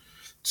them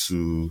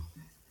to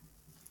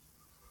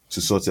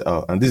sort it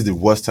out. And this is the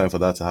worst time for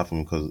that to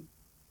happen because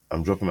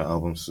I'm dropping my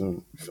album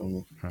soon. You feel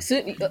me?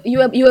 So you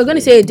were going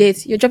to say a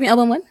date. You're dropping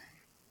album when?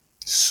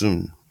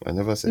 Soon. I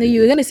never said No, it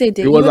you were did. going to say a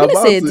date. He You was were going to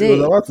say about a to. He was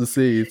date. about to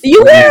say it.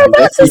 You But were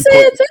about to he say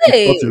a caught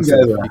date. You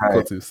himself. guys are He high.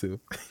 caught himself.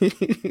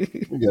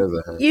 You guys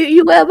are high.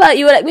 You were about.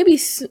 You were like maybe.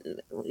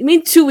 You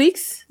mean 2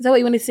 weeks? Is that what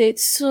you want to say?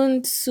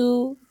 Soon,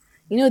 soon.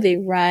 You know they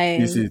You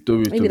rhyme. see,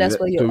 Toby, Maybe Toby, that's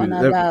let- what you're Toby, on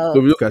let, about.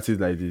 Toby, look at it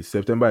like this.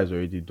 September is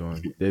already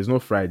done. There's no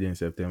Friday in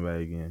September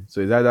again. So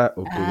it's either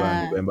October,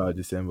 Ah, November, or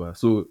December.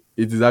 So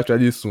it is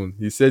actually soon.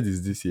 He said it's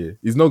this year.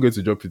 He's not going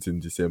to drop it in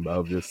December,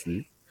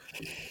 obviously.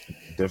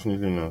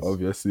 Definitely not.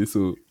 Obviously.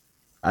 So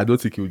I don't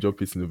think he'll drop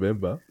it in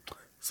November.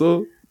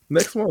 So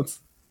next month.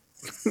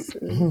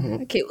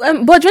 okay.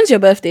 But when's your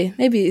birthday?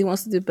 Maybe he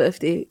wants to do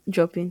birthday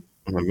dropping.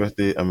 On my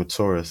birthday, I'm a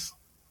Taurus.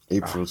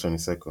 April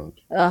 22nd.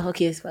 Oh,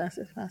 okay. It's fast.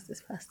 It's fast.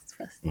 It's fast. It's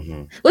fast.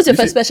 Mm-hmm. What's your You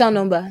first see, special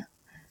number?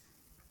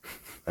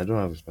 I don't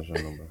have a special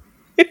number.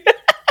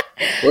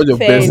 what's your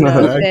Fair best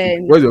enough. what, Fair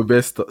enough. what's your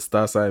best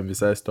star sign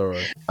besides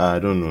Taurus? I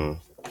don't know.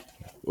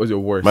 What's your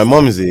My worst?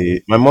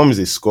 mom is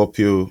a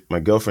Scorpio. My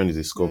girlfriend is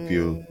a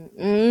Scorpio.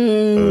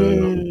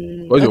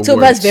 What's your October's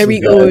worst? very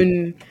Sugar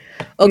own.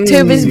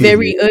 October's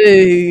very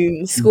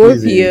own.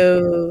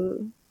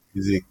 Scorpio.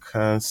 is a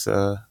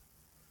Cancer.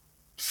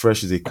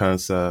 Fresh is a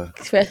Cancer.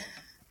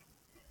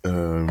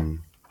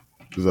 Um,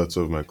 those are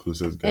two of my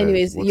closest guys.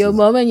 Anyways, What your is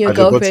mom and your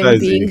Ajabota girlfriend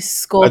is being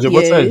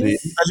Ajabota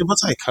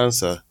is a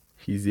Cancer.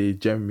 He's a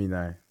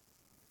Gemini.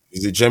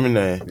 He's a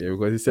Gemini. Yeah,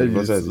 because he said Ajabota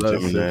he's is a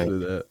last Gemini. so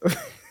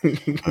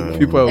that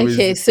people are always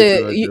Okay, so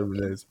talking about you,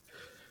 Geminis.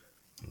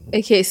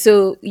 okay,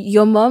 so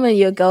your mom and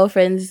your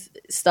girlfriend's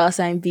star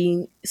sign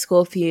being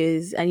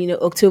Scorpios, and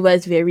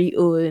October's very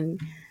own,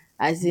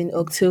 as in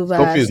October.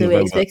 Scorpio is So we're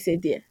November.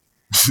 expected there.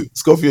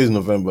 Scorpio is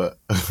November.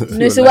 No,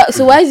 You're so like,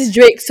 why is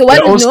Drake? So why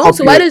Their own no? So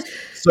Scorpio. why does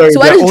Sorry, so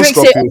why their does own Drake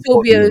say Scorpio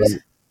falls in Octobios?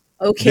 November.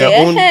 Okay,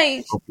 Their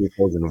own Scorpio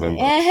falls in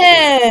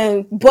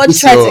November. But What's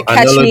trying to your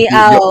catch me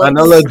analogy? Your out.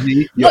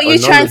 analogy. Your Not you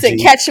trying to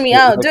analogy. catch me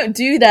out. Don't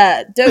do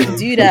that. Don't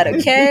do that.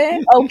 Okay.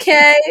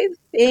 Okay.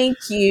 Thank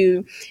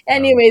you.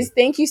 Anyways,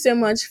 thank you so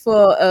much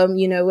for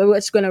we're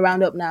just gonna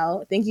round up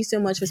now. Thank you so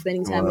much for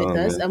spending time with Wow,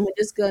 us. man. And we're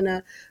just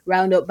gonna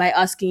round up by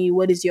asking you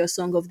what is your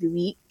song of the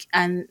week,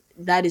 and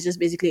that is just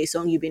basically a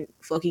song you've been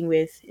fucking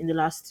with in the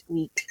last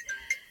week?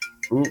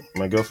 Ooh,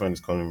 my girlfriend is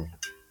calling me.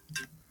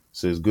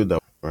 So it's good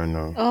that right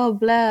now. Oh,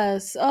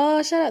 bless.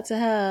 Oh, shout out to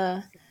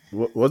her.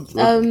 What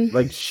Um,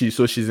 like she's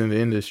in the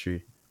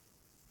industry.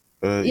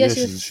 yeah, Yeah,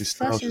 she's she's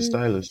fashion.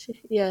 stylist.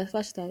 Yeah,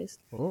 fashion stylist.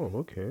 Oh,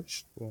 okay.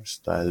 Cool.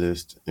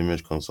 Stylist,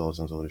 image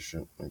consultant, all this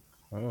shit. Like,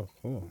 Oh,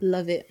 cool.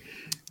 Love it.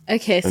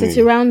 Okay, so to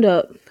anyway, round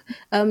up,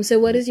 so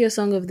what is your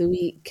song of the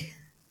week?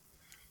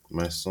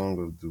 my song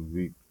of the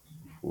week,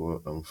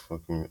 what I'm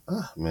fucking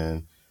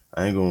man,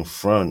 I ain't going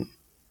front.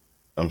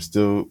 I'm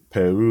still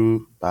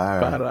Peru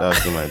para. Para. That's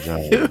still my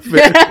jam.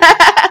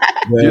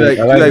 Do you like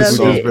I like the Love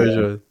song. it.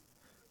 version?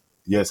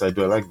 Yes, I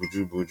do. I like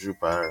Buju Buju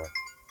Para.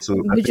 So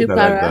I Buju think I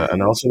like Para. that,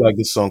 and I also like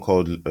this song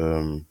called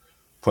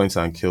 "Point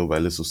and Kill" by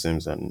Little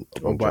Sims and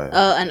Oba- Obonjaya.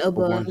 Oh, and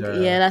Obo.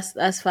 Obonjaya. Yeah,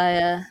 that's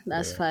fire.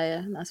 That's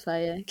fire. That's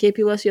fire.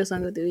 KP, what's your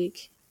song of the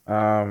week?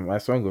 My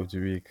song of the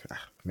week,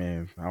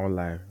 man, I won't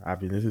lie. I've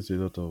been listening to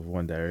a lot of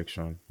One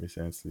Direction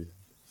recently,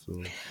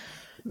 so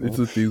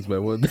little things by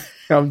one.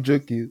 I'm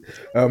joking.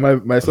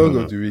 My song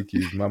of the week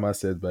is "Mama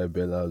Said" by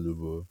Bella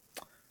Lubo.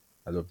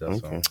 I love that Okay.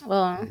 song.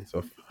 Oh, It's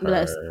off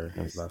bless. her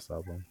last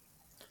album.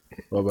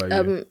 What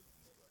about you?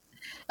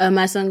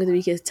 My song of the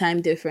week is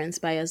 "Time Difference"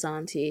 by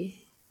Azanti.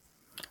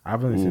 I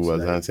haven't listened Ooh, to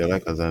that. Azanti. I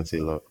like Azanti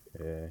a lot.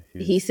 Yeah,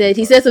 He said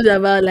something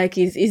about like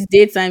it's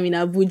daytime in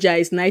Abuja,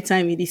 it's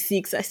nighttime in the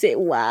six. I said,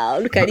 wow,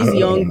 look at this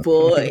young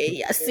boy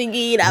you're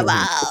singing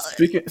about.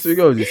 Speaking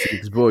of the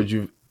six, bro,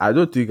 I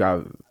don't think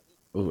I've.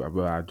 Oh,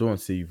 but I don't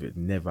say you've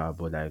never,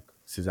 but like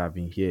since I've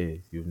been here,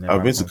 you've never.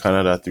 I've been to come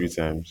Canada 3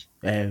 times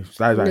And that's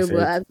why I No, said.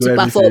 but I have Don't to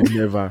let me say perform.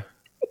 never.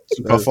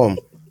 to perform.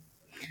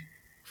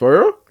 For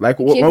real? Like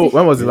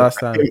when was the last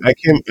time? I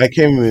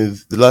came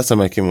with the last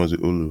time I came was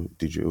with Olu,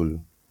 DJ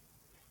Olu,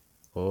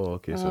 Oh,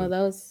 okay. Oh, So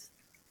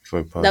for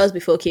a that pass. was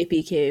before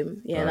KP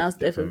came. Yeah, that was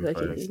okay, definitely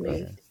before fine, KP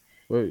fine. came.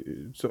 Wait,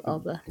 so Oh,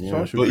 but Yeah,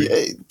 someone should but bring.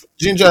 yeah,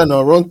 Ginger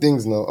now wrong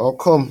things now. I'll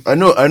come. I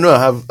know.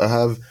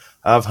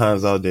 I have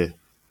hands out there.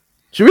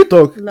 Should we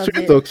talk? Love Should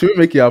we it. talk? Should we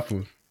make it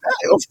happen?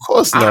 Of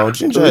course now,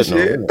 Ginger Oh, now.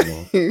 shit.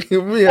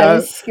 No. me, I'm I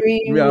will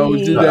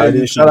screaming. ginger Ade,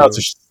 you shout out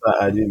too. to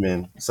Sade,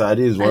 man. Sade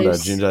is one that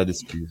Nice. Ginger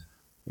this piece.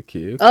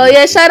 Okay. Oh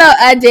yeah, shout out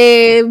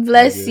Ade.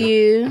 Bless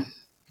you.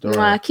 Don't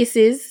Mwah, worry.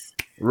 kisses.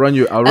 I'll run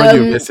you a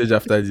Um, message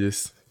after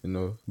this.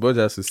 Budge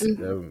has to see.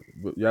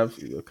 But you have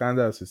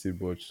Canada has to see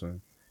Budge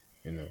soon.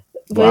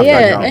 But after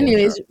yeah, the album.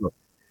 anyways,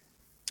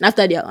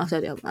 after the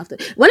album, after.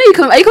 When are you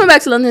coming? Are you coming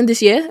back to London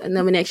this year?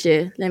 No, next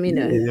year. Let me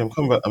know. Yeah, I'm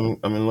coming back.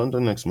 I'm in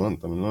London next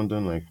month. I'm in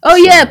London like. Oh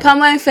yeah, December. Palm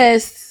Wine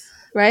Fest,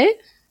 right?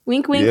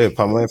 Wink, wink. Yeah,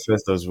 Palmwine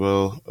Fest as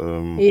well.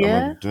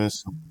 Yeah. I'm doing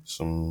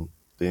some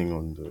thing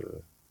on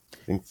the I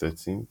think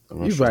 13th. I'm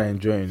not You sure. are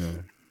enjoying it.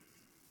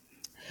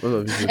 All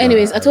of you people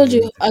Anyways, are I told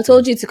you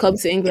enjoying to come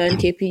to England,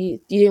 KP.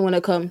 You didn't want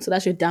to come, so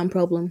that's your damn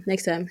problem.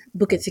 Next time,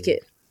 book a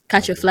ticket,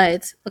 catch your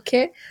flights.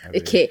 Okay,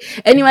 okay.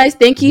 Anyways,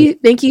 thank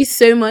you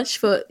so much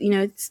for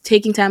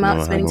taking time out,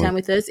 No, spending have time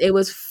with us. It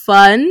was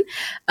fun.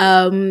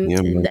 Yeah,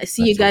 man.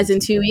 See you guys in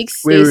 2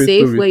 weeks. Wait, Stay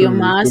safe. Wear your Toby,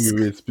 mask.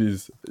 wait,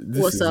 please.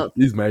 What's up?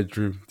 This is my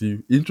dream. The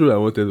intro I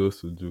wanted us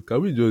to do.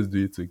 Can we just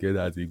do it together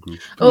as a group?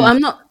 Oh, Please. I'm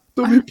not.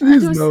 Toby,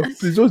 please don't- now.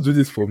 Please just do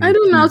this for me. I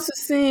don't know how please. to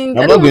sing.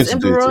 I'm I not don't going want to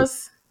do it.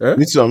 Emperors. Eh?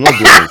 Me too. I'm not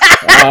doing it.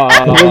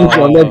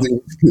 I'm not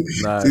doing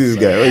it. Nah, See this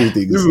guy. What do you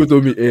think? People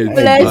told me, hey,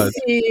 Bless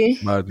you.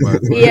 mad.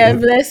 Yeah,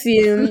 bless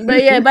you.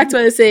 But yeah, back to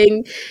what I was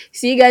saying.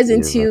 See you guys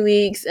in 2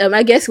 weeks.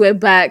 I guess we're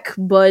back,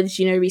 but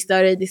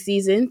restarted the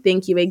season.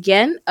 Thank you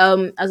again.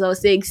 As I was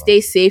saying, stay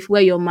safe,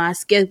 wear your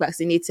mask, get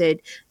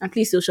vaccinated, and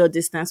please social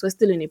distance. We're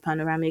still in a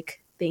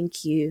panoramic.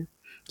 Thank you.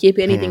 Keep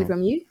anything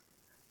from you?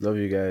 Love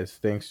you guys.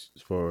 Thanks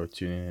for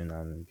tuning in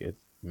and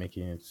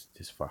making it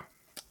this far.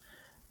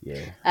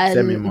 Yeah.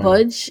 Send me And money.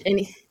 Budge,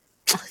 any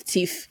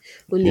Tiff.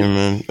 Yeah,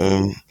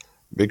 man.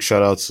 Big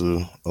shout out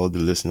to all the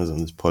listeners on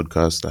this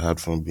podcast. I had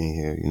fun being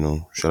here.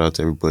 Shout out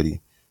to everybody.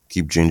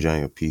 Keep ginger in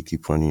your pea.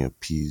 Keep running your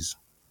peas.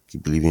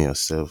 Keep believing in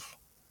yourself.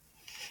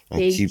 And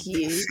Thank keep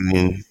you.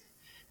 feeling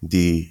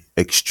the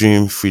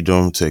extreme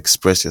freedom to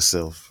express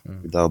yourself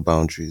without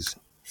boundaries.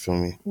 Feel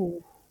me?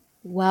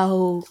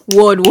 Wow.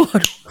 Word.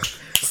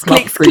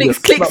 Clicks.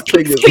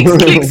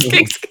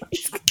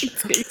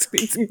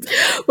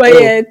 But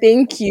yeah,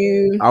 thank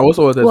you. I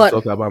also wanted What?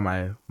 to talk about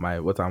my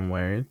what I'm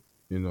wearing.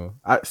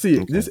 I see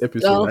this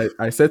episode.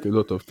 I set a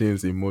lot of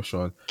things in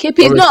motion. KP,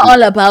 it's not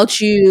all about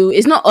you.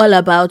 It's not all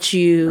about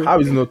you. How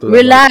is it not all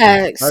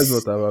Relax. About How is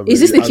it not about Is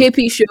this me? the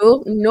KP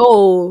show?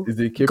 No. Is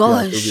the KP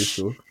Gosh. and Toby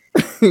show?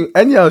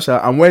 Anyhow,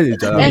 I'm wearing a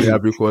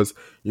jalabia because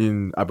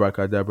in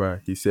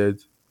Abracadabra he said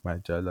my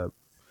jalab.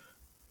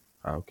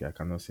 Okay, I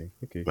cannot sing.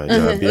 Okay. My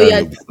Uh-huh. job, Oh,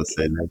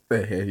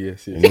 yeah.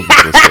 Yes. You know,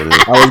 because,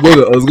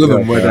 I was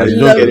gonna murder you you.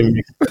 don't get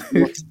it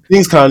mixed.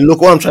 Things can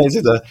look. What I'm trying to say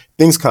is that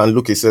things can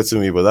look a certain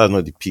way, but that's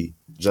not the P.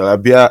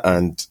 Jalabia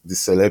and the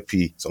Celeb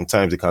P.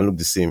 Sometimes they can look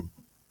the same.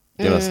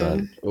 You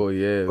understand? Oh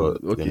yeah.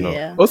 But Okay. they're not.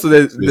 Yeah. Also,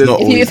 there's not If,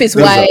 always- if it's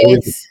things are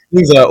white,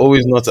 Things are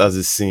always not as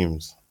it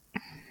seems.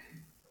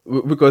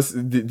 because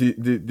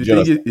the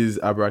you thing is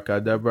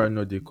abracadabra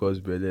not the cause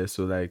belly.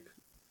 So like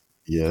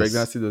Yes.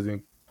 Pregnancy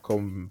doesn't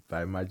come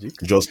by magic.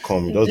 Just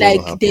come. It just doesn't Like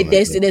happen like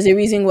that. there's a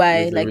reason why.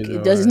 There's a Like reason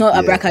it's why. not Yeah.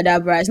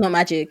 abracadabra. It's not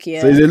magic. So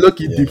it's Yeah. a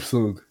lucky Yeah. deep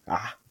song.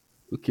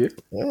 Okay.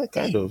 Yeah,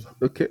 kind of.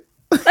 Okay.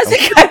 That's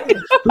a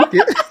kind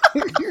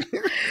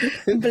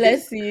Okay.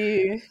 Bless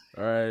you.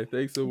 All right.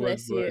 Thanks so much,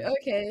 Bless you. bud.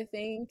 Okay.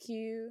 Thank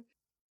you.